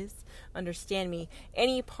fuck it is. Understand me.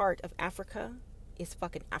 Any part of Africa is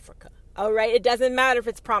fucking Africa. All right? It doesn't matter if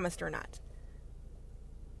it's promised or not.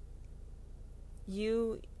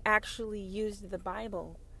 You actually used the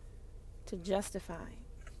Bible to justify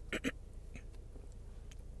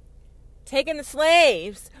taking the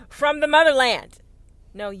slaves from the motherland.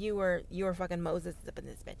 No, you were fucking Moses up in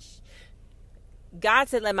this bitch. God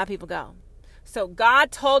said, let my people go. So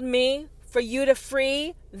God told me for you to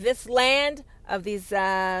free this land of these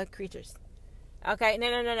creatures. Okay,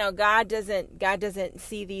 no. God doesn't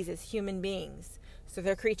see these as human beings. So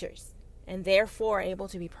they're creatures. And therefore able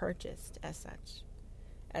to be purchased as such.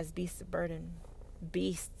 As beasts of burden.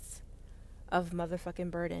 Beasts of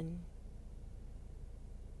motherfucking burden.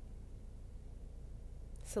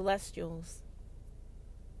 Celestials.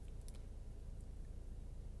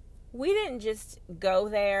 We didn't just go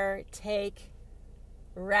there, take,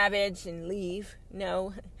 ravage, and leave.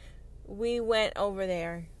 No. We went over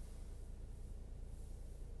there.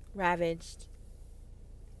 Ravaged.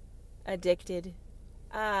 Addicted.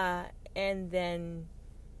 And then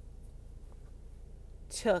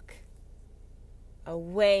took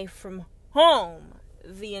away from home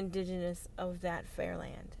the indigenous of that fair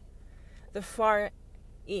land. The far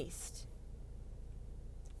east.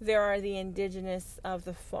 There are the indigenous of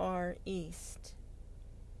the far east.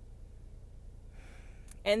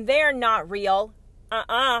 And they're not real.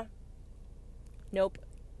 Nope.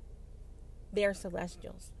 They're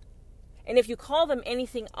celestials. And if you call them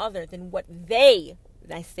anything other than what they,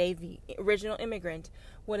 I say the original immigrant,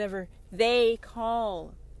 whatever they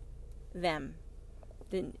call them,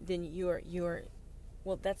 then you're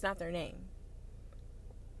well, that's not their name.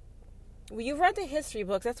 Well, you've read the history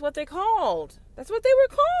books. That's what they called. That's what they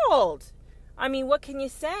were called. I mean, what can you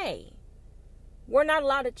say? We're not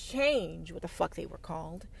allowed to change what the fuck they were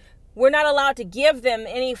called. We're not allowed to give them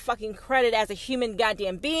any fucking credit as a human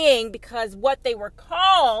goddamn being because what they were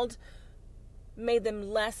called made them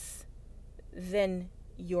less than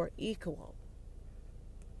your equal.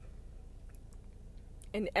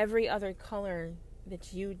 And every other color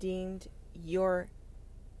that you deemed your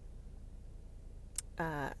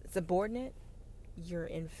subordinate, your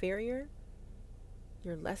inferior,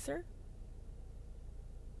 your lesser,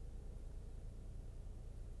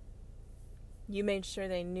 you made sure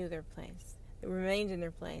they knew their place. They remained in their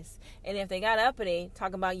place. And if they got uppity,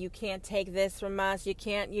 talking about you can't take this from us, you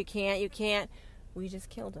can't, we just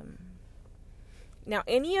killed them. Now,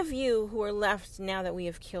 any of you who are left now that we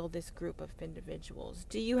have killed this group of individuals,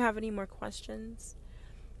 do you have any more questions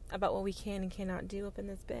about what we can and cannot do up in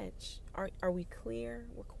this bitch? Are we clear?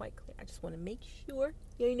 We're quite clear. I just want to make sure.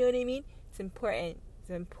 You know what I mean? It's important. It's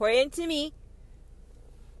important to me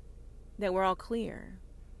that we're all clear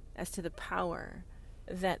as to the power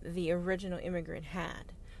that the original immigrant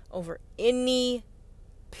had over any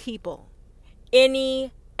people,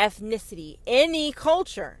 any ethnicity, any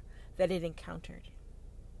culture that it encountered.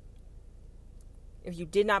 If you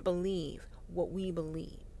did not believe what we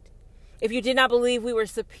believed, if you did not believe we were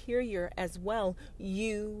superior as well,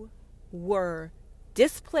 you were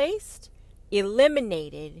displaced,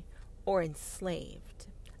 eliminated, or enslaved.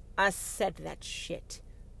 I said that shit,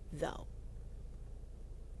 though.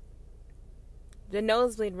 The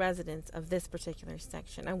Nosebleed residents of this particular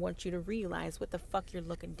section, I want you to realize what the fuck you're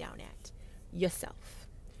looking down at. Yourself.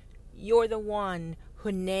 You're the one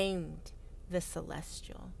who named the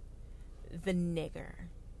celestial, the nigger,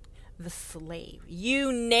 the slave.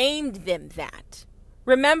 You named them that.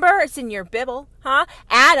 Remember, it's in your Bible, huh?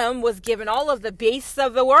 Adam was given all of the beasts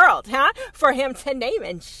of the world, huh? For him to name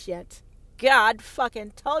and shit. God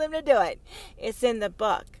fucking told him to do it. It's in the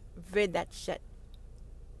book. Read that shit.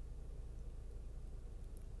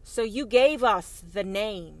 So you gave us the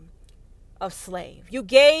name of slave. You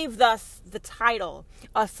gave us the title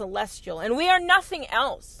of celestial. And we are nothing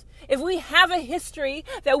else. If we have a history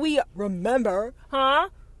that we remember, huh?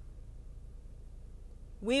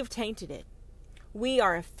 We've tainted it. We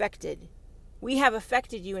are affected. We have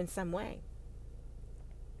affected you in some way.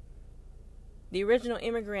 The original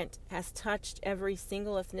immigrant has touched every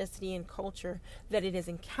single ethnicity and culture that it has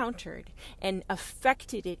encountered and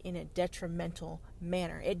affected it in a detrimental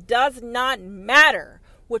manner. It does not matter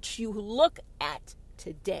what you look at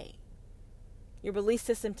today. Your belief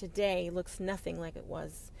system today looks nothing like it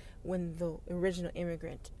was when the original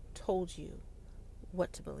immigrant told you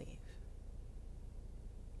what to believe.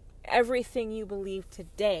 Everything you believe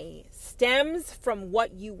today stems from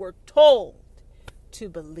what you were told to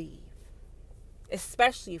believe.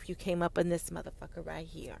 Especially if you came up in this motherfucker right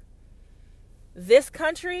here. This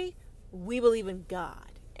country, we believe in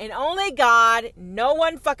God. And only God, no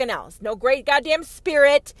one fucking else. No great goddamn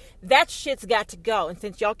spirit. That shit's got to go. And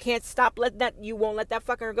since y'all can't stop letting that, you won't let that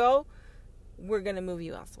fucker go, we're going to move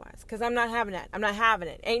you elsewise. Because I'm not having that. I'm not having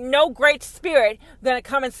it. Ain't no great spirit going to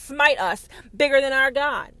come and smite us bigger than our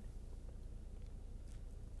God.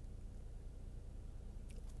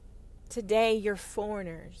 Today, you're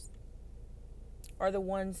foreigners. Are the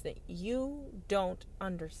ones that you don't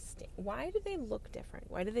understand. Why do they look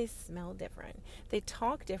different? Why do they smell different? They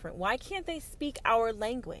talk different. Why can't they speak our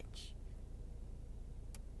language?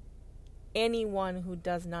 Anyone who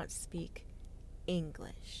does not speak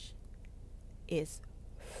English is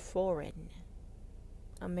foreign.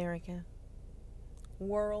 America.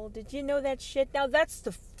 World. Did you know that shit? Now that's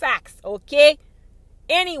the facts, okay?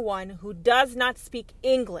 Anyone who does not speak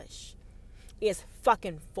English is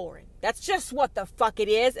fucking foreign. That's just what the fuck it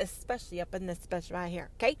is, especially up in this bitch right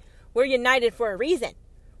here, okay? We're united for a reason.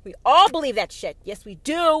 We all believe that shit. Yes, we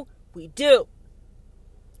do. We do.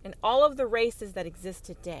 And all of the races that exist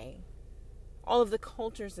today, all of the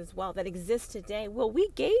cultures as well that exist today, well, we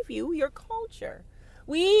gave you your culture.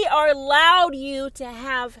 We are allowed you to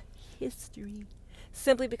have history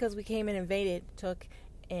simply because we came and invaded, took,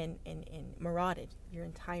 and marauded your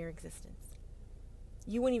entire existence.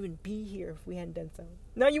 You wouldn't even be here if we hadn't done so.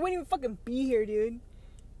 No, you wouldn't even fucking be here, dude.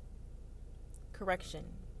 Correction.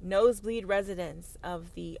 Nosebleed Residents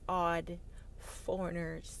of the odd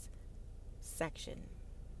foreigners section.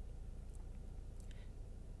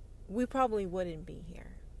 We probably wouldn't be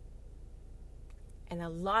here. And a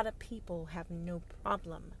lot of people have no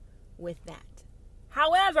problem with that.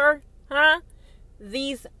 However,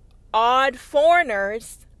 these odd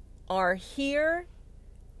foreigners are here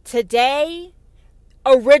today.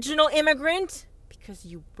 Original immigrant, because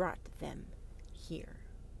you brought them here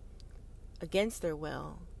against their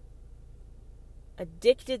will,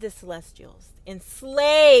 addicted to celestials,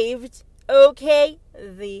 enslaved, okay,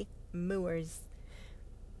 the Moors.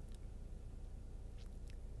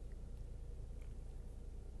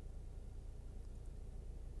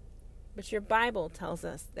 But your Bible tells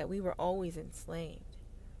us that we were always enslaved.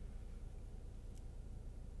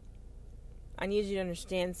 I need you to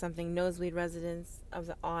understand something, Nosebleed Residents of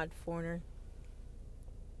the odd foreigner.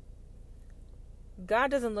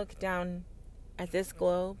 God doesn't look down at this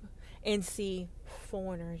globe and see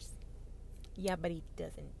foreigners. Yeah, but he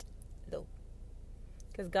doesn't, though.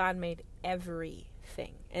 Because God made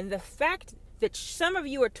everything. And the fact that some of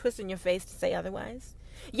you are twisting your face to say otherwise,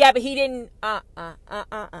 yeah, but he didn't,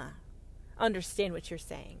 understand what you're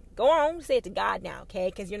saying. Go on, say it to God now, okay?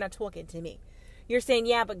 Because you're not talking to me. You're saying,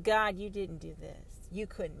 yeah, but God, you didn't do this. You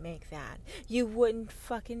couldn't make that. You wouldn't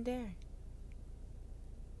fucking dare.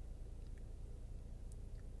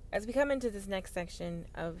 As we come into this next section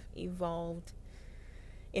of evolved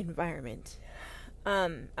environment,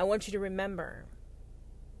 I want you to remember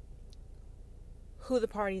who the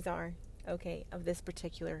parties are, okay, of this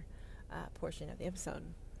particular portion of the episode.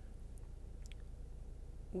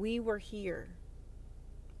 We were here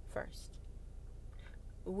first.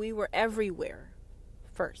 We were everywhere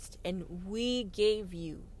first, and we gave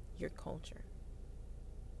you your culture.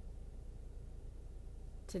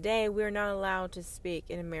 Today, we're not allowed to speak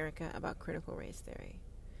in America about critical race theory.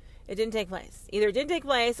 It didn't take place. Either it didn't take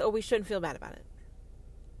place, or we shouldn't feel bad about it.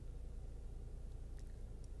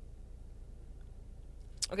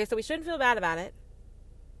 Okay, so we shouldn't feel bad about it,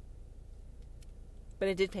 but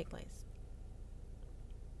it did take place.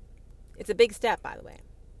 It's a big step, by the way.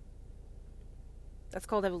 That's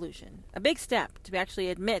called evolution. A big step to actually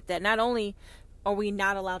admit that not only are we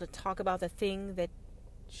not allowed to talk about the thing that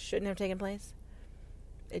shouldn't have taken place,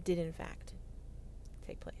 it did in fact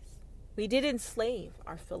take place. We did enslave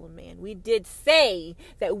our fellow man. We did say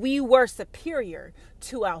that we were superior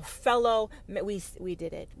to our fellow man. We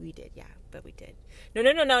did it. We did, yeah, but we did.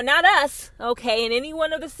 No, not us. Okay, and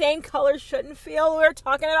anyone of the same color shouldn't feel we're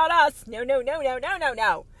talking about us. No.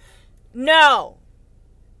 No.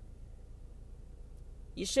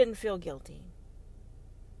 You shouldn't feel guilty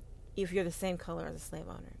if you're the same color as a slave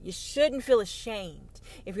owner. You shouldn't feel ashamed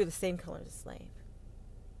if you're the same color as a slave.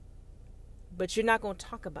 But you're not going to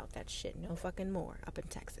talk about that shit no fucking more up in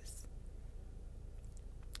Texas.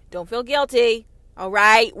 Don't feel guilty. All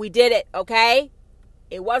right? We did it, okay?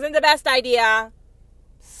 It wasn't the best idea.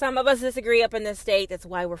 Some of us disagree up in this state. That's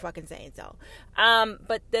why we're fucking saying so.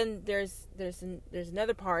 But then there's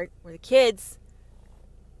another part where the kids,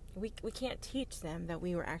 we can't teach them that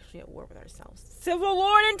we were actually at war with ourselves. Civil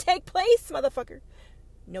War didn't take place, motherfucker.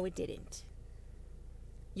 No, it didn't.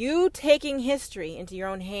 You taking history into your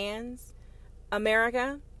own hands,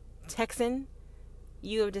 America, Texan,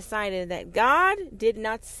 you have decided that God did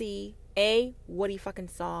not see what he fucking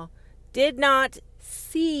saw. Did not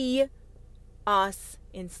see us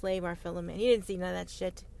enslave our fellow man. He didn't see none of that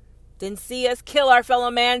shit. Didn't see us kill our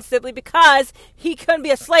fellow man simply because he couldn't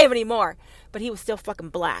be a slave anymore. But he was still fucking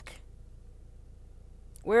black.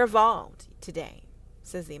 We're evolved today,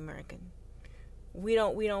 says the American. We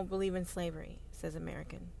don't believe in slavery, says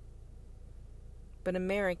American. But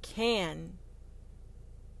American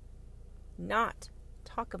not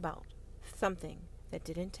talk about something that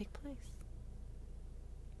didn't take place.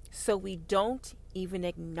 So we don't even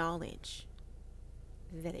acknowledge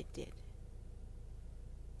that it did.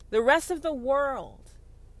 The rest of the world,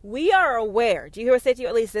 we are aware. Do you hear what I say to you?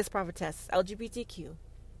 At least this prophetess, LGBTQ.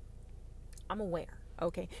 I'm aware,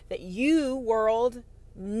 okay, that you, world,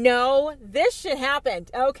 know this shit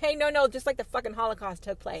happened. Okay, no, just like the fucking Holocaust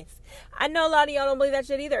took place. I know a lot of y'all don't believe that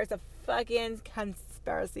shit either. It's a fucking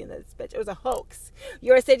conspiracy in this bitch. It was a hoax.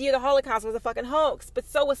 You already said to you the Holocaust was a fucking hoax, but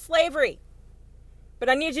so was slavery. But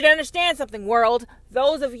I need you to understand something, world.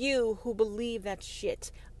 Those of you who believe that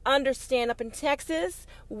shit, understand up in Texas,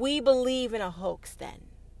 we believe in a hoax then.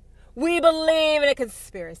 We believe in a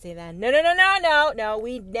conspiracy then. No.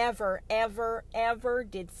 We never, ever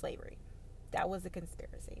did slavery. That was a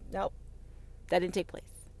conspiracy. Nope. That didn't take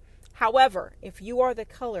place. However, if you are the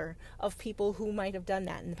color of people who might have done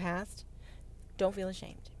that in the past, don't feel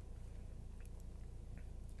ashamed.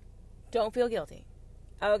 Don't feel guilty.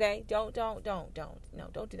 Okay? Don't. No,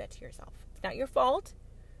 don't do that to yourself. It's not your fault.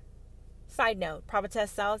 Side note,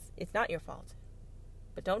 prophetess says it's not your fault.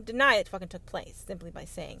 But don't deny it fucking took place simply by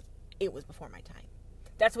saying it was before my time.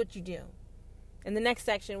 That's what you do. In the next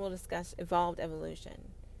section, we'll discuss evolved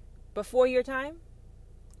evolution. Before your time?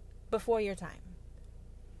 Before your time.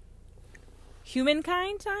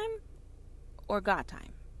 Humankind time? Or God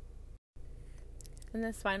time? In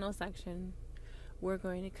this final section, we're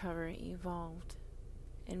going to cover evolved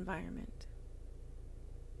environment.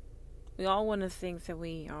 We all want to think that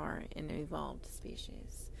we are an evolved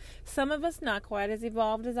species. Some of us not quite as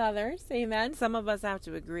evolved as others. Amen. Some of us have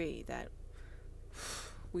to agree that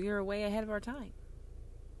we are way ahead of our time.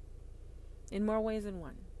 In more ways than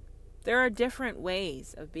one. There are different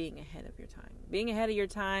ways of being ahead of your time. Being ahead of your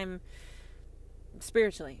time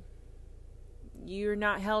spiritually. You're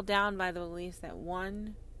not held down by the beliefs that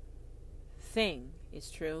one thing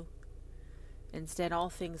is true. Instead, all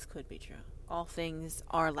things could be true. All things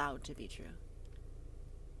are allowed to be true.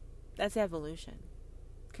 That's evolution.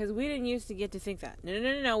 Because we didn't used to get to think that.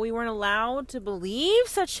 No. We weren't allowed to believe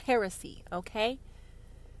such heresy, okay?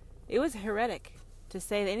 It was heretic to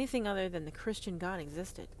say that anything other than the Christian God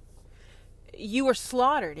existed. You were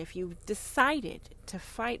slaughtered if you decided to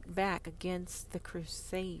fight back against the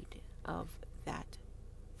crusade of that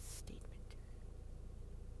statement.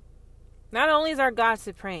 Not only is our God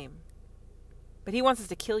supreme, but he wants us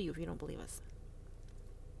to kill you if you don't believe us.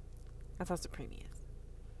 That's how supreme he is.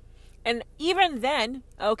 And even then,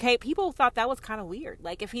 okay, people thought that was kind of weird.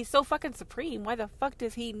 Like, if he's so fucking supreme, why the fuck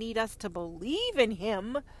does he need us to believe in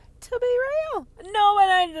him to be real? No,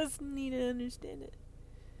 and I just need to understand it.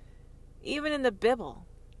 Even in the Bible,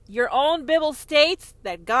 your own Bible states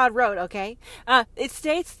that God wrote, okay? It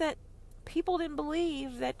states that people didn't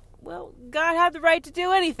believe that, well, God had the right to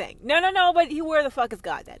do anything. No, but where the fuck is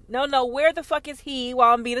God then? No, where the fuck is he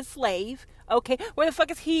while I'm being a slave? Okay, where the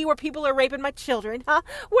fuck is he where people are raping my children? Huh?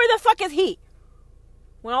 Where the fuck is he?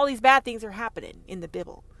 When all these bad things are happening in the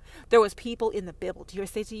Bible. There was people in the Bible, do you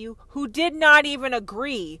say to you, who did not even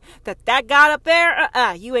agree that God up there,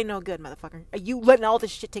 you ain't no good, motherfucker. Are you letting all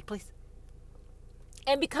this shit take place?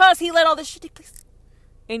 And because he let all this shit take place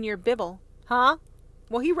in your Bible, huh?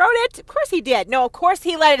 Well, he wrote it. Of course he did. No, of course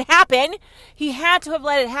he let it happen. He had to have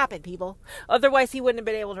let it happen, people. Otherwise, he wouldn't have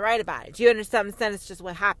been able to write about it. Do you understand? It's just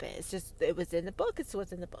what happened. It's just, it was in the book. It's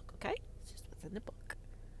what's in the book, okay? It's just what's in the book.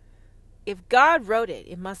 If God wrote it,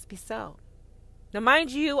 it must be so. Now,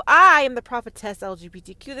 mind you, I am the prophetess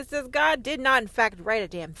LGBTQ that says God did not, in fact, write a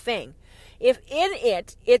damn thing. If in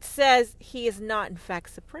it says he is not, in fact,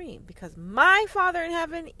 supreme. Because my Father in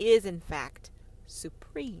heaven is, in fact,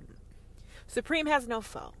 supreme. Supreme has no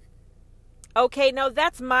foe. Okay, no,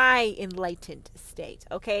 that's my enlightened state.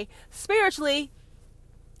 Okay, spiritually,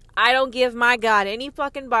 I don't give my God any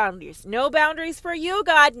fucking boundaries. No boundaries for you,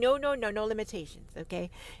 God. No limitations. Okay,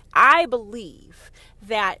 I believe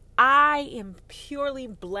that I am purely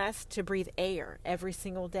blessed to breathe air every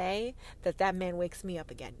single day. That man wakes me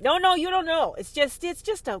up again. No, you don't know. It's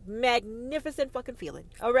just a magnificent fucking feeling.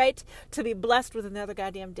 All right, to be blessed with another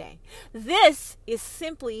goddamn day. This is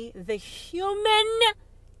simply the human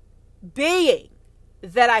being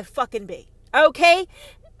that I fucking be. Okay?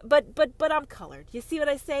 But I'm colored. You see what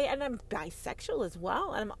I say? And I'm bisexual as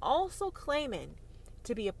well. And I'm also claiming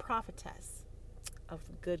to be a prophetess of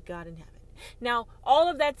the good God in heaven. Now, all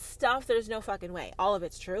of that stuff, there's no fucking way. All of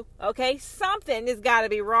it's true. Okay? Something has got to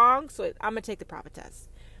be wrong. So I'm going to take the prophetess.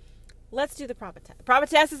 Let's do the prophetess.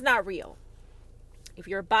 Prophetess is not real. If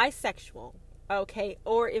you're bisexual, okay,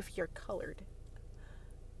 or if you're colored,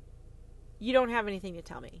 you don't have anything to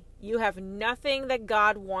tell me. You have nothing that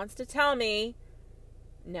God wants to tell me.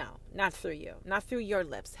 No, not through you. Not through your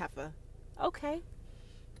lips, Heffa. Okay.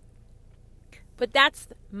 But that's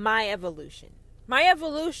my evolution. My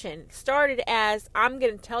evolution started as, I'm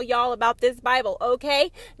going to tell y'all about this Bible,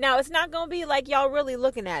 okay? Now, it's not going to be like y'all really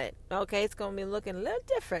looking at it, okay? It's going to be looking a little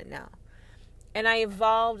different now. And I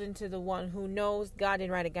evolved into the one who knows God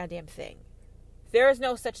didn't write a goddamn thing. There is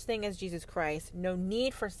no such thing as Jesus Christ. No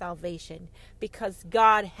need for salvation because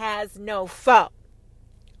God has no foe.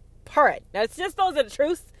 Period. Now, it's just those are the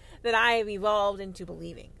truths that I have evolved into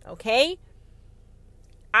believing, okay?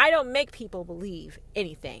 I don't make people believe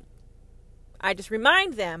anything. I just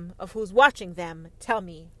remind them of who's watching them tell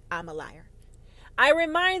me I'm a liar. I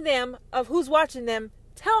remind them of who's watching them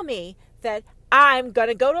tell me that I'm going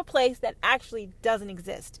to go to a place that actually doesn't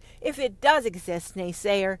exist. If it does exist,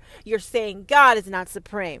 naysayer, you're saying God is not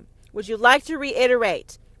supreme. Would you like to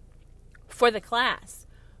reiterate for the class,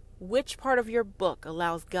 which part of your book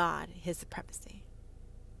allows God his supremacy?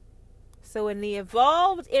 So in the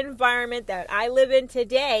evolved environment that I live in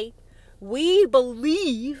today, we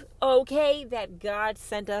believe, okay, that God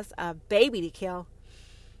sent us a baby to kill.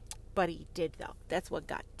 But he did, though. That's what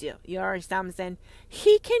God do. You understand what I'm saying?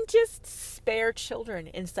 He can just spare children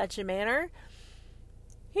in such a manner.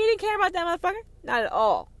 He didn't care about that motherfucker. Not at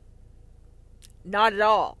all. Not at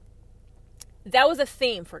all. That was a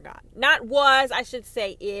theme for God. Not was, I should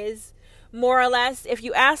say is, more or less. If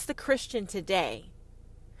you ask the Christian today,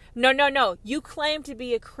 no. You claim to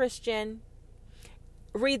be a Christian,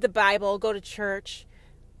 read the Bible, go to church,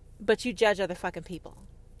 but you judge other fucking people.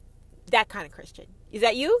 That kind of Christian. Is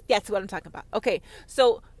that you? That's what I'm talking about. Okay,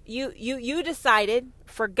 so you decided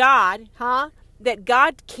for God, that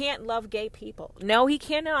God can't love gay people. No, he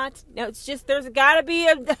cannot. No, it's just there's got to be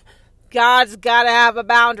God's got to have a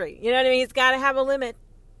boundary. You know what I mean? He's got to have a limit.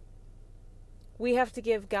 We have to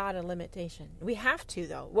give God a limitation. We have to,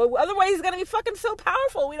 though. Well, otherwise he's going to be fucking so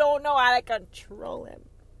powerful we don't know how to control him.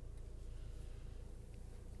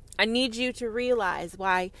 I need you to realize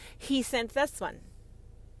why he sent this one.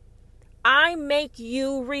 I make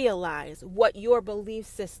you realize what your belief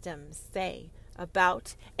systems say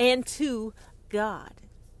about and to God.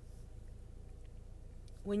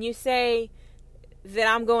 When you say that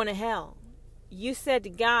I'm going to hell, you said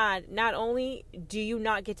to God, not only do you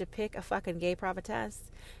not get to pick a fucking gay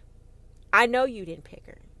prophetess, I know you didn't pick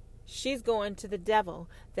her. She's going to the devil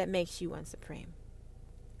that makes you unsupreme.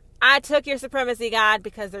 I took your supremacy, God,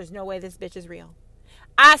 because there's no way this bitch is real.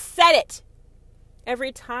 I said it.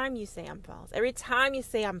 Every time you say I'm false, every time you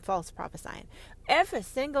say I'm false prophesying, every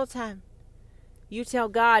single time you tell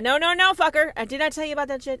God, no, fucker, I did not tell you about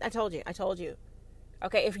that shit. I told you.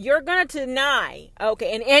 Okay, if you're going to deny,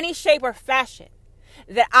 okay, in any shape or fashion,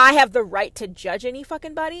 that I have the right to judge any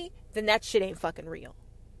fucking body, then that shit ain't fucking real.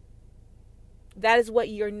 That is what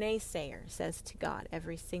your naysayer says to God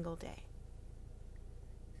every single day.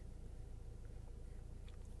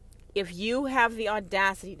 If you have the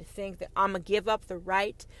audacity to think that I'm going to give up the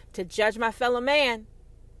right to judge my fellow man,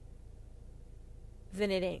 then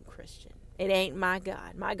it ain't Christian. It ain't my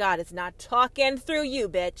God. My God is not talking through you,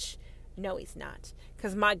 bitch. No, he's not.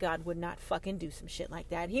 Because my God would not fucking do some shit like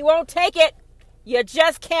that. He won't take it. You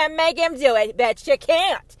just can't make him do it, bitch. You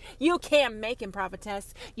can't. You can't make him,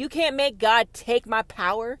 prophetess. You can't make God take my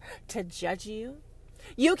power to judge you.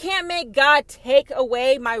 You can't make God take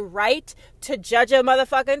away my right to judge a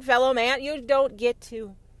motherfucking fellow man. You don't get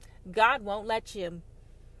to. God won't let you.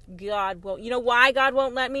 God won't. You know why God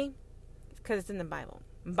won't let me? Because it's in the Bible.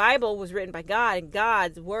 The Bible was written by God, and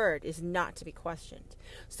God's word is not to be questioned.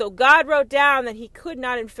 So God wrote down that he could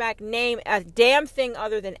not, in fact, name a damn thing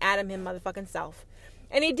other than Adam him motherfucking self.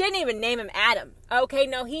 And he didn't even name him Adam. Okay,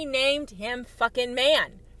 no, he named him fucking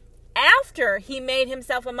man. after he made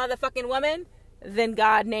himself a motherfucking woman, then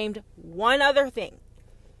God named one other thing.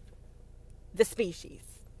 The species.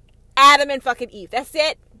 Adam and fucking Eve. That's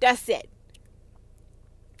it. That's it.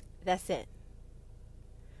 That's it.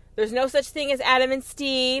 There's no such thing as Adam and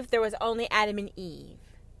Steve. There was only Adam and Eve.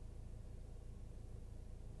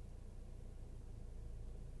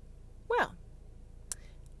 Well,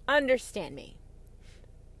 understand me.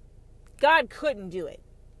 God couldn't do it.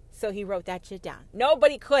 So he wrote that shit down.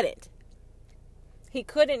 Nobody couldn't. He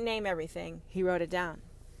couldn't name everything. He wrote it down.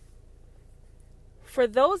 For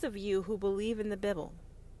those of you who believe in the Bible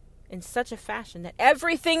in such a fashion that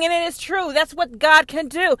everything in it is true, that's what God can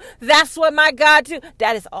do. That's what my God do.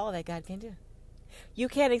 That is all that God can do. You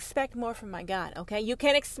can't expect more from my God, okay? You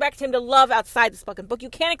can't expect him to love outside this fucking book. You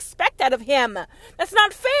can't expect that of him. That's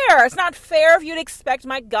not fair. It's not fair of you to expect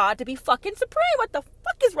my God to be fucking supreme. What the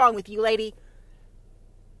fuck is wrong with you, lady?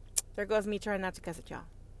 There goes me trying not to cuss at y'all.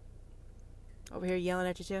 Over here yelling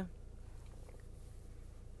at you too.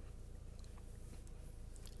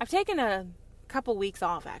 I've taken a couple weeks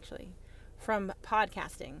off, actually, from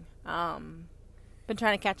podcasting. Been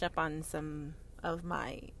trying to catch up on some of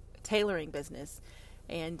my tailoring business.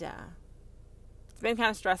 And it's been kind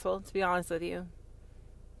of stressful, to be honest with you.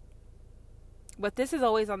 But this is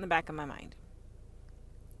always on the back of my mind.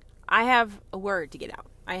 I have a word to get out.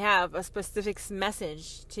 I have a specific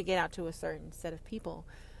message to get out to a certain set of people.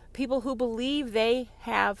 People who believe they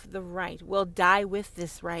have the right, will die with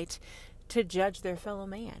this right, to judge their fellow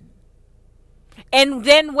man. And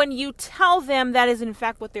then when you tell them that is in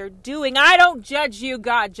fact what they're doing, I don't judge you,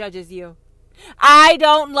 God judges you. I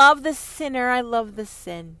don't love the sinner, I love the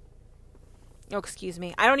sin. Oh, excuse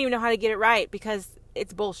me. I don't even know how to get it right because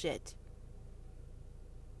it's bullshit.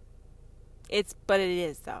 But it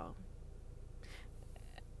is though.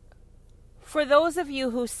 For those of you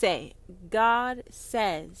who say, God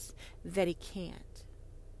says that he can't,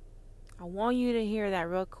 I want you to hear that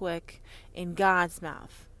real quick in God's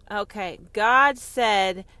mouth. Okay, God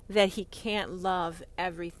said that he can't love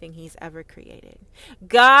everything he's ever created.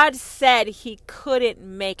 God said he couldn't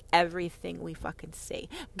make everything we fucking see.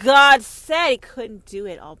 God said he couldn't do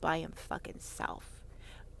it all by him fucking self.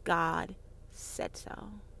 God said so.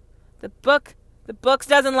 The books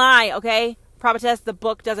doesn't lie, okay? Prophetess, the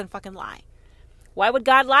book doesn't fucking lie. Why would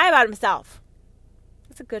God lie about himself?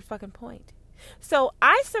 That's a good fucking point. So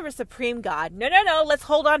I serve a supreme God. No. Let's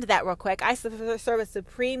hold on to that real quick. I serve a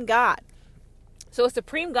supreme God. So a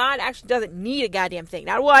supreme God actually doesn't need a goddamn thing.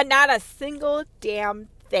 Not one, not a single damn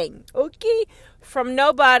thing. Okay? From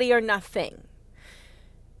nobody or nothing.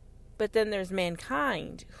 But then there's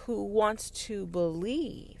mankind who wants to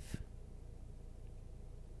believe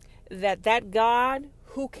that God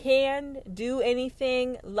who can do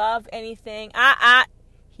anything, love anything,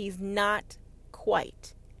 he's not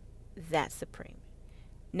quite that supreme.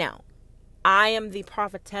 Now, I am the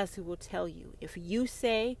prophetess who will tell you, if you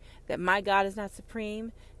say that my God is not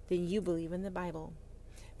supreme, then you believe in the Bible.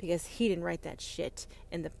 Because he didn't write that shit.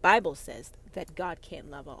 And the Bible says that God can't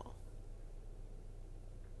love all.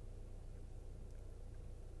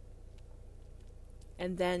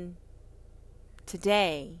 And then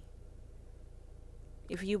today,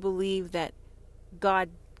 if you believe that God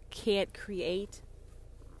can't create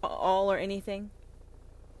all or anything,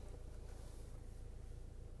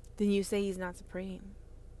 then you say he's not supreme.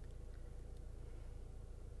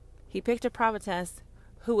 He picked a prophetess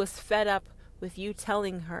who was fed up with you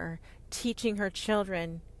telling her, teaching her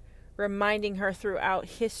children, reminding her throughout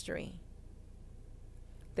history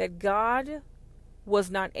that God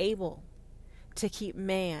was not able to keep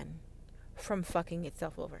man from fucking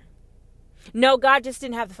itself over. No, God just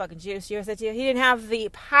didn't have the fucking juice. He didn't have the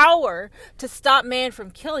power to stop man from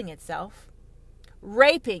killing itself,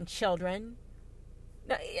 raping children.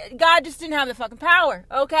 God just didn't have the fucking power,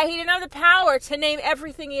 okay? He didn't have the power to name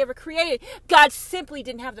everything he ever created. God simply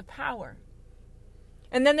didn't have the power.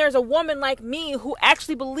 And then there's a woman like me who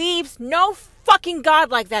actually believes no fucking God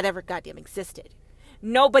like that ever goddamn existed.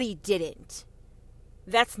 Nobody didn't.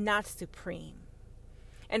 That's not supreme.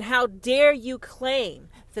 And how dare you claim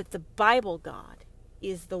that the Bible God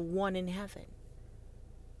is the one in heaven?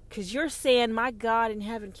 Because you're saying my God in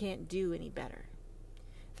heaven can't do any better.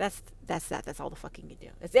 That's that. That's all the fuck he can do.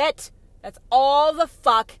 That's it. That's all the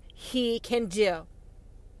fuck he can do.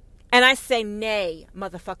 And I say nay,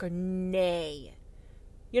 motherfucker, nay.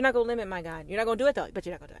 You're not going to limit my God. You're not going to do it though, but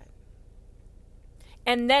you're not going to do it.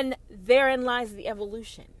 And then therein lies the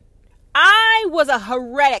evolution. I was a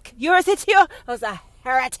heretic. You ever said to you? I was a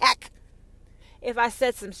heretic. If I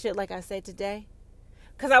said some shit like I said today,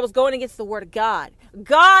 because I was going against the word of God.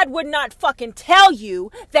 God would not fucking tell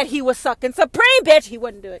you that he was sucking supreme, bitch. He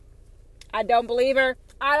wouldn't do it. I don't believe her.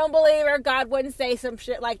 I don't believe her. God wouldn't say some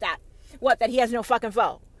shit like that. What, that he has no fucking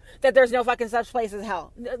foe? That there's no fucking such place as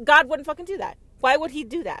hell? God wouldn't fucking do that. Why would he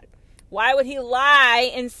do that? Why would he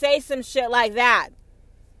lie and say some shit like that?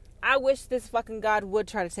 I wish this fucking God would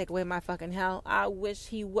try to take away my fucking hell. I wish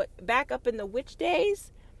he would. Back up in the witch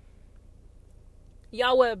days,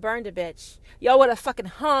 y'all would have burned a bitch. Y'all would have fucking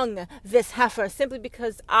hung this heifer simply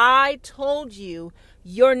because I told you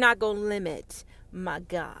you're not going to limit my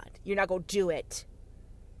God. You're not going to do it.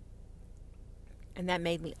 And that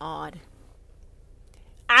made me odd.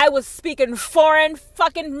 I was speaking foreign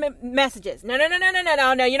fucking messages. No. You're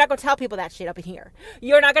not going to tell people that shit up in here.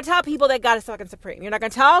 You're not going to tell people that God is fucking supreme. You're not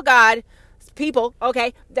going to tell God, people,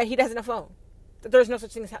 okay, that he doesn't have a phone. That there's no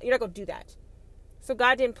such thing as hell. You're not going to do that. So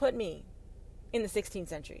God didn't put me in the 16th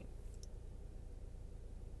century.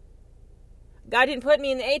 God didn't put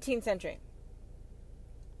me in the 18th century.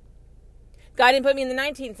 God didn't put me in the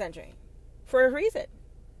 19th century. For a reason.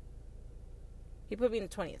 He put me in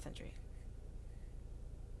the 20th century.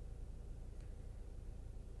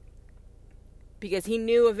 Because he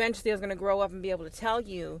knew eventually I was going to grow up and be able to tell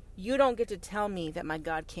you, you don't get to tell me that my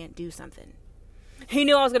God can't do something. He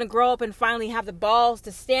knew I was going to grow up and finally have the balls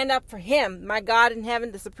to stand up for him, my God in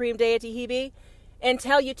heaven, the supreme deity he be, and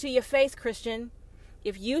tell you to your face, Christian,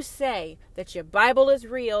 if you say that your Bible is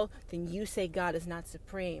real, then you say God is not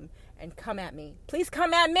supreme. And come at me. Please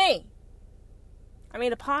come at me. I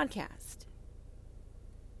made a podcast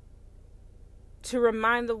to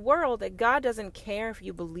remind the world that God doesn't care if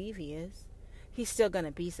you believe he is. He's still going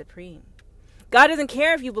to be supreme. God doesn't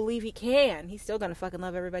care if you believe he can. He's still going to fucking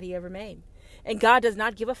love everybody he ever made. And God does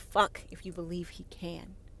not give a fuck if you believe he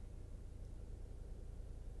can.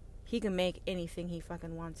 He can make anything he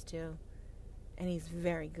fucking wants to. And he's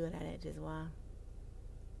very good at it as well.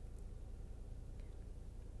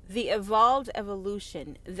 The evolved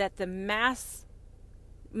evolution that the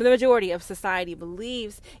majority of society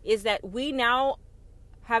believes is that we now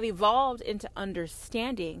have evolved into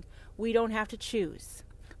understanding we don't have to choose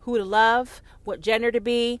who to love, what gender to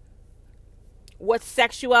be, what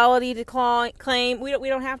sexuality to claim. We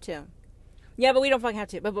don't have to. Yeah, but we don't fucking have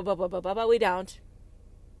to. But we don't.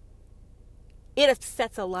 It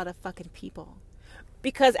upsets a lot of fucking people.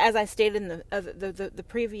 Because as I stated in the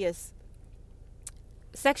previous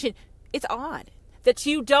section, it's odd that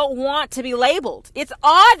you don't want to be labeled. It's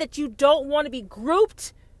odd that you don't want to be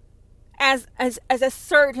grouped as a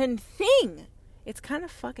certain thing. It's kind of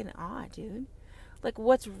fucking odd, dude. Like,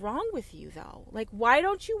 what's wrong with you, though? Like, why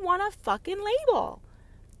don't you want a fucking label?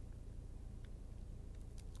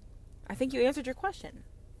 I think you answered your question.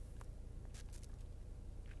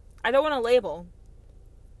 I don't want a label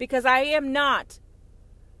because I am not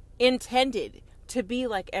intended to be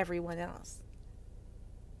like everyone else.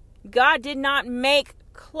 God did not make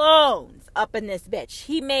clones up in this bitch.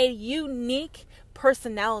 He made unique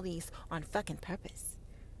personalities on fucking purpose.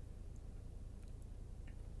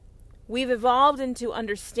 We've evolved into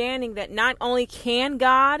understanding that not only can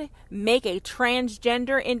God make a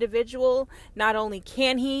transgender individual, not only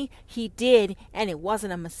can he did, and it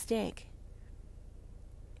wasn't a mistake.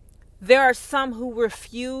 There are some who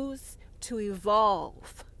refuse to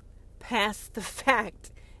evolve past the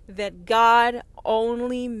fact that God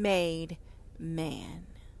only made man.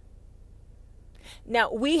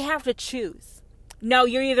 Now, we have to choose. No,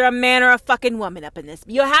 you're either a man or a fucking woman up in this.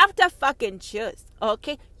 You have to fucking choose,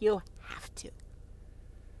 okay? You have to.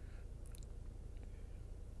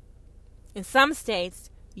 In some states,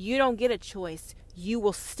 you don't get a choice. You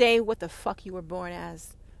will stay what the fuck you were born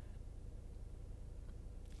as.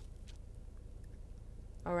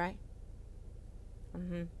 All right?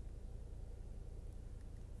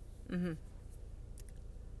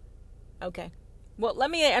 Okay. Well,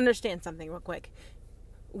 let me understand something real quick.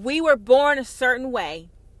 We were born a certain way.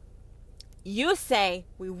 You say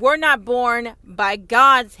we were not born by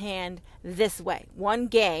God's hand this way. 1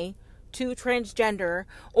 gay, 2 transgender,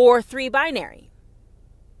 or 3 binary.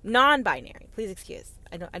 Non-binary. Please excuse.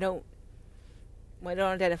 I don't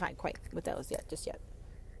identify quite with those just yet.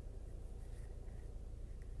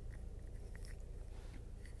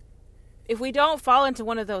 If we don't fall into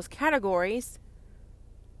one of those categories,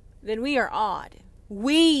 then we are odd.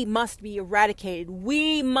 We must be eradicated.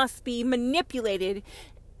 We must be manipulated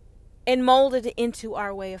and molded into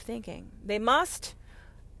our way of thinking. They must.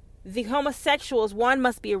 The homosexuals, one,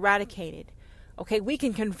 must be eradicated. Okay, we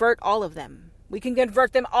can convert all of them. We can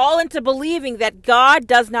convert them all into believing that God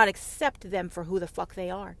does not accept them for who the fuck they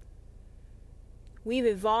are. We've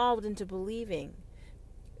evolved into believing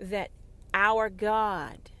that our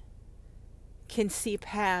God can see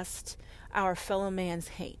past our fellow man's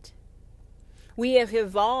hate. We have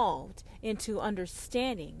evolved into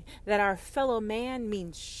understanding that our fellow man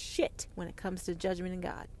means shit when it comes to judgment and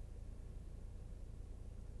God.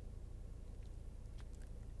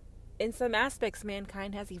 In some aspects,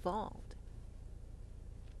 mankind has evolved.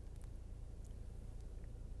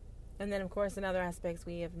 And then, of course, in other aspects,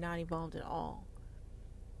 we have not evolved at all.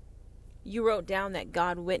 You wrote down that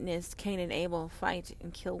God witnessed Cain and Abel fight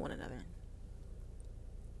and kill one another.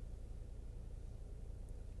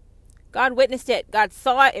 God witnessed it. God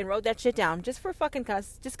saw it and wrote that shit down just for fucking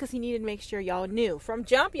cuss. Just because he needed to make sure y'all knew. From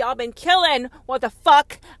jump, y'all been killing what the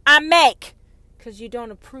fuck I make. Because you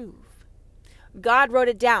don't approve. God wrote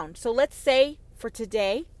it down. So let's say for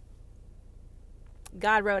today,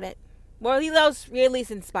 God wrote it. Well, he at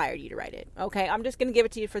least inspired you to write it. Okay, I'm just going to give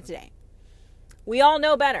it to you for today. We all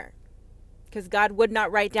know better. Because God would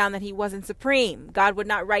not write down that he wasn't supreme. God would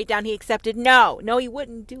not write down he accepted no. No, he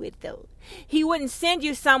wouldn't do it though. He wouldn't send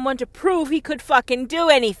you someone to prove he could fucking do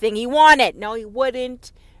anything he wanted. No, he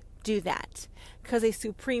wouldn't do that. Because a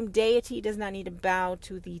supreme deity does not need to bow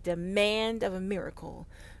to the demand of a miracle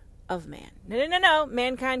of man. No.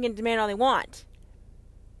 Mankind can demand all they want.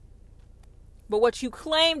 But what you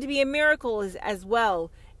claim to be a miracle is as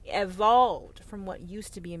well evolved from what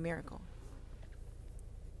used to be a miracle.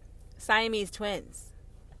 Siamese twins.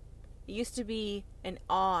 It used to be an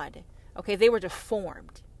odd. Okay, they were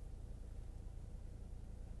deformed.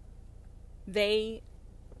 Any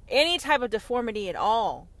type of deformity at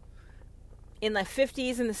all. In the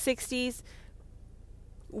 50s and the 60s,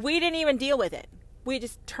 we didn't even deal with it. We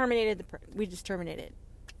just terminated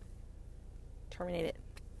Terminated.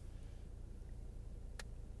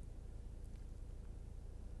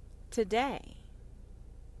 Today,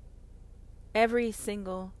 every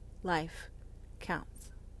single life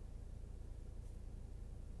counts.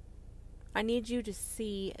 I need you to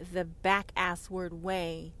see the back-ass-word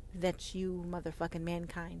way that you motherfucking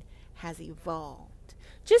mankind has evolved.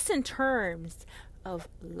 Just in terms of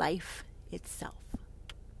life itself.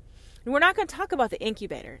 And we're not going to talk about the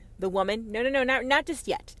incubator, the woman. No, not just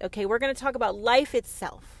yet. Okay, we're going to talk about life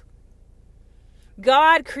itself.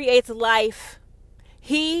 God creates life.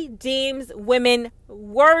 He deems women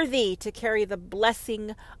worthy to carry the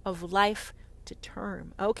blessing of life to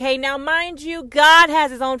term. Okay, now mind you, God has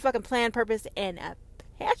his own fucking plan, purpose, and a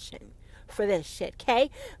passion for this shit, okay?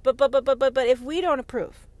 But if we don't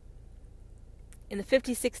approve, in the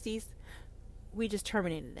 50s, 60s, we just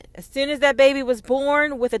terminated it. As soon as that baby was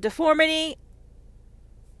born with a deformity,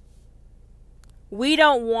 we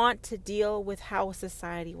don't want to deal with how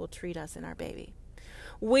society will treat us and our baby.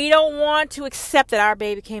 We don't want to accept that our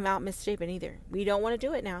baby came out misshapen either. We don't want to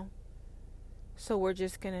do it now. So we're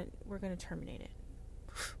gonna terminate it.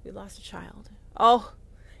 We lost a child. Oh,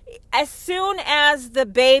 as soon as the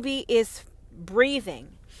baby is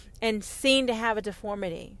breathing and seen to have a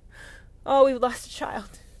deformity, oh, we've lost a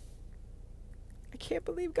child. I can't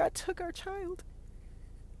believe God took our child.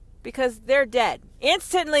 Because they're dead.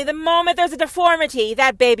 Instantly, the moment there's a deformity,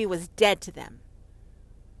 that baby was dead to them.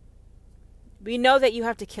 We know that you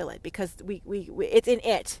have to kill it because we it's an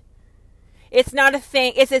it. It's not a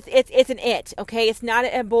thing. It's an it. Okay, it's not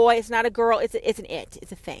a boy. It's not a girl. It's an it.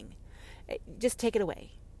 It's a thing. Just take it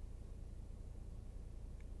away.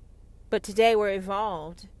 But today we're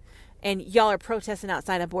evolved, and y'all are protesting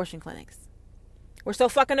outside abortion clinics. We're so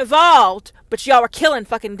fucking evolved, but y'all are killing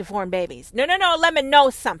fucking deformed babies. No. Let me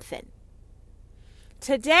know something.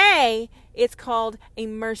 Today it's called a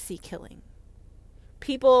mercy killing.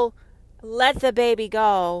 People let the baby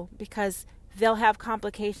go because they'll have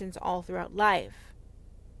complications all throughout life.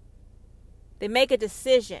 They make a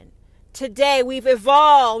decision. Today we've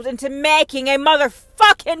evolved into making a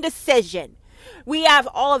motherfucking decision. We have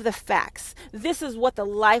all of the facts. This is what the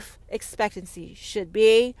life expectancy should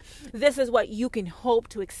be. This is what you can hope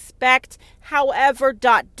to expect. However, ...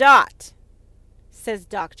 says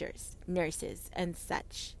doctors, nurses, and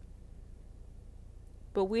such.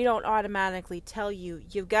 But we don't automatically tell you,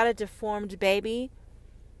 you've got a deformed baby.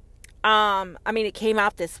 It came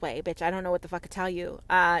out this way, bitch. I don't know what the fuck to tell you.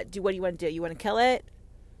 What do you want to do? You want to kill it?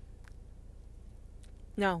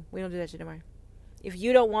 No, we don't do that shit anymore. If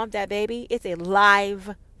you don't want that baby, it's a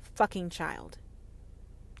live fucking child.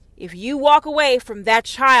 If you walk away from that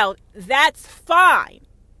child, that's fine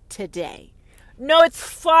today. No, it's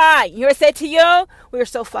fine. You know what I said to you? We are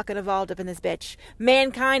so fucking evolved up in this bitch.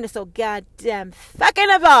 Mankind is so goddamn fucking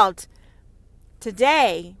evolved.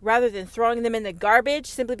 Today, rather than throwing them in the garbage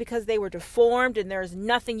simply because they were deformed and there's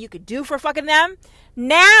nothing you could do for fucking them,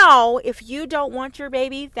 now, if you don't want your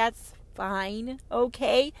baby, that's fine,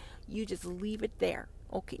 okay? You just leave it there.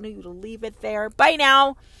 Okay, no, you leave it there. Bye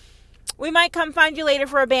now. We might come find you later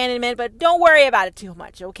for abandonment, but don't worry about it too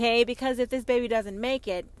much, okay? Because if this baby doesn't make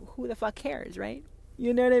it, who the fuck cares, right?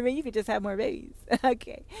 You know what I mean? You could just have more babies.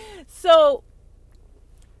 Okay. So,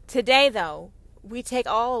 today, though, we take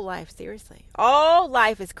all life seriously. All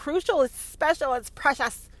life is crucial, it's special, it's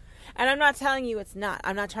precious. And I'm not telling you it's not.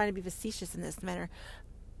 I'm not trying to be facetious in this manner.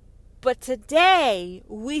 But today,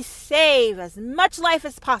 we save as much life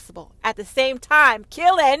as possible. At the same time,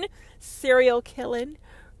 killing, serial killing,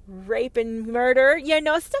 rape and murder,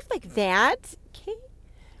 stuff like that. Okay.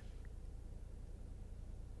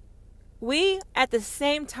 We, at the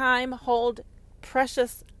same time, hold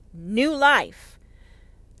precious new life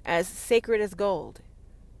as sacred as gold.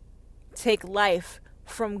 Take life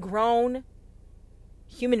from grown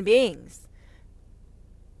human beings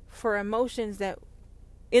for emotions that,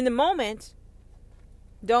 in the moment,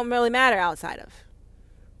 don't really matter outside of.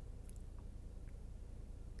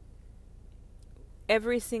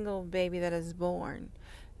 Every single baby that is born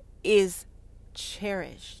is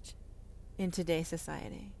cherished in today's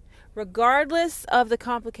society, regardless of the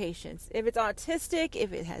complications. If it's autistic,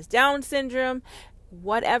 if it has Down syndrome,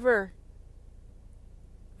 whatever,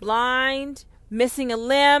 blind, missing a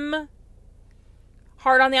limb,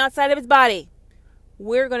 heart on the outside of its body,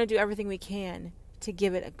 we're going to do everything we can to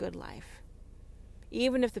give it a good life,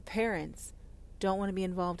 even if the parents don't want to be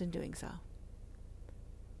involved in doing so.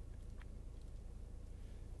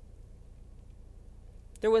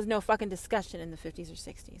 There was no fucking discussion in the 50s or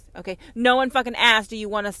 60s, okay? No one fucking asked, do you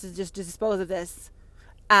want us to just dispose of this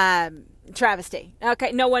travesty?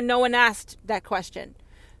 Okay, no one asked that question.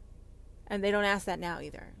 And they don't ask that now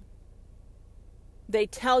either. They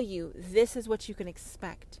tell you this is what you can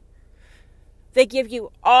expect. They give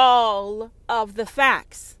you all of the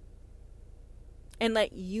facts and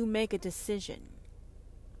let you make a decision.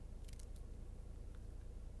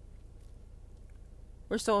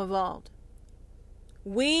 We're so evolved.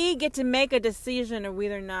 We get to make a decision of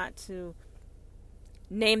whether or not to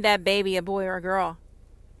name that baby a boy or a girl.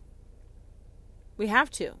 We have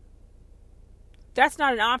to. That's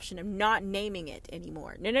not an option of not naming it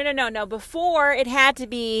anymore. No. Before, it had to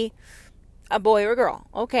be a boy or a girl.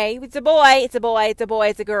 Okay, it's a boy, it's a boy, it's a boy,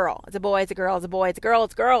 it's a girl. It's a boy, it's a girl, it's a boy, it's a girl,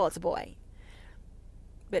 it's a girl, it's a boy.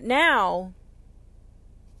 But now,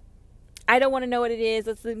 I don't want to know what it is.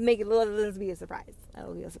 Let's be a surprise.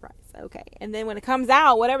 It'll be a surprise. Okay. And then when it comes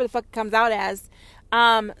out, whatever the fuck it comes out as,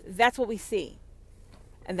 that's what we see.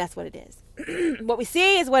 And that's what it is. What we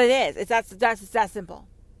see is what it is. It's that simple.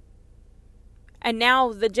 And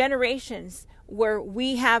now the generations where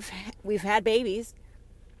we've had babies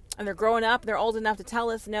and they're growing up, they're old enough to tell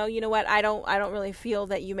us, no, you know what? I don't really feel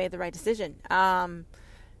that you made the right decision.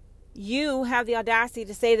 You have the audacity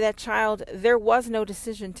to say to that child, there was no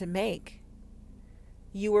decision to make.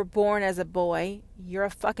 You were born as a boy. You're a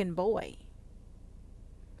fucking boy.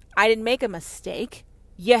 I didn't make a mistake.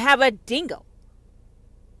 You have a dingo.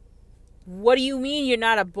 What do you mean you're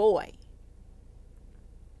not a boy?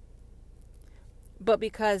 But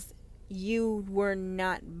because you were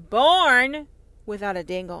not born without a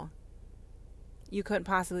dingle, you couldn't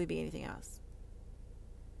possibly be anything else.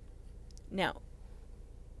 Now,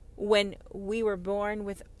 when we were born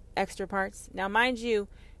with extra parts, now mind you,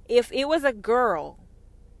 if it was a girl,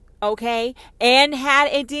 okay, and had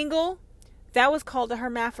a dingle, that was called a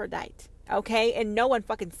hermaphrodite, okay? And no one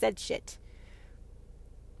fucking said shit.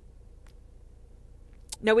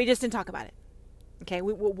 No, we just didn't talk about it. Okay,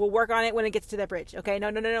 we'll work on it when it gets to that bridge. Okay,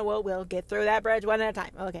 no. We'll get through that bridge one at a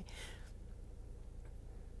time. Okay.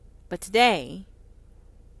 But today,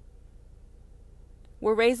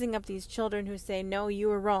 we're raising up these children who say, no, you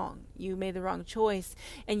were wrong. You made the wrong choice,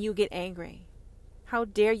 and you get angry. How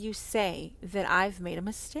dare you say that I've made a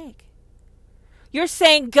mistake? You're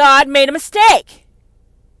saying God made a mistake.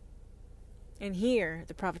 And here,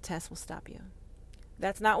 the prophetess will stop you.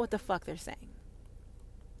 That's not what the fuck they're saying.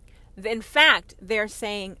 In fact, they're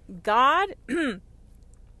saying, God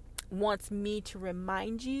wants me to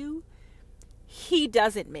remind you He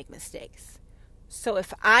doesn't make mistakes. So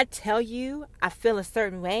if I tell you I feel a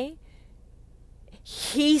certain way,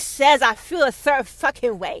 He says I feel a certain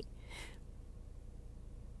fucking way.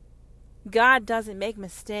 God doesn't make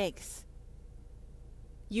mistakes.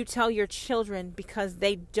 You tell your children because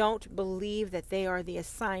they don't believe that they are the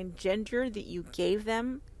assigned gender that you gave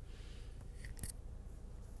them.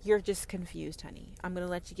 You're just confused, honey. I'm going to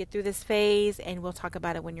let you get through this phase and we'll talk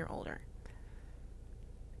about it when you're older.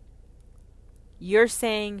 You're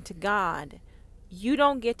saying to God, you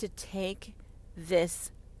don't get to take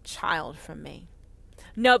this child from me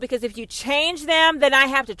No, because if you change them, then I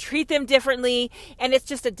have to treat them differently, and it's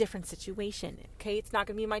just a different situation. Okay, it's not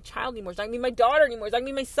going to be my child anymore. It's not going to be my daughter anymore. It's not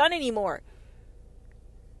going to be my son anymore.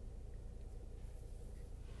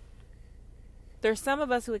 There's some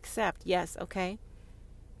of us who accept, yes, okay,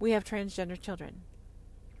 we have transgender children.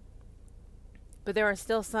 But there are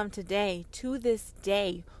still some today, to this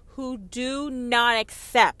day, who do not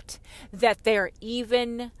accept that they're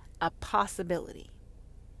even a possibility.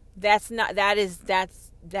 That is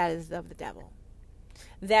of the devil.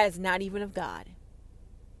 That is not even of God.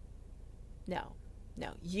 No.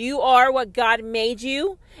 You are what God made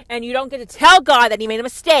you, and you don't get to tell God that he made a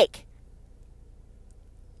mistake.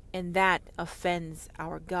 And that offends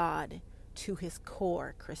our God to his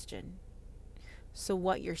core, Christian. So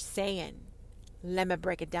what you're saying, let me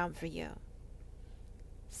break it down for you,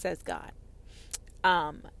 says God.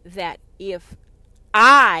 That if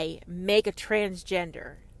I make a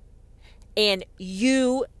transgender and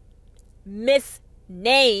you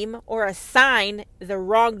misname or assign the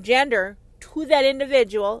wrong gender to that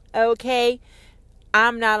individual, okay,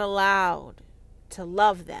 I'm not allowed to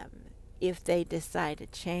love them if they decide to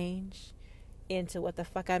change into what the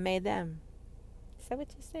fuck I made them. Is that what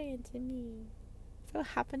you're saying to me? What's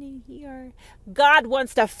happening here? God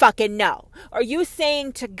wants to fucking know. Are you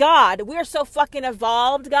saying to God, we're so fucking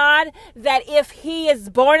evolved, God, that if he is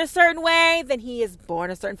born a certain way, then he is born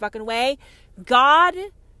a certain fucking way? God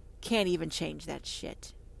can't even change that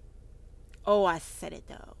shit. Oh, I said it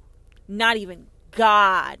though. Not even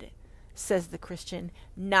God, says the Christian.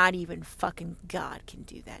 Not even fucking God can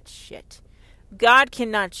do that shit. God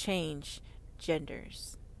cannot change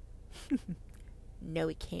genders. No,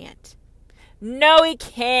 he can't. No, he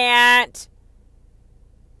can't.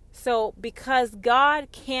 So, because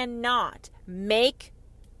God cannot make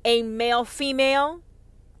a male-female,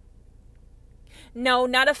 no,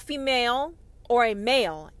 not a female or a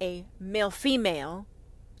male-female,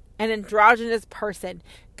 an androgynous person,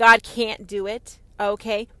 God can't do it,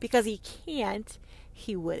 okay? Because he can't,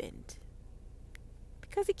 he wouldn't.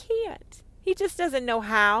 Because he can't. He just doesn't know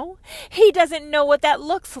how. He doesn't know what that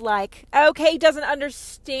looks like. Okay, he doesn't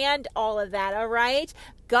understand all of that, all right?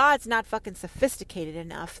 God's not fucking sophisticated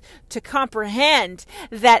enough to comprehend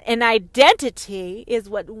that an identity is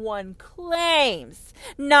what one claims,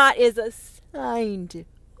 not is assigned.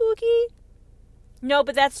 Okay? No,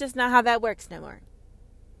 but that's just not how that works no more.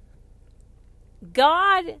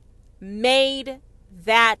 God made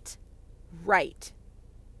that right.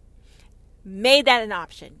 Made that an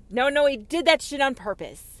option. No, he did that shit on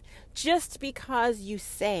purpose. Just because you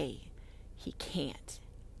say he can't.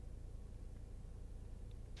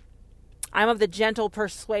 I'm of the gentle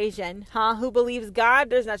persuasion. Who believes God?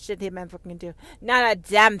 There's not shit that man fucking do. Not a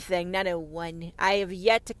damn thing. Not a one. I have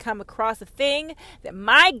yet to come across a thing that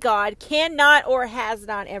my God cannot or has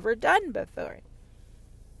not ever done before.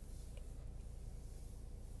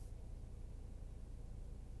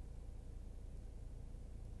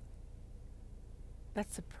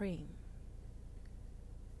 That's supreme.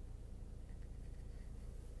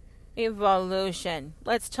 Evolution.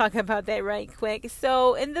 Let's talk about that right quick.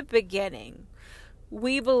 So, in the beginning,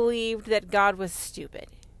 we believed that God was stupid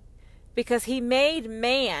because he made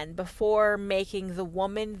man before making the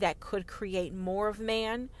woman that could create more of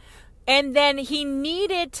man. And then he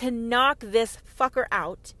needed to knock this fucker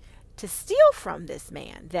out to steal from this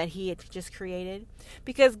man that he had just created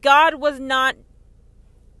because God was not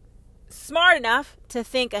smart enough to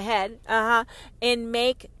think ahead and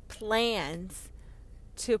make plans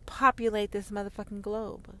to populate this motherfucking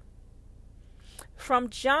globe. From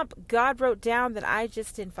jump, God wrote down that I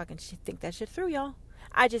just didn't fucking think that shit through, y'all.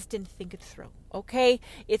 I just didn't think it through. Okay?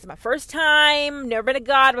 It's my first time. Never been a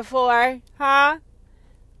God before. And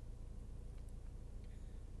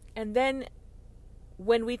then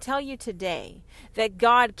when we tell you today that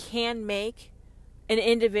God can make an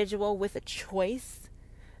individual with a choice,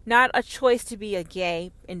 not a choice to be a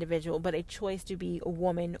gay individual, but a choice to be a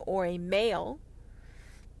woman or a male.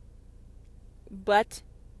 But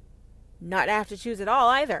not have to choose at all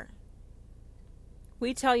either.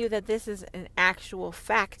 We tell you that this is an actual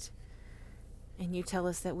fact. And you tell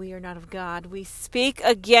us that we are not of God. We speak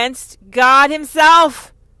against God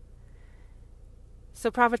himself. So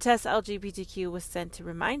Prophetess LGBTQ was sent to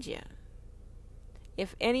remind you.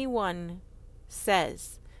 If anyone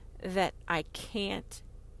says that I can't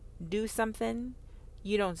do something,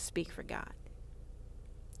 you don't speak for God.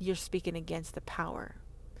 You're speaking against the power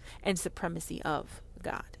and supremacy of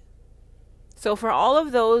God. So for all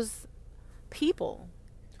of those people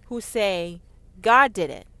who say, God did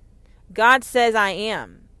it, God says I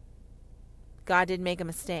am, God didn't make a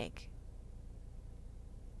mistake.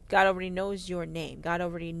 God already knows your name. God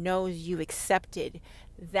already knows you've accepted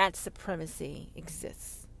that supremacy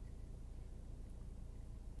exists.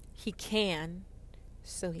 He can,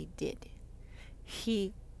 so he did.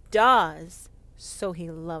 He does, so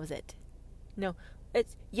he loves it. No,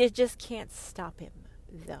 you just can't stop him,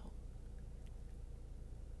 though.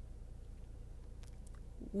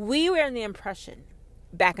 We were in the impression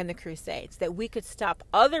back in the Crusades that we could stop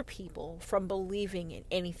other people from believing in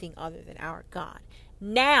anything other than our God.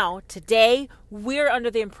 Now, today, we're under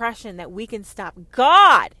the impression that we can stop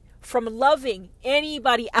God from loving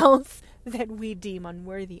anybody else that we deem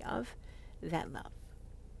unworthy of that love.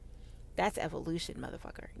 That's evolution,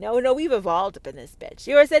 motherfucker. No, we've evolved up in this bitch.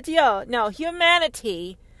 You ever said to you, no,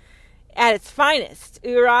 humanity at its finest.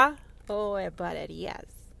 Ura? Oh, but yes.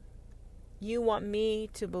 You want me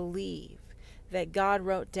to believe that God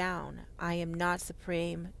wrote down, I am not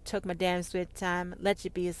supreme, took my damn sweet time, let you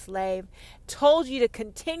be a slave, told you to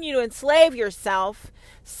continue to enslave yourself,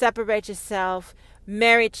 separate yourself,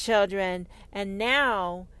 marry children, and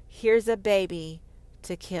now here's a baby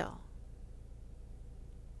to kill.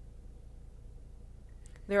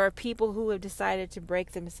 There are people who have decided to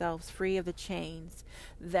break themselves free of the chains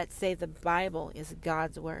that say the Bible is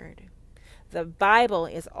God's word. The Bible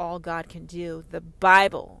is all God can do. The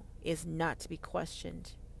Bible is not to be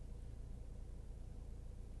questioned.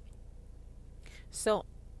 So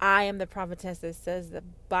I am the prophetess that says the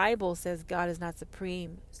Bible says God is not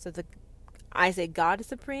supreme. So I say God is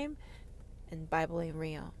supreme and the Bible ain't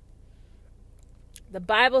real. The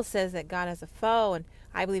Bible says that God has a foe and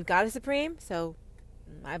I believe God is supreme. So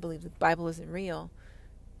I believe the Bible isn't real.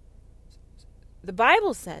 The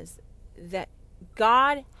Bible says that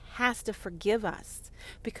God has to forgive us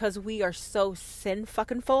because we are so sin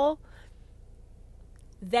fucking full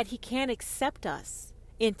that he can't accept us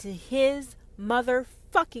into his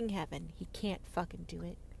motherfucking heaven. He can't fucking do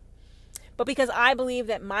it. But because I believe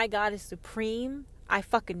that my God is supreme, I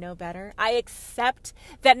fucking know better. I accept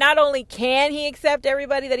that not only can he accept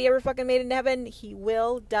everybody that he ever fucking made in heaven, he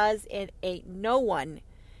will, does, and ain't no one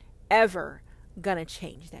ever gonna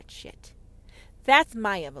change that shit. That's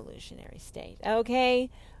my evolutionary state, okay?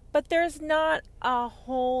 But there's not a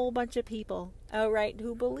whole bunch of people, alright,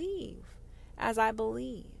 who believe as I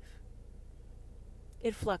believe.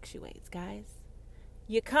 It fluctuates, guys.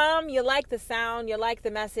 You come, you like the sound, you like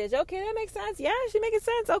the message. Okay, that makes sense. Yeah, she making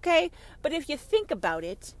sense. Okay. But if you think about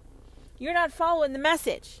it, you're not following the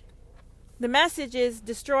message. The message is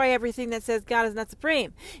destroy everything that says God is not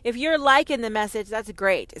supreme. If you're liking the message, that's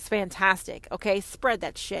great. It's fantastic. Okay, spread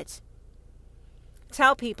that shit.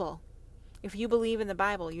 Tell people. If you believe in the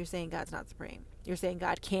Bible, you're saying God's not supreme. You're saying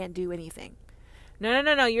God can't do anything.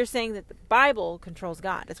 No. You're saying that the Bible controls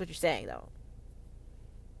God. That's what you're saying, though.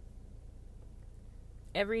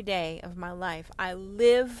 Every day of my life, I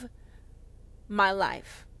live my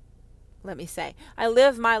life. Let me say, I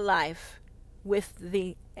live my life with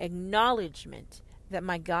the acknowledgement that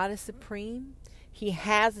my God is supreme. He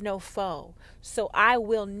has no foe. So I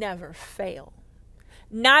will never fail.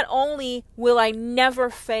 Not only will I never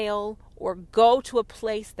fail or go to a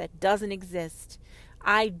place that doesn't exist,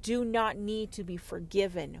 I do not need to be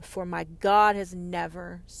forgiven, for my God has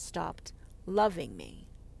never stopped loving me.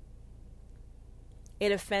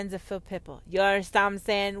 It offends a few people. You understand what I'm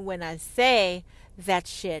saying when I say that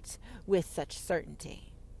shit with such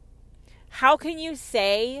certainty? How can you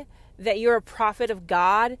say that you're a prophet of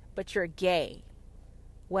God, but you're gay?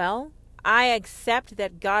 Well, I accept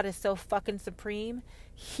that God is so fucking supreme.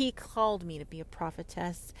 He called me to be a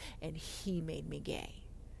prophetess, and he made me gay.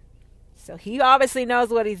 So he obviously knows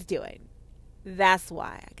what he's doing. That's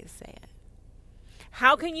why I can say it.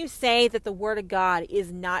 How can you say that the word of God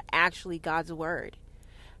is not actually God's word?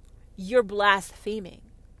 You're blaspheming.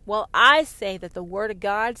 Well, I say that the word of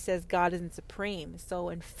God says God isn't supreme. So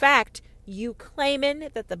in fact, you claiming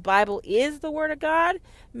that the Bible is the word of God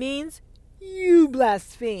means you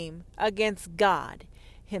blaspheme against God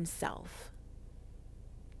himself.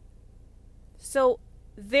 So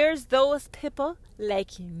there's those people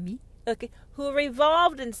like me, okay, who are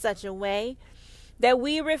evolved in such a way that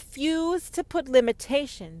we refuse to put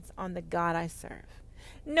limitations on the God I serve.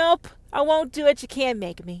 Nope, I won't do it. You can't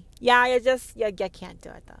make me. You can't do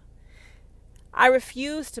it though. I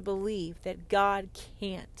refuse to believe that God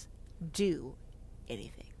can't do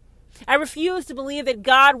anything. I refuse to believe that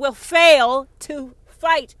God will fail to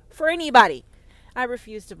fight for anybody. I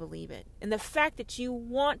refuse to believe it. And the fact that you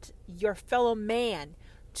want your fellow man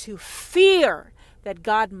to fear that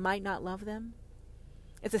God might not love them,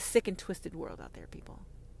 it's a sick and twisted world out there, people.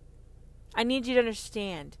 I need you to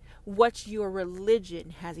understand what your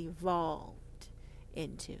religion has evolved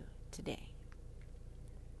into today.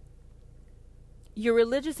 Your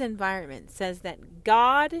religious environment says that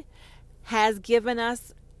God has given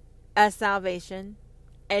us a salvation,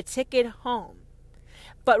 a ticket home.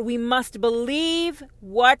 But we must believe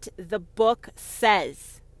what the book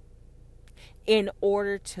says in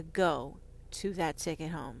order to go to that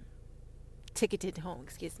ticketed home.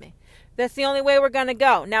 Excuse me. That's the only way we're going to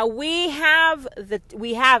go. Now we have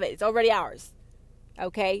it. It's already ours.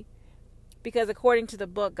 Okay? Because according to the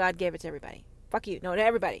book, God gave it to everybody. Fuck you. No, to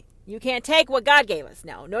everybody. You can't take what God gave us.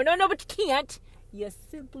 No, but you can't. You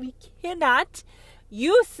simply cannot.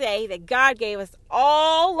 You say that God gave us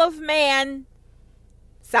all of man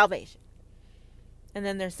salvation. And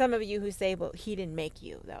then there's some of you who say, well, he didn't make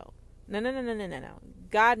you, though. No.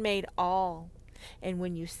 God made all. And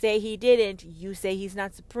when you say he didn't, you say he's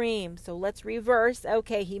not supreme. So let's reverse.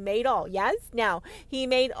 Okay, he made all. Yes? Now, he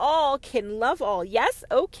made all, can love all. Yes?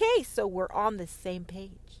 Okay, so we're on the same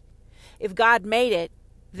page. If God made it,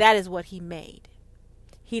 that is what he made.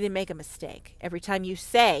 He didn't make a mistake. Every time you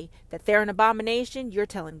say that they're an abomination, you're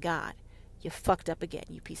telling God, you fucked up again,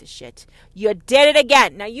 you piece of shit. You did it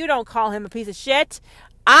again. Now, you don't call him a piece of shit.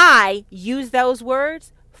 I use those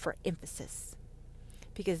words for emphasis.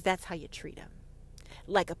 Because that's how you treat him.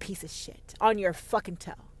 Like a piece of shit on your fucking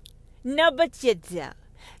toe. No, but you do.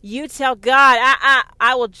 You tell God,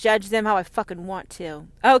 I will judge them how I fucking want to.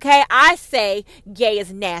 Okay? I say gay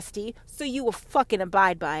is nasty, so you will fucking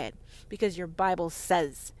abide by it. Because your Bible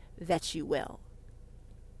says that you will.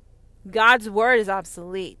 God's word is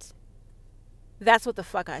obsolete. That's what the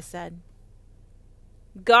fuck I said.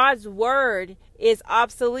 God's word is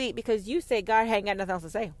obsolete because you say God ain't got nothing else to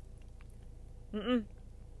say.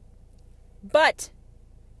 But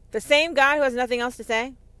the same God who has nothing else to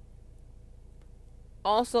say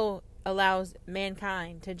also allows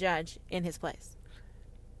mankind to judge in his place.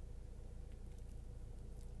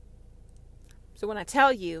 So when I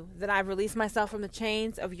tell you that I've released myself from the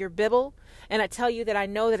chains of your Bible, and I tell you that I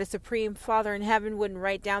know that a supreme Father in heaven wouldn't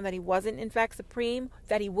write down that he wasn't in fact supreme,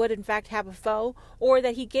 that he would in fact have a foe, or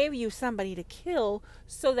that he gave you somebody to kill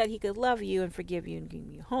so that he could love you and forgive you and give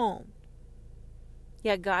you home.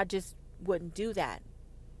 Yeah, God just wouldn't do that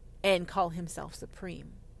and call himself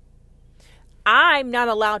supreme. I'm not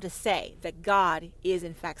allowed to say that God is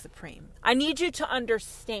in fact supreme. I need you to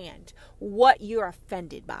understand what you're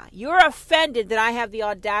offended by. You're offended that I have the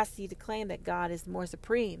audacity to claim that God is more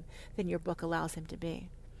supreme than your book allows him to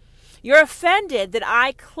be. You're offended that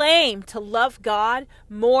I claim to love God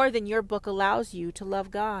more than your book allows you to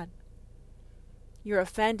love God. You're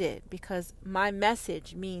offended because my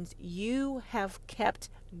message means you have kept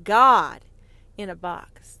God in a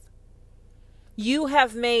box. You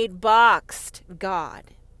have made boxed God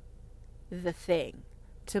the thing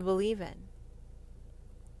to believe in.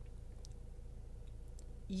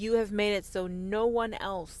 You have made it so no one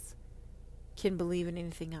else can believe in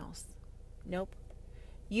anything else. Nope.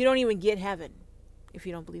 You don't even get heaven if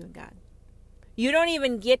you don't believe in God. You don't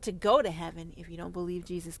even get to go to heaven if you don't believe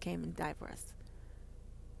Jesus came and died for us.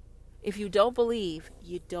 If you don't believe,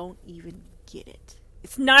 you don't even get it.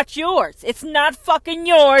 It's not yours. It's not fucking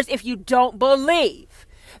yours if you don't believe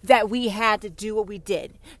that we had to do what we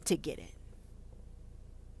did to get it.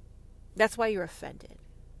 That's why you're offended.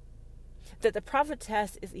 That the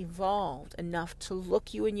prophetess is evolved enough to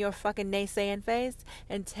look you in your fucking naysaying face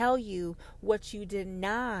and tell you what you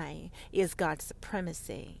deny is God's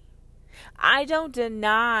supremacy. I don't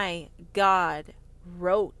deny God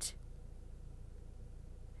wrote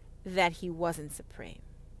that he wasn't supreme.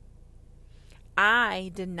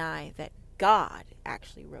 I deny that God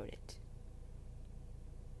actually wrote it.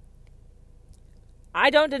 I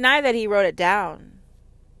don't deny that he wrote it down.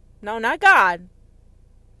 No, not God.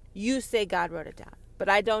 You say God wrote it down. But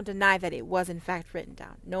I don't deny that it was in fact written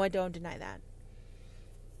down. No, I don't deny that.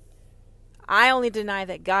 I only deny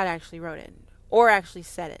that God actually wrote it. Or actually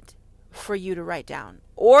said it for you to write down.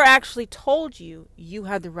 Or actually told you you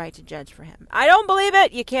had the right to judge for him. I don't believe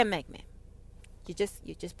it. You can't make me. You just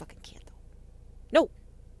fucking can't. No,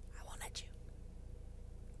 I won't let you.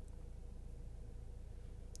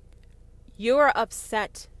 You're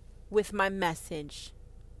upset with my message,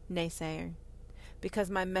 naysayer, because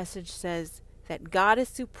my message says that God is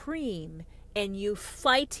supreme and you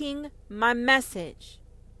fighting my message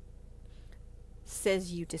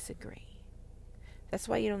says you disagree. That's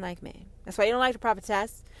why you don't like me. That's why you don't like the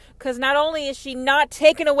prophetess. Because not only is she not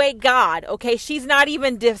taking away God, okay, she's not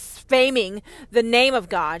even defaming the name of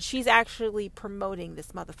God. She's actually promoting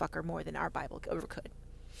this motherfucker more than our Bible ever could.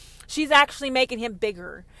 She's actually making him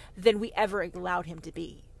bigger than we ever allowed him to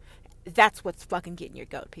be. That's what's fucking getting your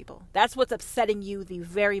goat, people. That's what's upsetting you the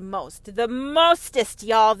very most. The mostest,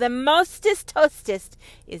 y'all. The mostest toastest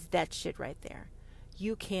is that shit right there.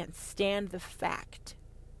 you can't stand the fact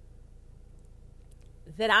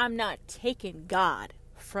that I'm not taking God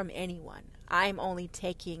from anyone. I'm only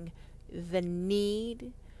taking the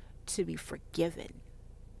need to be forgiven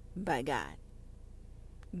by God.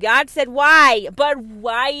 God said, why? But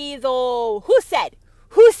why though? Who said?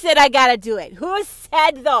 Who said I gotta do it? Who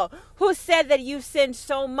said though? Who said that you've sinned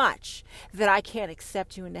so much that I can't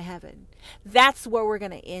accept you into heaven? That's where we're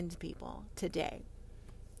gonna end, people, today.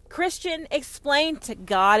 Christian, explain to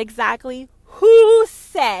God exactly who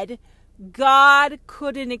said God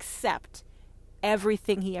couldn't accept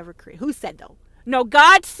everything he ever created. Who said though? No,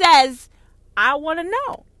 God says, I want to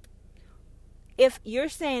know. If you're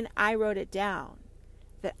saying I wrote it down,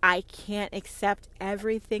 that I can't accept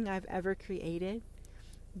everything I've ever created,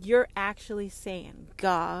 you're actually saying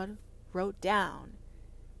God wrote down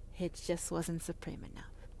it just wasn't supreme enough.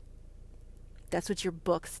 That's what your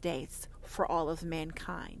book states for all of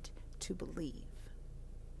mankind to believe.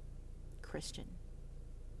 Christian.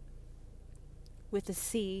 With a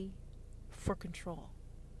C for control.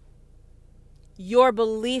 Your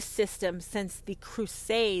belief system since the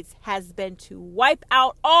Crusades has been to wipe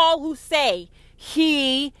out all who say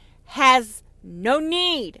he has no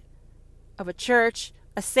need of a church,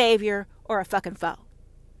 a savior, or a fucking foe.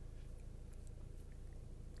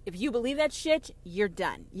 If you believe that shit, you're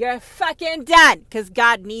done. You're fucking done. Because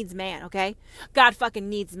God needs man, okay? God fucking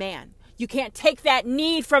needs man. You can't take that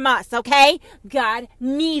need from us, okay? God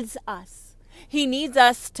needs us. He needs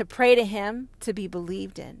us to pray to him to be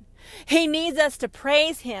believed in. He needs us to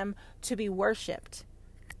praise him to be worshipped.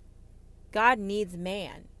 God needs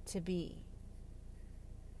man to be.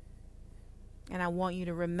 And I want you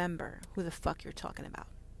to remember who the fuck you're talking about.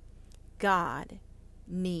 God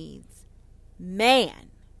needs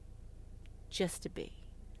man just to be.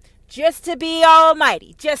 Just to be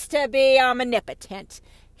almighty. Just to be omnipotent.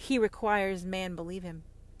 He requires man believe him.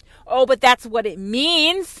 Oh, but that's what it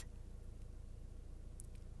means.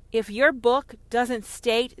 If your book doesn't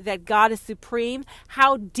state that God is supreme,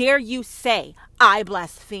 how dare you say, I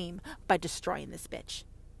blaspheme by destroying this bitch?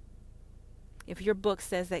 If your book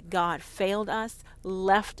says that God failed us,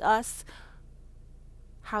 left us,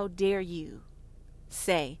 how dare you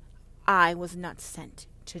say, I was not sent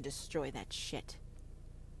to destroy that shit?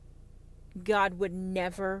 God would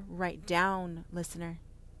never write down, listener,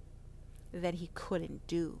 that he couldn't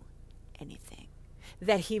do anything.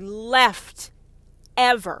 That he left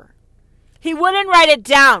ever. He wouldn't write it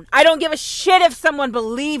down. I don't give a shit if someone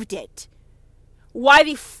believed it. Why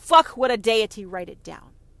the fuck would a deity write it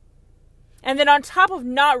down? And then on top of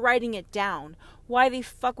not writing it down, why the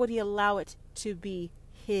fuck would he allow it to be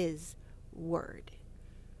his word?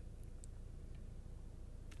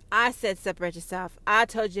 I said separate yourself. I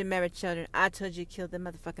told you marry children. I told you kill the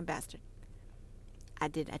motherfucking bastard. I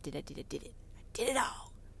did it. I did it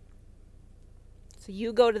all. So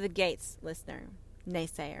you go to the gates, listener,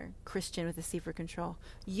 naysayer, Christian with a C for control.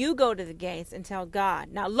 You go to the gates and tell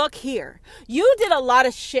God, now look here. You did a lot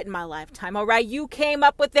of shit in my lifetime, all right? You came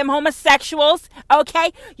up with them homosexuals,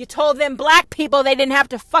 okay? You told them black people they didn't have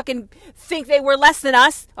to fucking think they were less than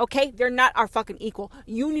us, okay? They're not our fucking equal.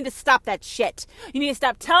 You need to stop that shit. You need to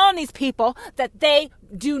stop telling these people that they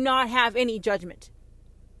do not have any judgment.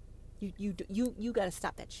 You got to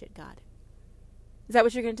stop that shit, God. Is that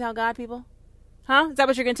what you're going to tell God, people? Huh? Is that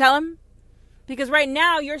what you're going to tell him? Because right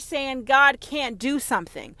now you're saying God can't do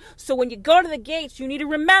something. So when you go to the gates, you need to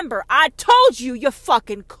remember, I told you you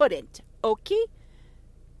fucking couldn't. Okay?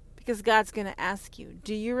 Because God's going to ask you,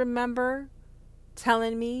 do you remember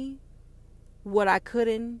telling me what I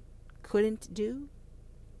couldn't do?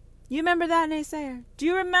 You remember that, naysayer? Do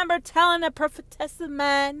you remember telling a prophetess of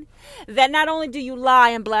mine that not only do you lie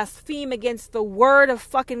and blaspheme against the word of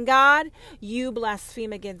fucking God, you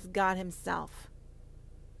blaspheme against God himself?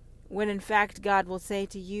 When in fact God will say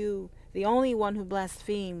to you, the only one who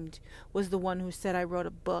blasphemed was the one who said I wrote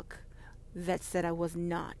a book that said I was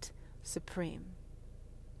not supreme.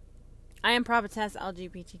 I am prophetess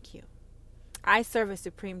LGBTQ. I serve a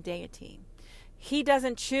supreme deity. He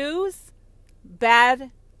doesn't choose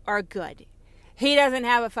bad or good. He doesn't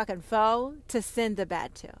have a fucking foe to send the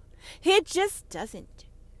bad to. He just doesn't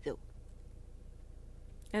do.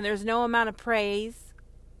 And there's no amount of praise,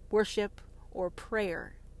 worship, or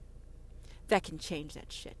prayer that can change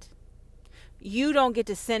that shit. You don't get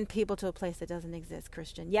to send people to a place that doesn't exist,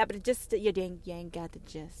 Christian. Yeah, but it just, you ain't got the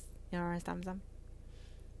gist. You know what I'm saying?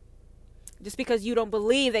 Just because you don't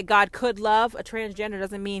believe that God could love a transgender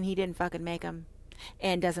doesn't mean he didn't fucking make them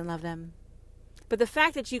and doesn't love them. But the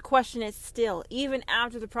fact that you question it still, even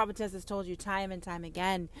after the prophetess has told you time and time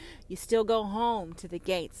again, you still go home to the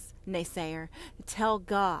gates, naysayer, and tell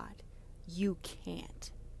God you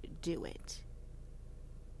can't do it.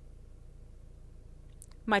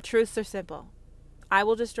 My truths are simple. I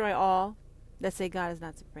will destroy all that say God is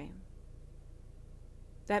not supreme.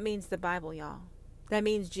 That means the Bible, y'all. That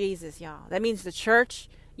means Jesus, y'all. That means the church,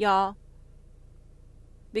 y'all.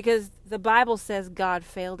 Because the Bible says God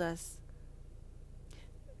failed us,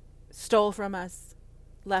 stole from us,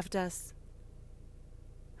 left us,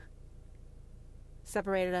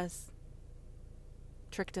 separated us,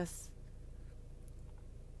 tricked us.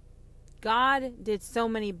 God did so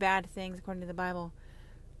many bad things according to the Bible.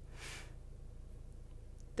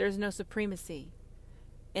 There's no supremacy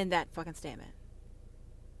in that fucking statement.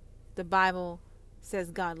 The Bible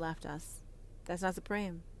says God left us. That's not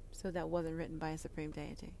supreme. So that wasn't written by a supreme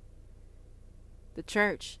deity. The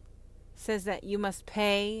church says that you must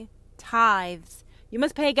pay tithes. You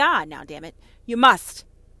must pay God now, damn it. You must.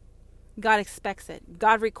 God expects it.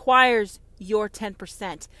 God requires your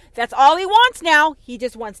 10%. That's all he wants now. He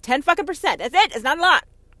just wants 10 fucking percent. That's it. It's not a lot.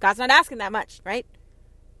 God's not asking that much, right?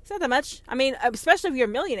 It's not that much. I mean, especially if you're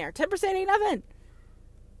a millionaire. 10% ain't nothing.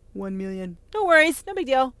 1 million. No worries. No big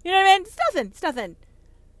deal. You know what I mean? It's nothing. It's nothing.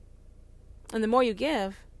 And the more you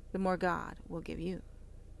give, the more God will give you.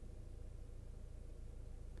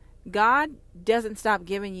 God doesn't stop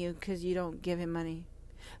giving you because you don't give him money.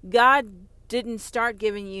 God didn't start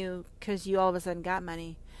giving you because you all of a sudden got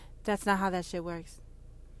money. That's not how that shit works.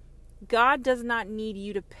 God does not need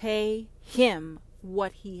you to pay him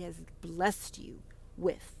what he has blessed you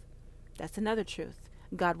with. That's another truth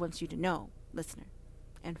God wants you to know, listener.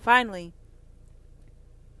 And finally,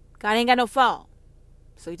 God ain't got no fall.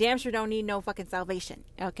 So you damn sure don't need no fucking salvation.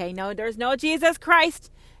 Okay, no, there's no Jesus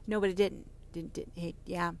Christ. Nobody didn't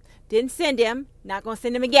send him. Not going to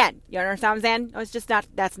send him again. You understand what I'm saying? No, it's just not,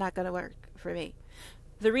 that's not going to work for me.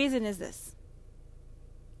 The reason is this.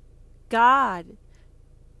 God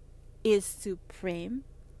is supreme.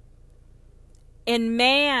 And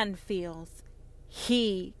man feels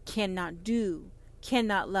he cannot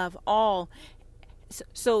love all.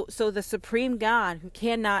 So the supreme God who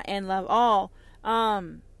cannot and love all,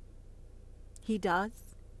 he does.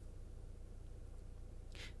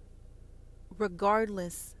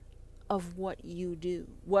 Regardless of what you do.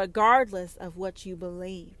 Regardless of what you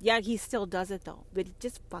believe. Yeah, he still does it though. But he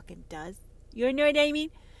just fucking does. You know what I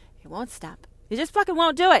mean? It won't stop. It just fucking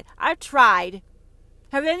won't do it. I've tried.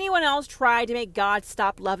 Have anyone else tried to make God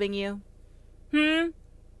stop loving you?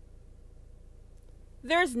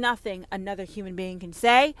 There's nothing another human being can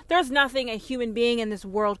say. There's nothing a human being in this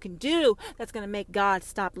world can do that's going to make God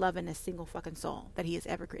stop loving a single fucking soul that he has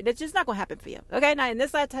ever created. It's just not going to happen for you. Okay? Not in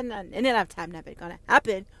this lifetime, not in any lifetime, never going to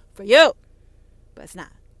happen for you. But it's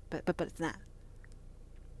not. But it's not.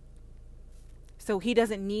 So he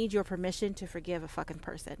doesn't need your permission to forgive a fucking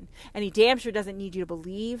person. And he damn sure doesn't need you to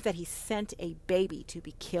believe that he sent a baby to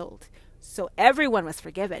be killed. So everyone was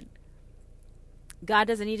forgiven. God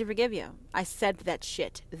doesn't need to forgive you. I said that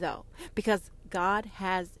shit, though. Because God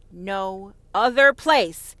has no other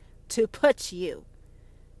place to put you.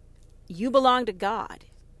 You belong to God.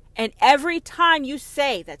 And every time you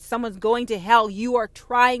say that someone's going to hell, you are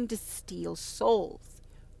trying to steal souls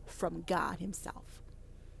from God himself.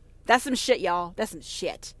 That's some shit, y'all. That's some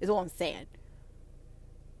shit, is all I'm saying.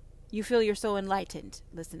 You feel you're so enlightened,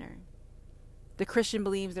 listener. The Christian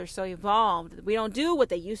believes they're so evolved. We don't do what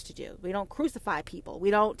they used to do. We don't crucify people. We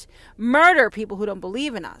don't murder people who don't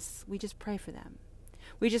believe in us. We just pray for them.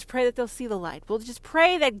 We just pray that they'll see the light. We'll just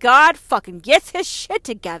pray that God fucking gets his shit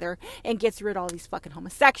together and gets rid of all these fucking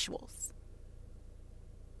homosexuals.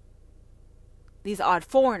 These odd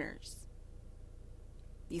foreigners.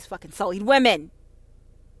 These fucking sullied women.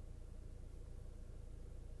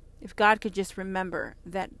 If God could just remember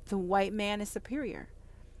that the white man is superior,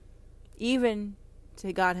 even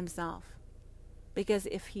to God himself. Because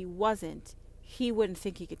if he wasn't, he wouldn't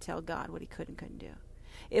think he could tell God what he could and couldn't do.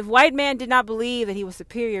 If white man did not believe that he was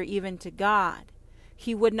superior even to God,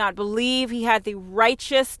 he would not believe he had the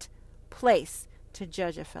righteous place to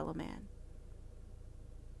judge a fellow man.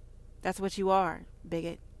 That's what you are,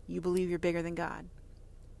 bigot. You believe you're bigger than God.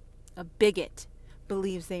 A bigot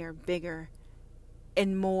believes they are bigger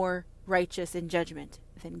and more righteous in judgment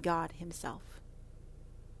than God himself.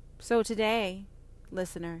 So today,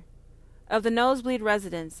 listener, of the Nosebleed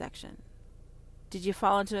Residents section, did you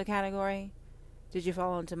fall into a category? Did you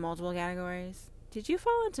fall into multiple categories? Did you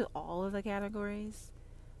fall into all of the categories?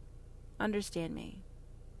 Understand me.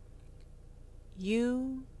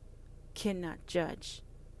 You cannot judge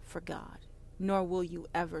for God, nor will you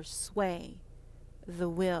ever sway the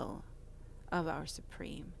will of our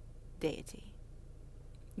supreme deity.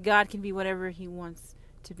 God can be whatever he wants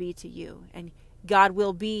to be to you, and God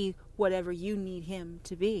will be whatever you need him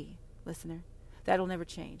to be, listener. That'll never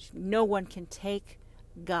change. No one can take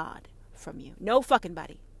God from you. No fucking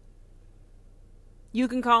body. You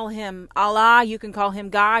can call him Allah, you can call him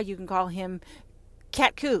God, you can call him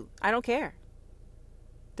Catcoo. I don't care.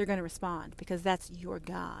 They're going to respond because that's your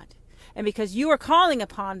God. And because you are calling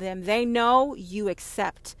upon them, they know you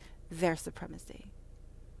accept their supremacy.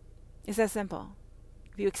 It's that simple.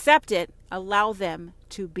 If you accept it, allow them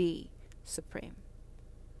to be supreme.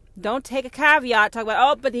 Don't take a caveat, talk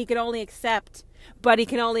about, but he can only accept, but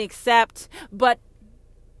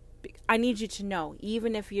I need you to know,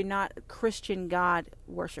 even if you're not a Christian God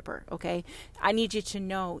worshiper, okay? I need you to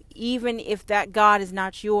know, even if that God is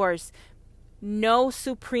not yours, no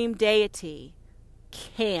supreme deity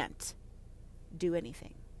can't do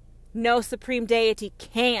anything. No supreme deity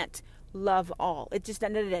can't love all. It just,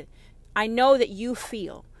 I know that you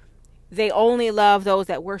feel they only love those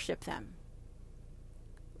that worship them.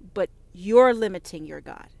 But you're limiting your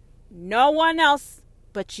God. No one else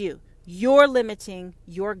but you. You're limiting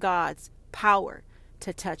your God's power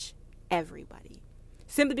to touch everybody.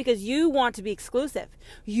 Simply because you want to be exclusive.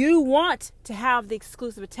 You want to have the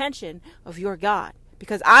exclusive attention of your God.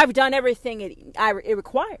 Because I've done everything it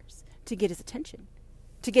requires to get his attention.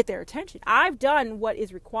 To get their attention. I've done what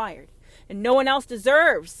is required. And no one else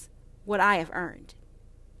deserves what I have earned.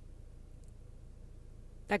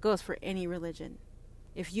 That goes for any religion.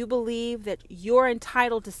 If you believe that you're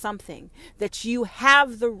entitled to something, that you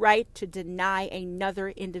have the right to deny another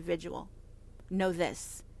individual, know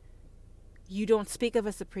this. You don't speak of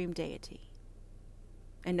a supreme deity.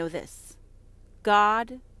 And know this.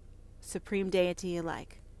 God, supreme deity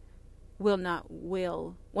alike, will not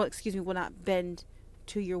bend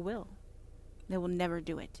to your will. They will never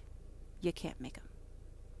do it. You can't make them.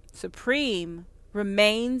 Supreme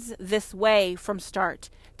remains this way from start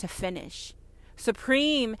to finish.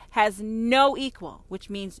 Supreme has no equal, which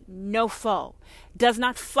means no foe. Does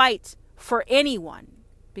not fight for anyone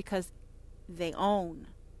because they own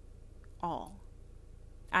all.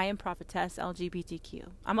 I am prophetess LGBTQ.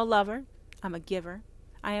 I'm a lover. I'm a giver.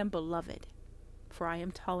 I am beloved, for I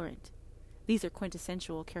am tolerant. These are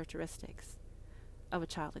quintessential characteristics of a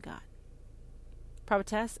child of God.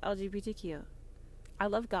 Prophetess LGBTQ. I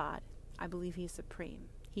love God. I believe he is supreme.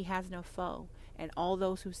 He has no foe. And all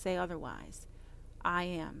those who say otherwise, I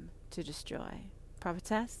am to destroy.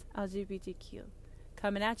 Prophetess LGBTQ.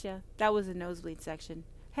 Coming at ya. That was the Nosebleed section.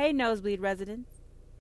 Hey, Nosebleed residents.